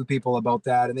with people about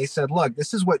that. And they said, look,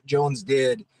 this is what Jones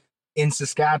did in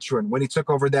Saskatchewan when he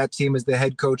took over that team as the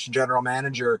head coach and general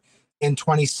manager in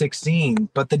 2016.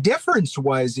 But the difference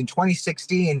was in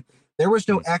 2016, there was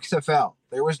no XFL,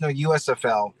 there was no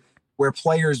USFL, where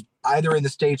players either in the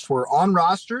States were on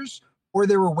rosters or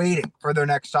they were waiting for their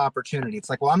next opportunity. It's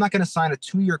like, well, I'm not going to sign a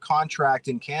 2-year contract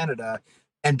in Canada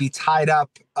and be tied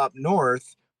up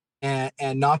north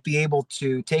and not be able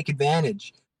to take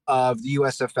advantage of the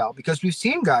USFL, because we've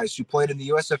seen guys who played in the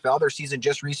USFL, their season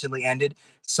just recently ended,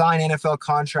 sign NFL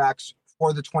contracts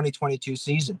for the 2022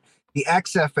 season. The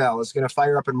XFL is going to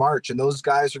fire up in March, and those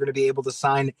guys are going to be able to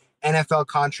sign NFL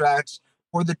contracts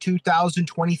for the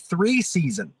 2023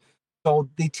 season. So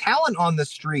the talent on the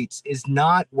streets is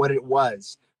not what it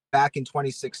was back in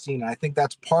 2016. And I think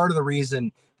that's part of the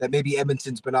reason that maybe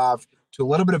Edmonton's been off to a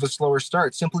little bit of a slower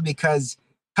start, simply because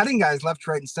cutting guys left,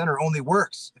 right, and center only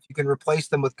works if you can replace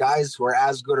them with guys who are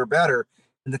as good or better.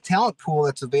 And the talent pool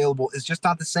that's available is just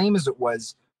not the same as it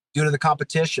was due to the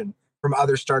competition from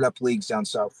other startup leagues down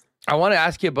south. I want to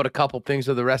ask you about a couple things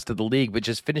of the rest of the league, but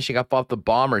just finishing up off the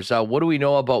Bombers. What do we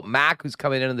know about Mack, who's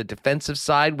coming in on the defensive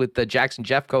side with Jackson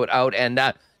Jeffcoat out, and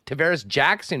Tavares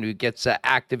Jackson, who gets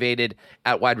activated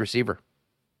at wide receiver?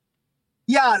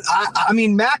 Yeah, I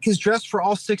mean, Mack has dressed for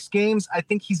all 6 games. I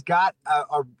think he's got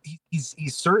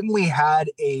he's certainly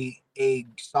had a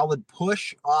solid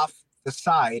push off the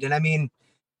side. And I mean,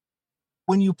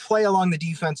 when you play along the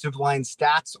defensive line,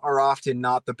 stats are often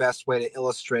not the best way to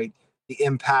illustrate the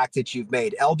impact that you've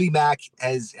made. LB Mack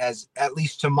has, at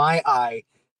least to my eye,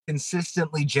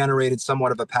 consistently generated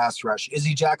somewhat of a pass rush. Is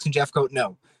he Jackson Jeffcoat?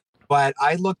 No. But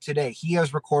I looked today, he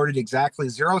has recorded exactly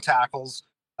 0 tackles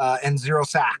and 0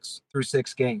 sacks through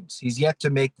 6 games. He's yet to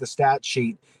make the stat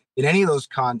sheet in any of those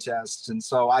contests. And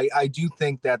so I do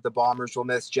think that the Bombers will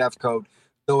miss Jeffcoat.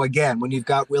 Though, again, when you've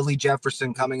got Willie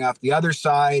Jefferson coming off the other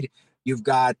side, you've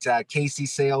got Casey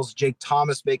Sales, Jake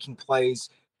Thomas making plays.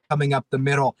 coming up the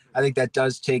middle. I think that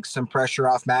does take some pressure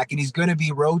off Mac, and he's going to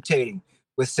be rotating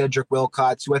with Cedric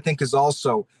Wilcox, who I think has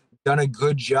also done a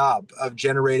good job of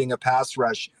generating a pass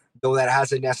rush, though that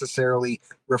hasn't necessarily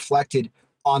reflected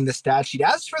on the stat sheet.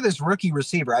 As for this rookie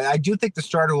receiver, I do think the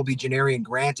starter will be Janarian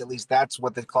Grant. At least that's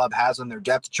what the club has on their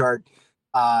depth chart,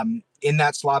 in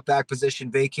that slot back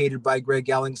position vacated by Greg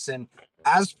Ellingson.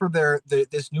 As for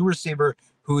this new receiver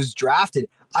who's drafted,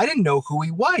 I didn't know who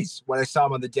he was when I saw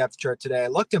him on the depth chart today. I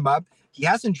looked him up. He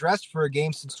hasn't dressed for a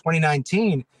game since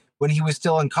 2019 when he was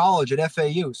still in college at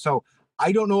FAU. So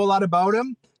I don't know a lot about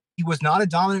him. He was not a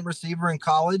dominant receiver in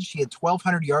college. He had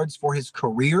 1,200 yards for his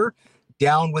career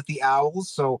down with the Owls.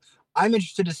 So I'm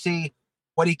interested to see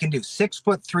what he can do.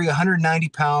 6'3", 190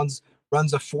 pounds,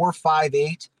 runs a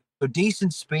 4.58. So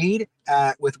decent speed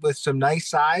with some nice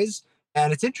size.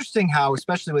 And it's interesting how,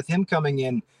 especially with him coming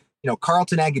in,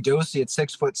 Carlton Agudosi at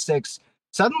 6'6",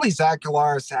 suddenly Zach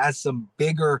Galaris has some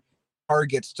bigger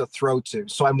targets to throw to.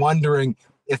 So I'm wondering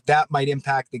if that might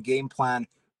impact the game plan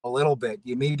a little bit.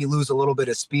 You maybe lose a little bit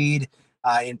of speed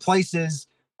in places,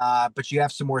 but you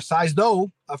have some more size.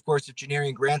 Though, of course, if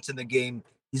Janarian Grant's in the game,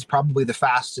 he's probably the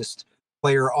fastest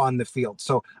player on the field.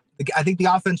 So I think the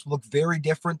offense will look very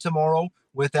different tomorrow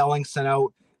with Ellingson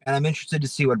out. And I'm interested to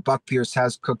see what Buck Pierce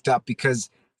has cooked up,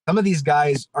 because some of these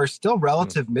guys are still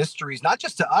relative mysteries, not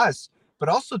just to us, but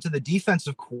also to the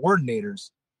defensive coordinators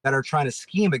that are trying to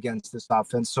scheme against this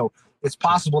offense. So it's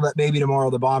possible that maybe tomorrow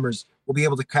the Bombers will be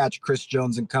able to catch Chris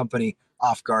Jones and company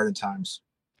off guard at times.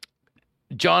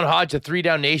 John Hodge, a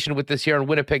 3-Down Nation with us here on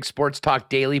Winnipeg Sports Talk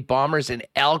Daily. Bombers and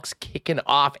Elks kicking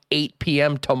off 8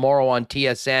 p.m. tomorrow on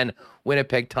TSN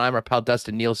Winnipeg time. Our pal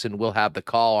Dustin Nielsen will have the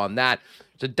call on that.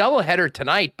 It's a doubleheader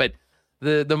tonight, but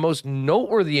the most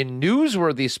noteworthy and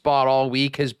newsworthy spot all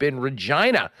week has been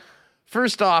Regina.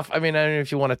 First off, I don't know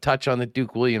if you want to touch on the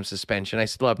Duke Williams suspension. I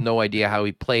still have no idea how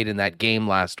he played in that game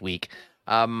last week.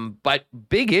 But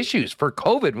big issues for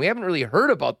COVID. We haven't really heard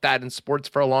about that in sports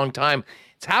for a long time.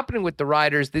 It's happening with the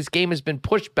Riders. This game has been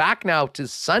pushed back now to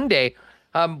Sunday.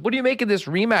 What do you make of this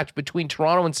rematch between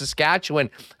Toronto and Saskatchewan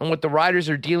and what the Riders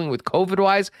are dealing with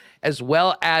COVID-wise, as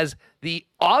well as the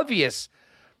obvious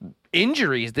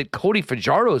injuries that Cody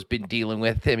Fajardo has been dealing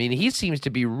with? He seems to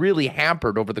be really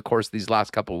hampered over the course of these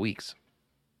last couple of weeks.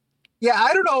 Yeah,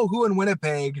 I don't know who in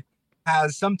Winnipeg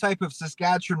has some type of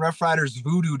Saskatchewan Roughriders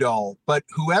voodoo doll, but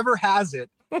whoever has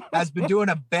it has been doing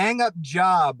a bang-up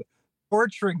job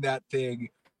torturing that thing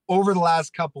over the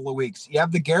last couple of weeks. You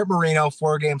have the Garrett Moreno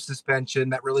 4-game suspension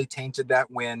that really tainted that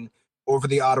win over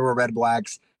the Ottawa Red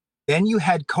Blacks. Then you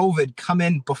had COVID come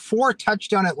in before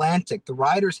Touchdown Atlantic. The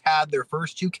Riders had their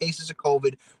first 2 cases of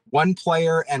COVID, 1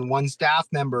 player and 1 staff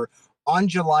member, on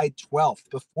July 12th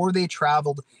before they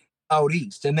traveled out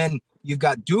east. And then you've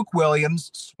got Duke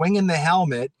Williams swinging the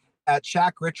helmet at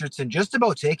Shaq Richardson, just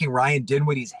about taking Ryan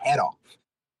Dinwiddie's head off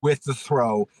with the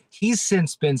throw. He's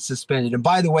since been suspended. And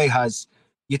by the way, Huz,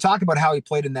 you talk about how he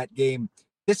played in that game.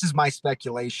 This is my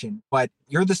speculation, but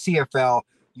you're the CFL.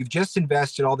 You've just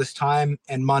invested all this time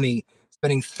and money,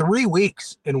 spending 3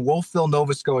 weeks in Wolfville,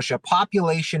 Nova Scotia,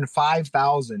 population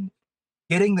 5,000,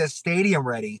 getting this stadium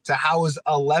ready to house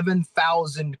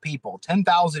 11,000 people,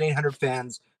 10,800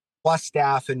 fans, plus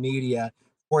staff and media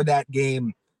for that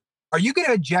game. Are you going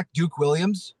to eject Duke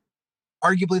Williams,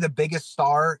 arguably the biggest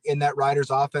star in that Riders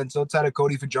offense outside of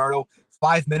Cody Fajardo,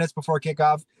 5 minutes before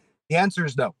kickoff? The answer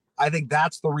is no. I think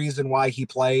that's the reason why he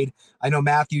played. I know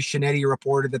Matthew Shinetti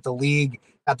reported that the league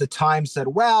at the time said,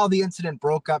 well, the incident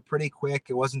broke up pretty quick.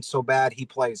 It wasn't so bad. He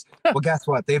plays. Well, guess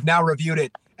what? They've now reviewed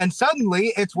it, and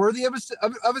suddenly it's worthy of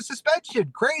a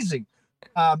suspension. Crazy.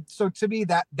 So to me,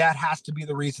 that has to be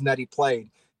the reason that he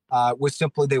played. Was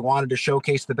simply they wanted to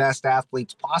showcase the best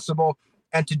athletes possible.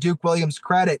 And to Duke Williams'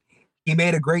 credit, he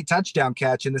made a great touchdown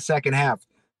catch in the second half.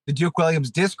 To Duke Williams'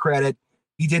 discredit,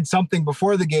 he did something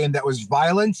before the game that was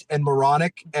violent and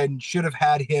moronic and should have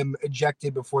had him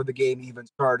ejected before the game even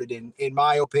started. In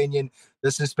my opinion,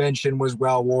 the suspension was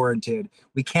well warranted.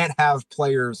 We can't have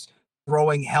players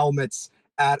throwing helmets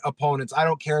at opponents. I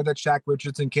don't care that Shaq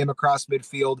Richardson came across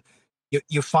midfield.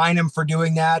 You fine him for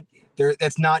doing that.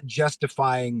 That's not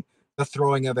justifying the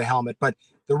throwing of a helmet. But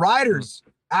the Riders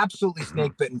absolutely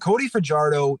snake bitten. Cody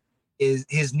Fajardo,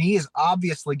 his knee is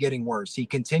obviously getting worse. He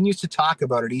continues to talk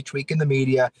about it each week in the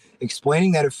media,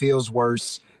 explaining that it feels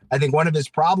worse. I think one of his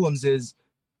problems is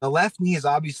the left knee is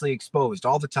obviously exposed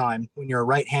all the time when you're a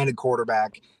right-handed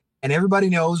quarterback, and everybody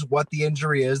knows what the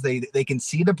injury is. They can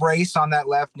see the brace on that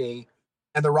left knee,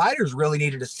 and the Riders really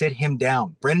needed to sit him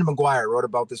down. Brendan McGuire wrote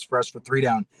about this for us for 3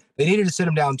 Down. They needed to sit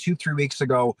him down 2-3 weeks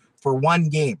ago for 1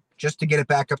 game just to get it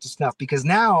back up to snuff, because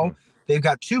now they've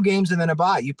got 2 games and then a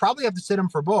bye. You probably have to sit him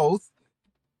for both,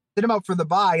 sit him out for the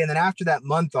bye, and then after that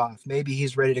month off, maybe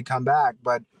he's ready to come back.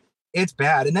 But it's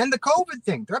bad. And then the COVID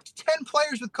thing. They're up to 10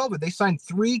 players with COVID. They signed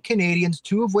 3 Canadians,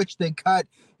 2 of which they cut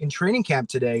in training camp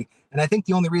today. And I think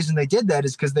the only reason they did that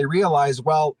is because they realized,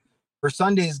 well, for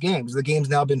Sunday's games, the game's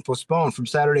now been postponed from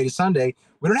Saturday to Sunday.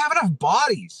 We don't have enough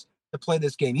bodies to play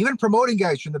this game. Even promoting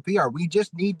guys from the PR, we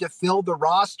just need to fill the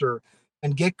roster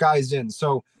and get guys in.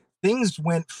 So things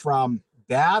went from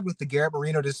bad with the Garrett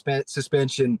Marino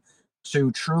suspension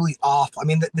to truly off. I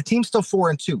mean, the team's still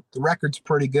 4-2. The record's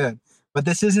pretty good. But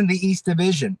this isn't the East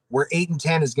Division, where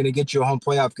 8-10 is going to get you a home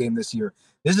playoff game this year.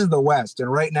 This is the West,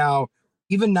 and right now,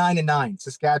 even 9-9,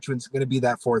 Saskatchewan's going to be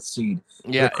that 4th seed.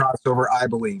 Yeah, the crossover, I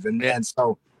believe, and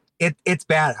so it's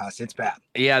bad, Huss. It's bad.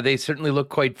 Yeah, they certainly look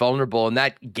quite vulnerable. And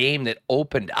that game that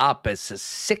opened up as a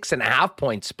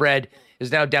 6.5-point spread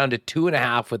is now down to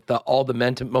 2.5 with all the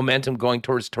momentum going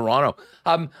towards Toronto.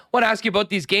 I want to ask you about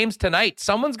these games tonight.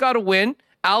 Someone's got to win.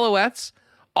 Alouettes,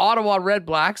 Ottawa Red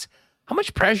Blacks. How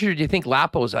much pressure do you think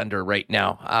Lapo's under right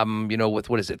now? With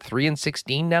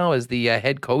 3-16 now as the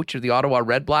head coach of the Ottawa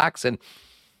Red Blacks? And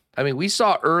I mean, we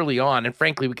saw early on, and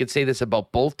frankly, we could say this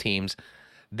about both teams,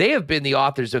 they have been the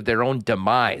authors of their own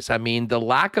demise. I mean, the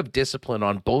lack of discipline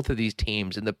on both of these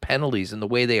teams and the penalties and the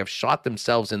way they have shot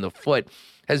themselves in the foot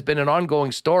has been an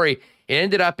ongoing story. It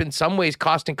ended up in some ways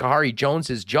costing Kahari Jones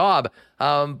his job.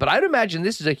 But I'd imagine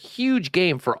this is a huge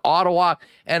game for Ottawa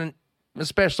and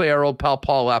especially our old pal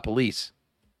Paul LaPolice.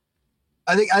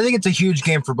 I think it's a huge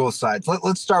game for both sides.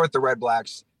 Let's start with the Red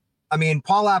Blacks. I mean,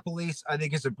 Paul LaPolice, I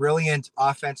think, is a brilliant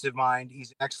offensive mind.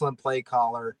 He's an excellent play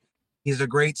caller. He's a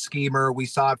great schemer. We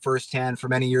saw it firsthand for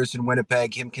many years in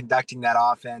Winnipeg, him conducting that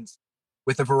offense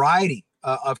with a variety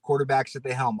of quarterbacks at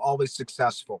the helm, always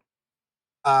successful.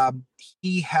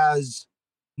 He has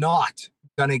not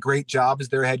done a great job as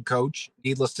their head coach,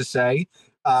 needless to say.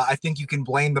 I think you can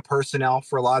blame the personnel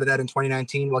for a lot of that in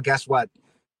 2019. Well, guess what?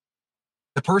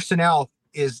 The personnel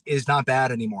is not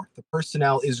bad anymore. The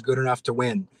personnel is good enough to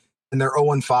win, and they're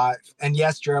 0-5. And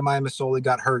yes, Jeremiah Masoli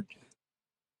got hurt,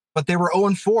 but they were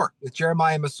 0-4 with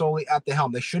Jeremiah Masoli at the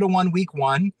helm. They should have won week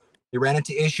 1. They ran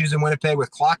into issues in Winnipeg with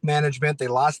clock management. They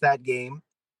lost that game,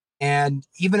 and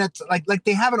even at like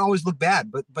they haven't always looked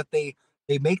bad, but they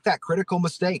make that critical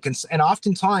mistake, and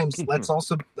oftentimes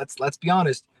let's be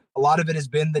honest. A lot of it has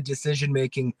been the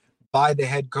decision-making by the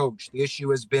head coach. The issue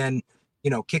has been,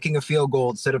 kicking a field goal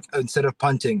instead of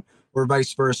punting or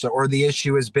vice versa. Or the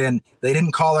issue has been they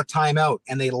didn't call a timeout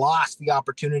and they lost the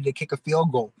opportunity to kick a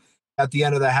field goal at the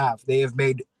end of the half. They have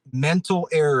made mental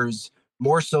errors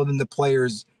more so than the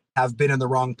players have been in the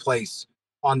wrong place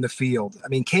on the field. I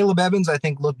mean, Caleb Evans, I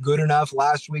think, looked good enough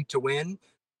last week to win.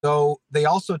 So they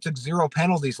also took 0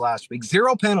 penalties last week.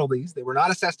 0 penalties. They were not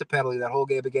assessed a penalty that whole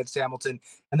game against Hamilton.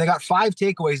 And they got 5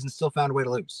 takeaways and still found a way to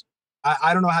lose.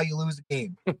 I don't know how you lose a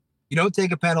game. You don't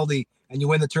take a penalty and you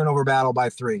win the turnover battle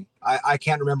by 3. I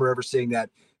can't remember ever seeing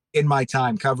that in my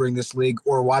time covering this league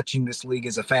or watching this league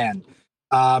as a fan.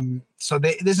 So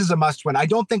this is a must win. I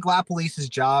don't think LaPolice's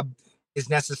job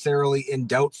is necessarily in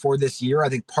doubt for this year. I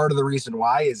think part of the reason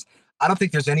why is I don't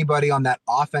think there's anybody on that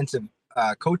offensive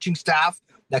coaching staff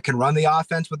that can run the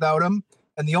offense without him.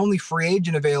 And the only free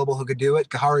agent available who could do it,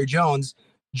 Kahari Jones,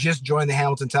 just joined the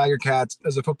Hamilton Tiger Cats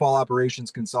as a football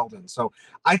operations consultant. So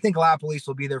I think LaPolice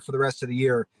will be there for the rest of the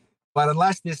year. But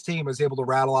unless this team is able to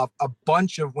rattle off a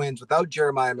bunch of wins without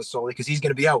Jeremiah Masoli, because he's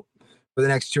going to be out for the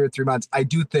next 2 or 3 months, I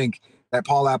do think that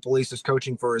Paul LaPolice is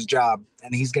coaching for his job,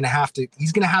 and he's going to have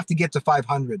to get to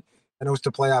 500 and host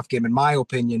a playoff game, in my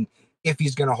opinion, if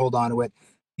he's going to hold on to it.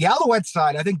 The Alouette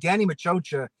side, I think Danny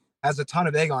Machocha has a ton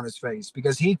of egg on his face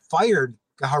because he fired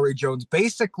Kahari Jones,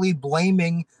 basically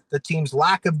blaming the team's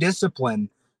lack of discipline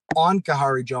on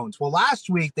Kahari Jones. Well, last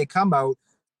week they come out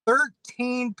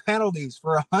 13 penalties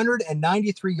for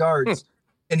 193 yards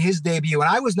in his debut. And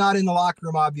I was not in the locker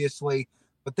room, obviously,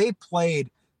 but they played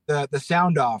the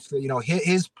sound off,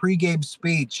 his pregame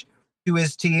speech to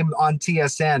his team on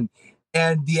TSN.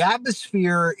 And the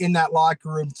atmosphere in that locker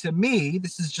room, to me,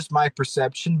 this is just my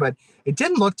perception, but it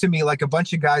didn't look to me like a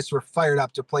bunch of guys who were fired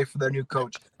up to play for their new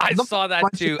coach. I saw that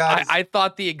too. I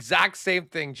thought the exact same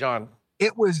thing, John.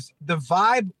 It was, the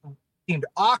vibe seemed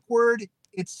awkward.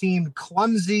 It seemed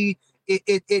clumsy.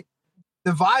 The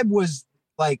vibe was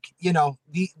like,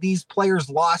 these players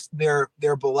lost their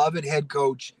beloved head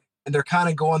coach and they're kind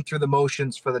of going through the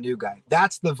motions for the new guy.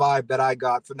 That's the vibe that I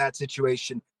got from that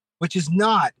situation, which is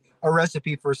not a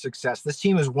recipe for success. This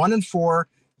team is 1-4.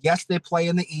 Yes, they play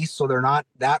in the East, so they're not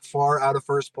that far out of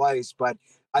first place, but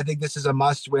I think this is a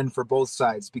must win for both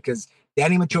sides because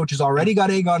Danny Machocha has already got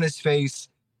egg on his face,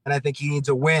 and I think he needs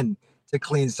a win to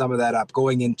clean some of that up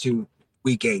going into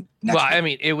week 8. Well, I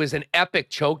mean, it was an epic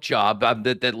choke job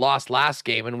that lost last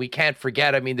game, and we can't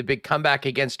forget, I mean, the big comeback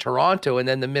against Toronto and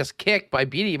then the missed kick by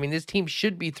Beatty. I mean, this team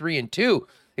should be 3-2.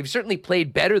 They've certainly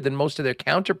played better than most of their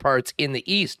counterparts in the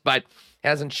East, but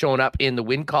hasn't shown up in the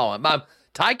win column.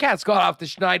 Ticats got off the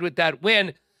schneid with that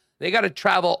win. They got to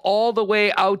travel all the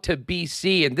way out to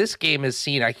BC, and this game has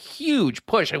seen a huge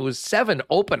push. It was 7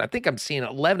 open. I think I'm seeing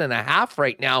 11.5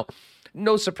 right now.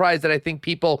 No surprise that I think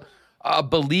people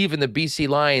believe in the BC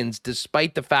Lions,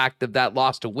 despite the fact of that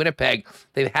loss to Winnipeg.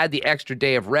 They've had the extra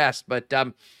day of rest, but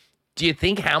do you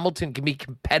think Hamilton can be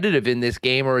competitive in this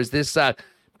game, or is this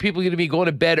people going to be going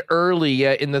to bed early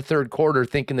in the third quarter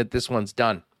thinking that this one's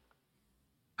done?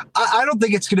 I don't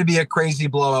think it's going to be a crazy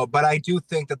blowout, but I do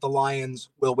think that the Lions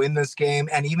will win this game.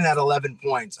 And even at 11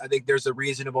 points, I think there's a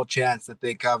reasonable chance that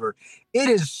they cover. It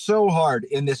is so hard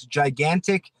in this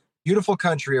gigantic, beautiful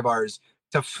country of ours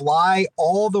to fly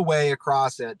all the way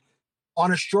across it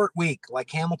on a short week.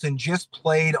 Like Hamilton just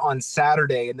played on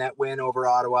Saturday in that win over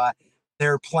Ottawa.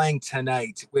 They're playing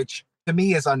tonight, which to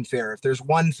me is unfair. If there's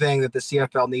one thing that the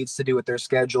CFL needs to do with their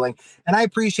scheduling, and I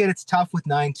appreciate it's tough with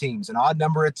 9 teams, an odd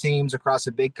number of teams across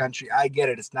a big country. I get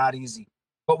it. It's not easy,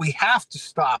 but we have to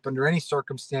stop under any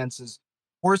circumstances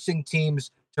forcing teams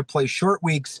to play short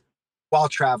weeks while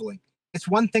traveling. It's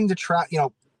one thing to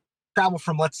travel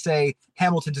from, let's say,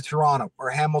 Hamilton to Toronto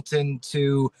or Hamilton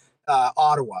to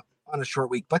Ottawa on a short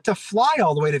week, but to fly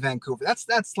all the way to Vancouver,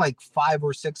 that's like 5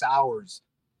 or 6 hours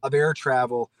of air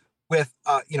travel with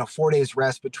 4 days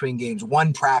rest between games,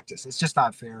 1 practice. It's just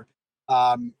not fair.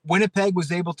 Winnipeg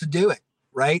was able to do it,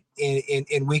 right?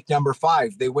 In week number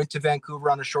 5, they went to Vancouver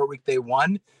on a short week. They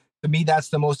won. To me, that's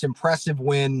the most impressive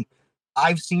win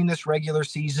I've seen this regular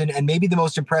season, and maybe the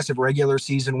most impressive regular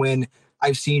season win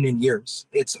I've seen in years.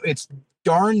 It's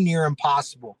darn near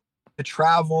impossible to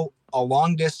travel a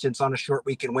long distance on a short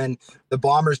week and win. The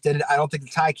Bombers did it. I don't think the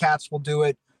Ticats will do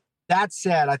it. That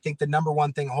said, I think the number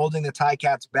one thing holding the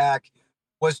Ticats back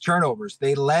was turnovers.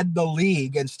 They led the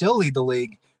league and still lead the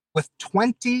league with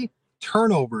 20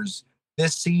 turnovers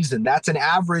this season. That's an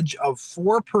average of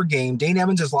 4 per game. Dane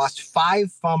Evans has lost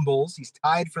 5 fumbles. He's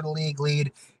tied for the league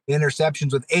lead in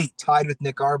interceptions with 8, tied with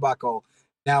Nick Arbuckle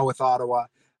now with Ottawa.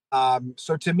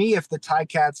 So to me, if the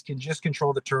Ticats can just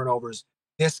control the turnovers,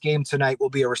 this game tonight will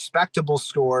be a respectable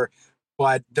score,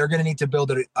 but they're going to need to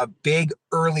build a big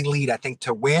early lead, I think,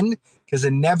 to win, because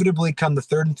inevitably come the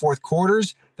third and fourth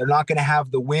quarters, they're not going to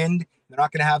have the wind. They're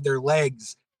not going to have their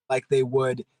legs like they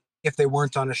would if they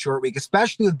weren't on a short week,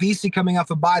 especially with BC coming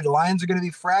off a bye. The Lions are going to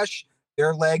be fresh.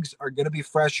 Their legs are going to be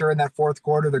fresher in that fourth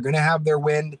quarter. They're going to have their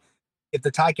wind. If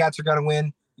the Ticats are going to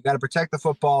win, you got to protect the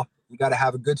football. You got to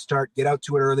have a good start, get out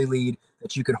to an early lead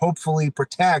that you can hopefully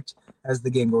protect as the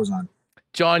game goes on.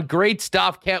 John, great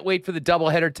stuff. Can't wait for the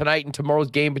doubleheader tonight and tomorrow's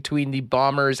game between the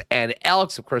Bombers and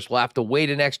Elks. Of course, we'll have to wait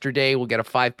an extra day. We'll get a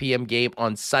 5 p.m. game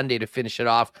on Sunday to finish it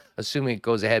off, assuming it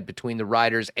goes ahead between the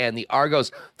Riders and the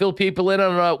Argos. Fill people in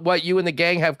on what you and the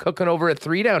gang have cooking over at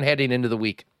 3 Down heading into the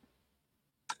week.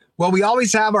 Well, we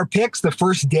always have our picks the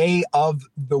first day of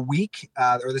the week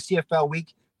or the CFL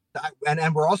week.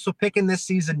 And we're also picking this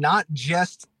season, not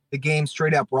just the game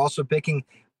straight up. We're also picking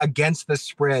against the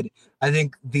spread. I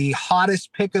think the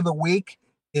hottest pick of the week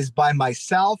is by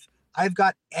myself. I've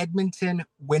got Edmonton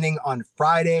winning on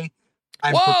Friday.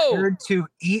 I'm prepared to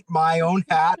eat my own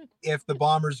hat if the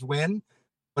Bombers win,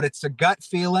 but it's a gut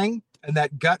feeling, and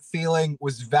that gut feeling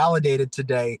was validated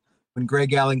today when Greg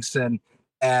Ellingson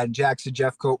and Jackson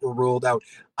Jeffcoat were ruled out.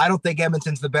 I don't think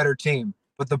Edmonton's the better team,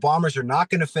 but the Bombers are not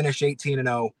going to finish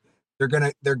 18-0.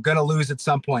 They're gonna lose at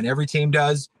some point. Every team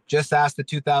does. Just ask the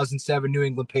 2007 New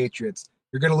England Patriots.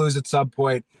 You're gonna lose at some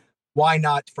point. Why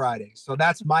not Friday? So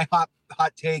that's my hot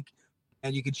take.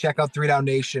 And you can check out 3 Down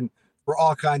Nation for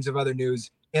all kinds of other news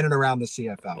in and around the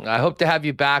CFL. I hope to have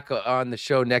you back on the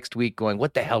show next week going,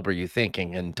 what the hell were you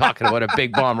thinking? And talking about a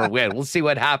big Bomber win. We'll see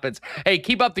what happens. Hey,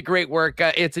 keep up the great work.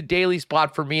 It's a daily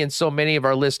spot for me, and so many of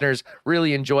our listeners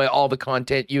really enjoy all the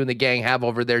content you and the gang have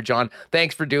over there, John.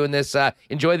 Thanks for doing this.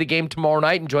 Enjoy the game tomorrow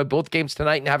night. Enjoy both games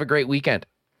tonight, and have a great weekend.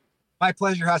 My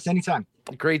pleasure, Huss. Anytime.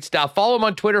 Great stuff. Follow him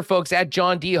on Twitter, folks, at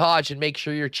John D. Hodge, and make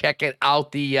sure you're checking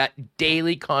out the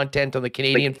daily content on the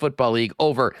Canadian Football League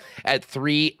over at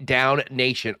 3 Down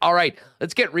Nation. All right,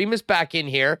 let's get Remus back in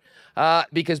here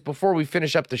because before we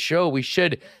finish up the show, we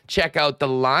should check out the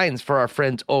lines for our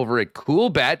friends over at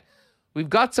CoolBet. We've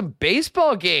got some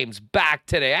baseball games back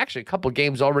today. Actually, a couple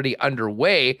games already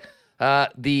underway.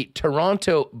 The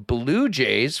Toronto Blue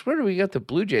Jays. Where do we get the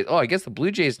Blue Jays? Oh, I guess the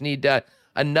Blue Jays need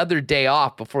another day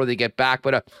off before they get back,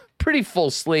 but a pretty full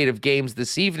slate of games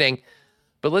this evening.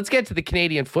 But let's get to the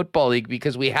Canadian Football League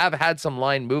because we have had some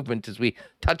line movement as we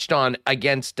touched on with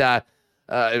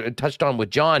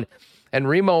John and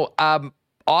Remo.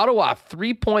 Ottawa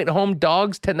 3-point home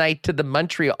dogs tonight to the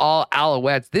Montreal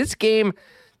Alouettes. This game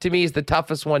to me is the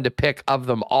toughest one to pick of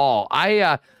them all.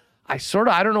 I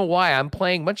don't know why I'm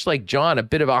playing much like John, a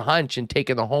bit of a hunch and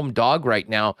taking the home dog right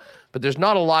now, but there's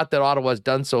not a lot that Ottawa's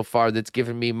done so far that's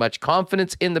given me much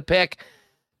confidence in the pick.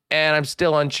 And I'm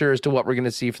still unsure as to what we're going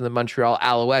to see from the Montreal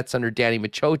Alouettes under Danny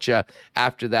Machocha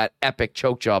after that epic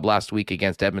choke job last week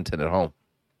against Edmonton at home.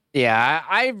 Yeah,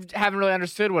 I haven't really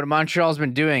understood what Montreal's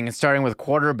been doing, starting with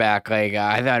quarterback. Like,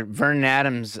 I thought Vernon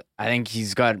Adams, I think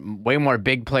he's got way more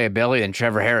big play ability than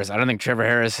Trevor Harris. I don't think Trevor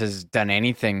Harris has done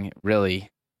anything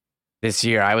really this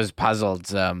year. I was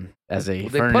puzzled as a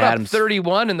Vernon put Adams. Up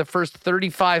 31 in the first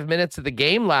 35 minutes of the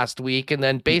game last week and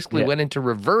then basically went into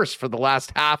reverse for the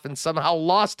last half and somehow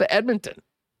lost to Edmonton.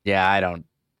 Yeah, I don't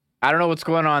know what's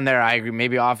going on there. I agree.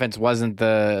 Maybe offense wasn't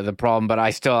the problem, but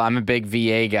I'm a big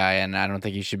VA guy, and I don't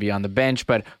think he should be on the bench.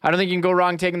 But I don't think you can go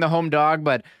wrong taking the home dog.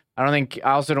 But I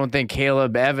also don't think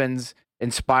Caleb Evans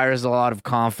inspires a lot of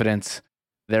confidence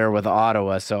there with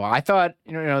Ottawa. So I thought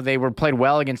they were played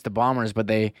well against the Bombers, but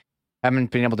they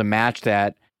haven't been able to match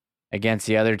that against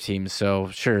the other teams. So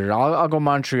sure, I'll go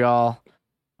Montreal.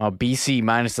 BC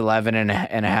minus 11 and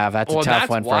a half. That's a tough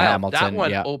one for Hamilton. That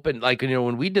one opened,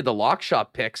 when we did the lock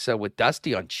shop picks with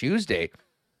Dusty on Tuesday,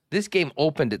 this game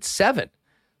opened at 7.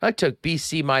 I took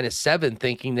BC minus 7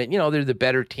 thinking that, they're the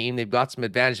better team. They've got some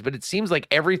advantage, but it seems like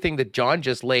everything that John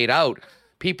just laid out,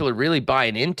 people are really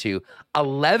buying into.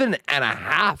 11 and a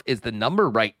half is the number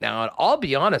right now. And I'll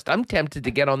be honest, I'm tempted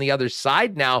to get on the other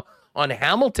side now on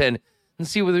Hamilton and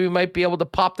see whether we might be able to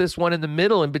pop this one in the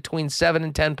middle in between 7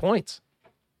 and 10 points.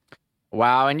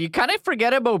 Wow, and you kind of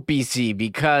forget about BC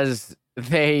because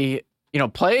they,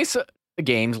 play the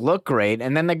games, look great,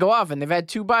 and then they go off, and they've had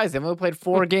 2 buys. They've only played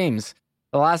 4 games.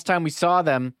 The last time we saw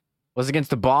them was against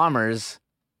the Bombers,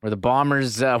 where the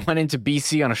Bombers went into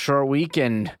BC on a short week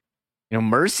and,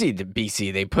 mercied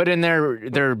BC. They put in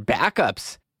their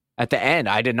backups at the end.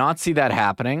 I did not see that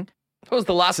happening. That was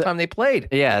the last time they played.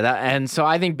 Yeah, and so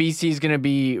I think BC is going to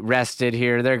be rested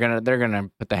here. They're gonna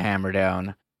put the hammer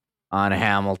down on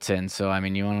Hamilton. So,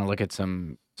 you want to look at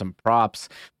some props.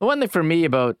 The one thing for me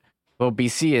about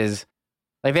BC is,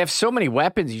 they have so many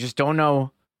weapons, you just don't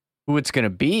know who it's going to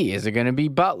be. Is it going to be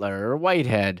Butler or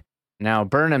Whitehead? Now,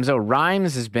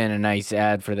 Rhymes has been a nice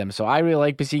ad for them. So, I really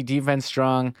like BC defense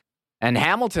strong. And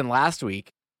Hamilton last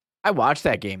week, I watched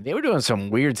that game. They were doing some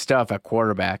weird stuff at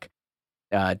quarterback.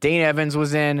 Dane Evans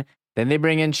was in. Then they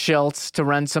bring in Schultz to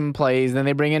run some plays. Then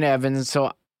they bring in Evans.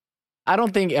 So, I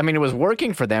don't think, it was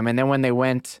working for them. And then when they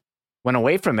went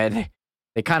away from it,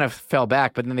 they kind of fell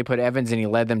back, but then they put Evans and he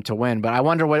led them to win. But I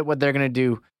wonder what they're going to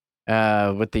do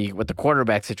with the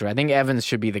quarterback situation. I think Evans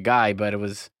should be the guy, but it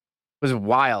was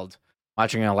wild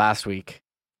watching it last week.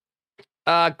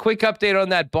 Quick update on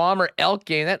that Bomber Elk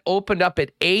game. That opened up at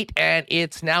 8 and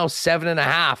it's now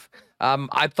 7.5.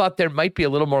 I thought there might be a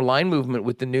little more line movement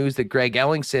with the news that Greg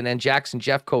Ellingson and Jackson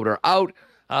Jeffcoat are out.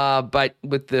 But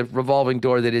with the revolving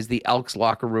door that is the Elks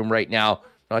locker room right now,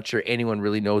 not sure anyone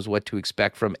really knows what to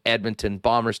expect from Edmonton.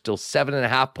 Bombers still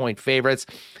 7.5-point favorites.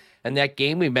 And that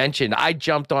game we mentioned, I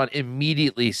jumped on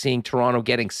immediately seeing Toronto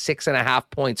getting 6.5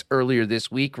 points earlier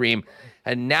this week, Reem.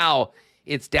 And now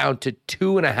it's down to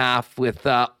 2.5 with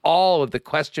all of the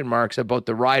question marks about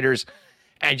the Riders.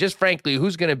 And just frankly,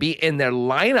 who's going to be in their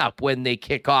lineup when they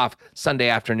kick off Sunday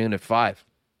afternoon at 5?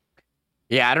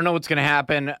 Yeah, I don't know what's going to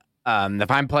happen. If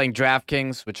I'm playing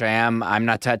DraftKings, which I am, I'm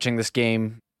not touching this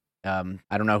game.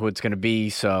 I don't know who it's going to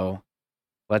be, so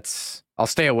I'll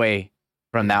stay away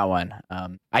from that one.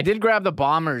 I did grab the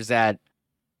Bombers at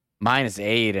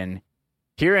 -8, and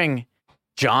hearing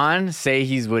John say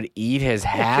he would eat his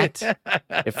hat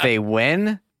if they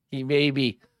win. He may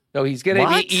be. No, he's going to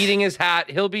be eating his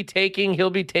hat. He'll be taking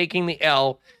the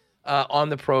L on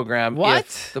the program. What?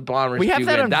 If the Bombers we have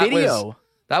that win. on video.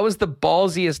 That was the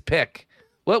ballsiest pick.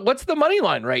 What's the money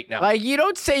line right now? Like, you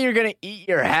don't say you're going to eat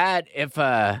your hat if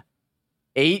a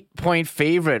 8-point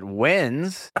favorite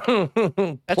wins.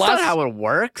 That's not how it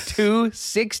works.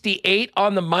 268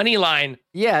 on the money line.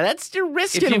 Yeah, you're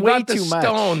risking way too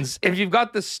much. If you've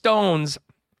got the stones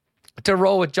to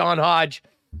roll with John Hodge,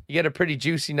 you get a pretty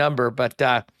juicy number. But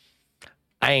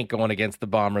I ain't going against the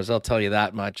Bombers. I'll tell you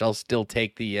that much. I'll still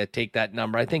take that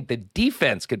number. I think the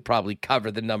defense could probably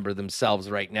cover the number themselves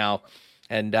right now,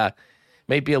 and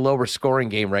maybe a lower scoring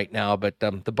game right now, but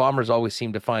the Bombers always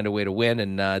seem to find a way to win,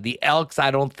 and the Elks, I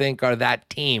don't think, are that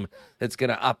team that's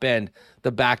going to upend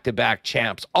the back-to-back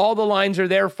champs. All the lines are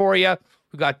there for you.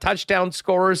 We got touchdown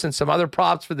scorers and some other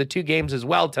props for the two games as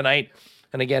well tonight.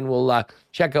 And again, we'll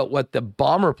check out what the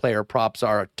Bomber player props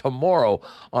are tomorrow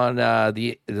on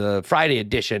the Friday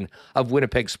edition of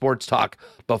Winnipeg Sports Talk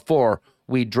before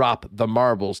we drop the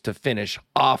marbles to finish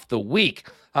off the week.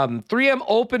 3M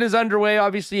Open is underway.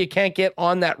 Obviously, you can't get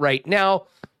on that right now,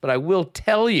 but I will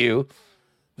tell you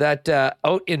that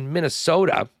out in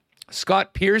Minnesota,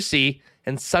 Scott Piercy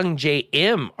and Sung Jae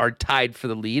Im are tied for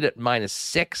the lead at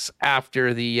 -6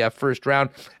 after the first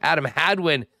round. Adam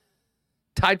Hadwin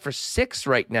tied for 6th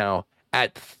right now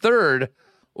at 3rd.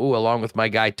 Ooh, along with my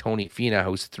guy Tony Fina,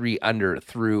 who's 3 under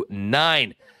through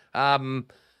 9.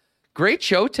 Great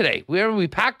show today. We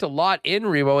packed a lot in,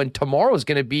 Remo, and tomorrow is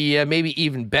going to be maybe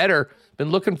even better.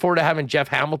 Been looking forward to having Jeff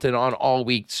Hamilton on all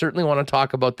week. Certainly want to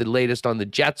talk about the latest on the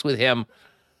Jets with him.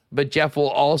 But Jeff will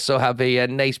also have a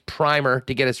nice primer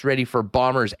to get us ready for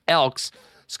Bombers Elks.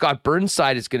 Scott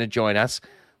Burnside is going to join us.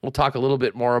 We'll talk a little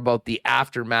bit more about the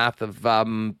aftermath of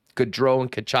Gaudreau and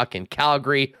Tkachuk in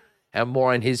Calgary and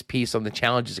more on his piece on the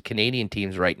challenges of Canadian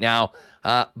teams right now.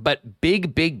 But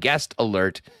big guest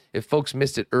alert. If folks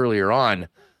missed it earlier on,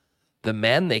 the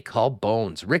man they call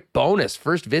Bones, Rick Bowness,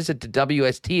 first visit to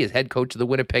WST as head coach of the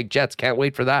Winnipeg Jets. Can't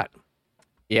wait for that.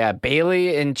 Yeah,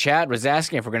 Bailey in chat was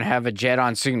asking if we're going to have a Jet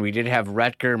on soon. We did have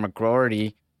Rutger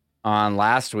McGroarty on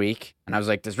last week, and I was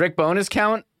like, does Rick Bowness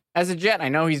count as a Jet? I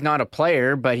know he's not a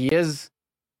player, but he is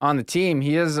on the team.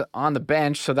 He is on the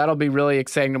bench, so that'll be really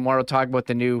exciting tomorrow. We'll talk about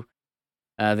the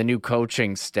new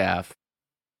coaching staff.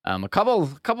 A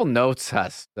couple notes,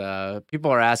 Huss.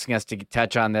 People are asking us to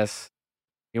touch on this.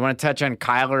 You want to touch on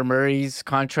Kyler Murray's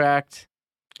contract?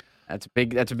 That's a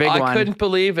big one. I couldn't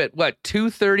believe it. What,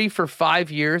 $230 for 5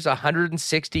 years,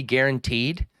 $160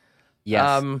 guaranteed?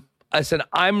 Yes. Listen,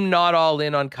 I'm not all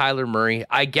in on Kyler Murray.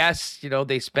 I guess,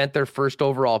 they spent their first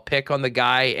overall pick on the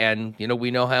guy, and,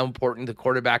 we know how important the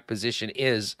quarterback position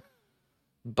is.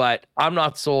 But I'm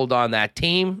not sold on that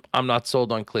team. I'm not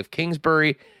sold on Cliff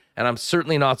Kingsbury. And I'm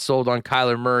certainly not sold on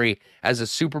Kyler Murray as a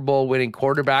Super Bowl winning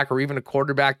quarterback or even a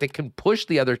quarterback that can push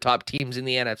the other top teams in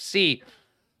the NFC.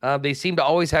 They seem to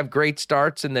always have great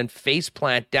starts and then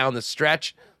faceplant down the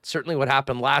stretch. Certainly what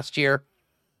happened last year.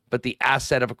 But the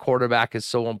asset of a quarterback is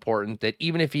so important that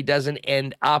even if he doesn't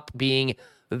end up being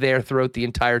there throughout the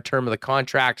entire term of the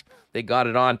contract, they got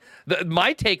it on.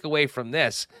 My takeaway from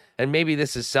this, and maybe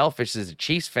this is selfish as a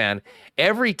Chiefs fan,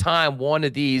 every time one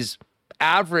of these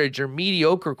average or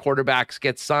mediocre quarterbacks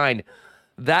gets signed,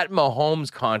 that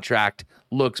Mahomes contract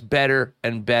looks better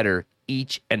and better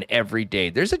each and every day.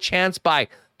 There's a chance by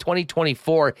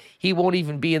 2024 he won't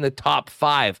even be in the top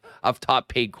 5 of top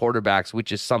paid quarterbacks,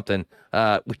 which is something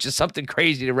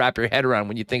crazy to wrap your head around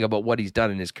when you think about what he's done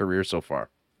in his career so far.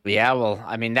 Yeah, well,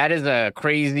 that is a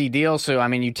crazy deal. So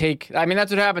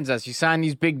that's what happens to us. You sign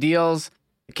these big deals,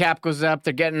 the cap goes up,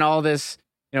 they're getting all this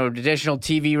additional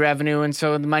TV revenue, and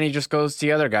so the money just goes to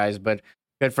the other guys. But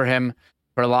good for him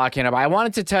for locking up. I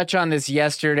wanted to touch on this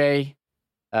yesterday.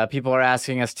 People are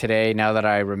asking us today, now that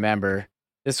I remember.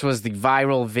 This was the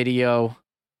viral video.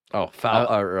 Oh,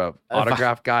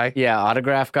 autograph guy? Yeah,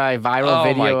 autograph guy. Viral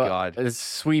video. Oh, my God. Is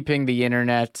sweeping the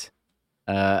internet.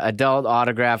 Adult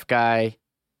autograph guy.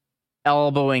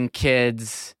 Elbowing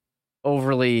kids.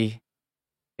 Overly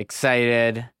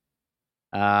excited.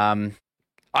 I'm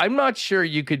not sure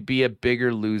you could be a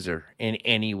bigger loser in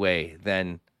any way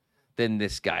than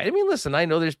this guy. I mean, listen, I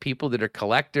know there's people that are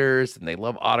collectors and they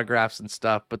love autographs and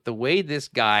stuff, but the way this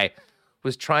guy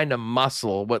was trying to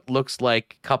muscle what looks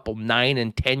like a couple 9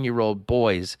 and 10-year-old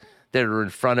boys that are in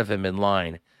front of him in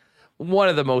line, one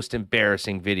of the most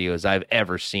embarrassing videos I've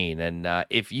ever seen. And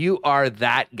if you are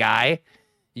that guy,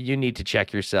 you need to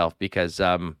check yourself, because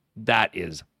that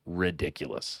is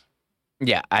ridiculous.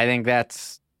 Yeah, I think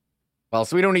that's... Well,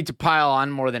 so we don't need to pile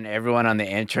on more than everyone on the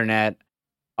internet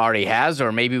already has,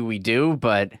 or maybe we do,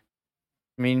 but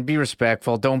be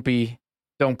respectful. Don't be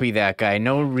that guy.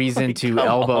 No reason to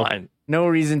elbow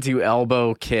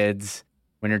kids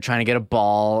when you're trying to get a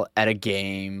ball at a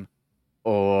game,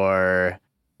 or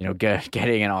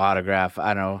getting an autograph.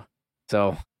 I don't know.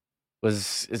 So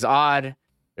it's odd.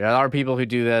 There are people who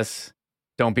do this.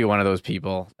 Don't be one of those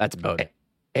people. That's about it.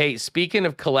 Hey, speaking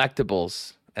of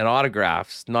collectibles and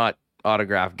autographs, not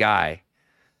autograph guy,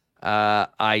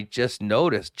 I just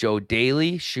noticed Joe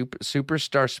Daly,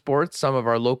 Superstar Sports, some of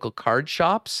our local card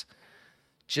shops,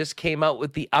 just came out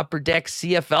with the Upper Deck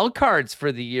CFL cards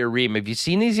for the year. Reem, have you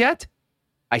seen these yet?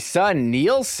 I saw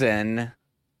Nielsen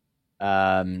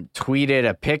tweeted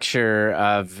a picture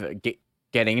of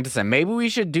getting into some. Maybe we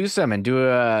should do some and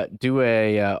do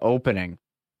a opening.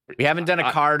 We haven't done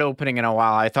a card opening in a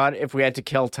while. I thought if we had to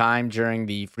kill time during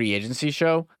the free agency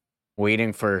show,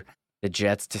 waiting for the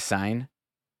Jets to sign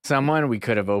someone. We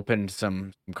could have opened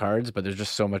some cards, but there's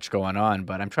just so much going on.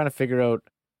 But I'm trying to figure out,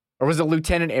 or was it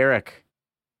Lieutenant Eric?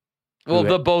 Well,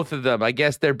 the both of them. I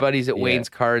guess their buddies at Wayne's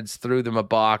Cards threw them a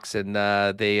box, and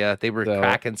they were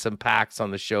cracking some packs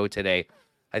on the show today.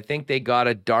 I think they got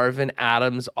a Darvin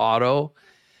Adams auto.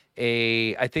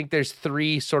 I think there's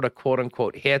 3 sort of quote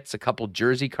unquote hits, a couple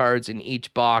jersey cards in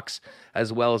each box,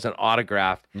 as well as an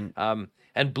autograph.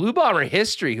 And Blue Bomber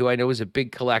History, who I know is a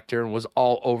big collector and was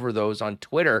all over those on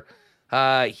Twitter,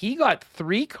 he got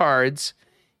 3 cards,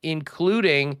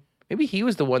 including, maybe he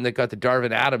was the one that got the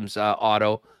Darvin Adams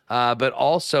auto, but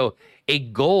also a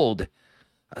gold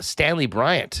Stanley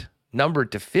Bryant,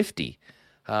 numbered to 50.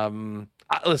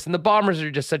 Listen, the Bombers are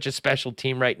just such a special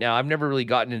team right now. I've never really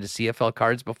gotten into CFL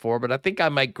cards before, but I think I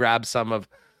might grab some of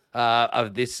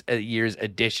this year's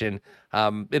edition.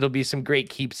 It'll be some great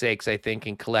keepsakes, I think,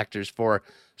 and collectors for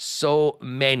so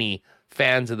many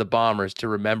fans of the Bombers to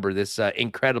remember this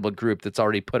incredible group that's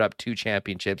already put up 2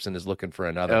 championships and is looking for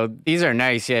another. Oh, these are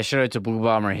nice. Yeah, shout out to Blue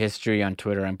Bomber History on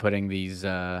Twitter. I'm putting these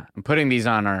on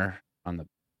our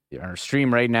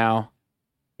stream right now.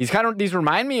 These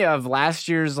remind me of last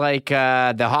year's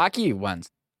the hockey ones.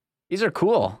 These are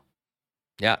cool.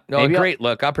 Yeah, no, great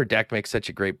look. Upper Deck makes such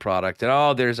a great product.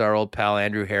 And there's our old pal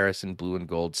Andrew Harris in blue and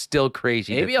gold. Still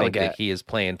crazy to think that he is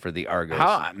playing for the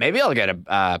Argos. Maybe I'll get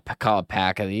a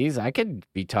pack of these. I could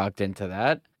be talked into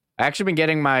that. I actually been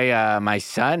getting my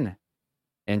son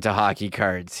into hockey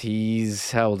cards.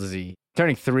 He's, how old is he?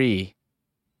 Turning 3.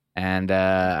 And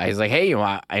I was like, hey,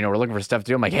 I know we're looking for stuff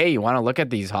to do. I'm like, hey, you want to look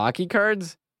at these hockey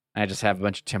cards? I just have a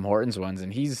bunch of Tim Hortons ones,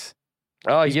 and he's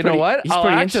know what? He's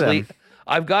pretty into them.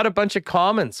 I've got a bunch of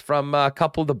comments from a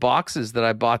couple of the boxes that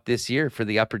I bought this year for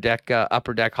the Upper Deck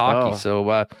hockey.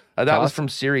 So that was from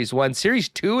Series 1. Series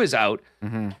 2 is out.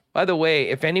 Mm-hmm. By the way,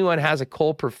 if anyone has a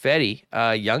Cole Perfetti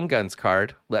Young Guns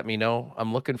card, let me know.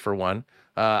 I'm looking for one.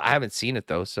 I haven't seen it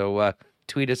though, so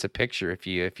tweet us a picture if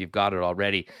you've got it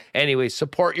already. Anyway,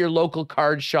 support your local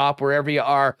card shop wherever you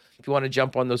are. If you want to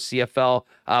jump on those CFL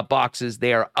boxes,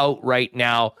 they are out right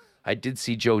now. I did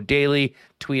see Joe Daly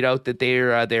tweet out that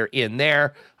they're in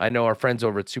there. I know our friends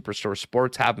over at Superstore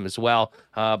Sports have them as well,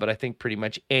 but I think pretty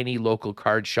much any local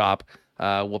card shop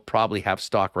will probably have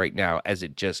stock right now as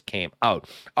it just came out.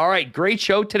 All right, great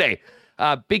show today.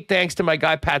 Big thanks to my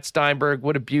guy, Pat Steinberg.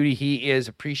 What a beauty he is.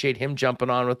 Appreciate him jumping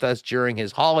on with us during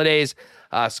his holidays.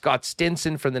 Scott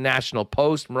Stinson from the National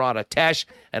Post, Murata Tesh,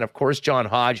 and of course, John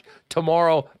Hodge.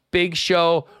 Tomorrow, big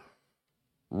show.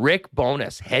 Rick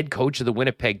Bowness, head coach of the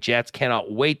Winnipeg Jets.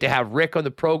 Cannot wait to have Rick on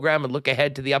the program and look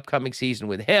ahead to the upcoming season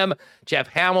with him. Jeff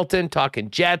Hamilton talking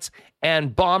Jets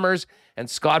and Bombers, and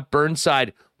Scott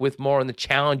Burnside with more on the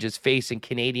challenges facing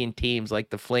Canadian teams like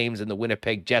the Flames and the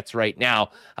Winnipeg Jets right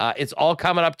now. It's all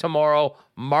coming up tomorrow.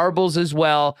 Marbles as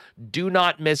well. Do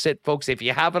not miss it, folks. If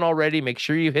you haven't already, make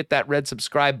sure you hit that red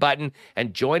subscribe button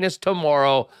and join us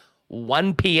tomorrow,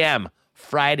 1 p.m.,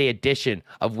 Friday edition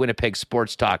of Winnipeg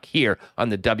Sports Talk here on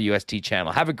the WST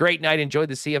channel. Have a great night. Enjoy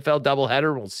the CFL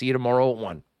doubleheader. We'll see you tomorrow at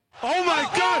 1. Oh, my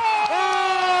God.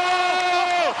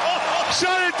 Oh!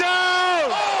 Shut it down.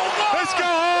 Let's go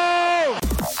home.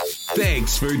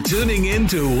 Thanks for tuning in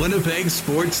to Winnipeg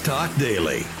Sports Talk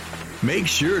Daily. Make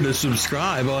sure to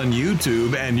subscribe on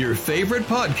YouTube and your favorite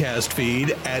podcast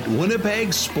feed at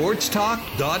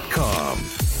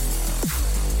winnipegsportstalk.com.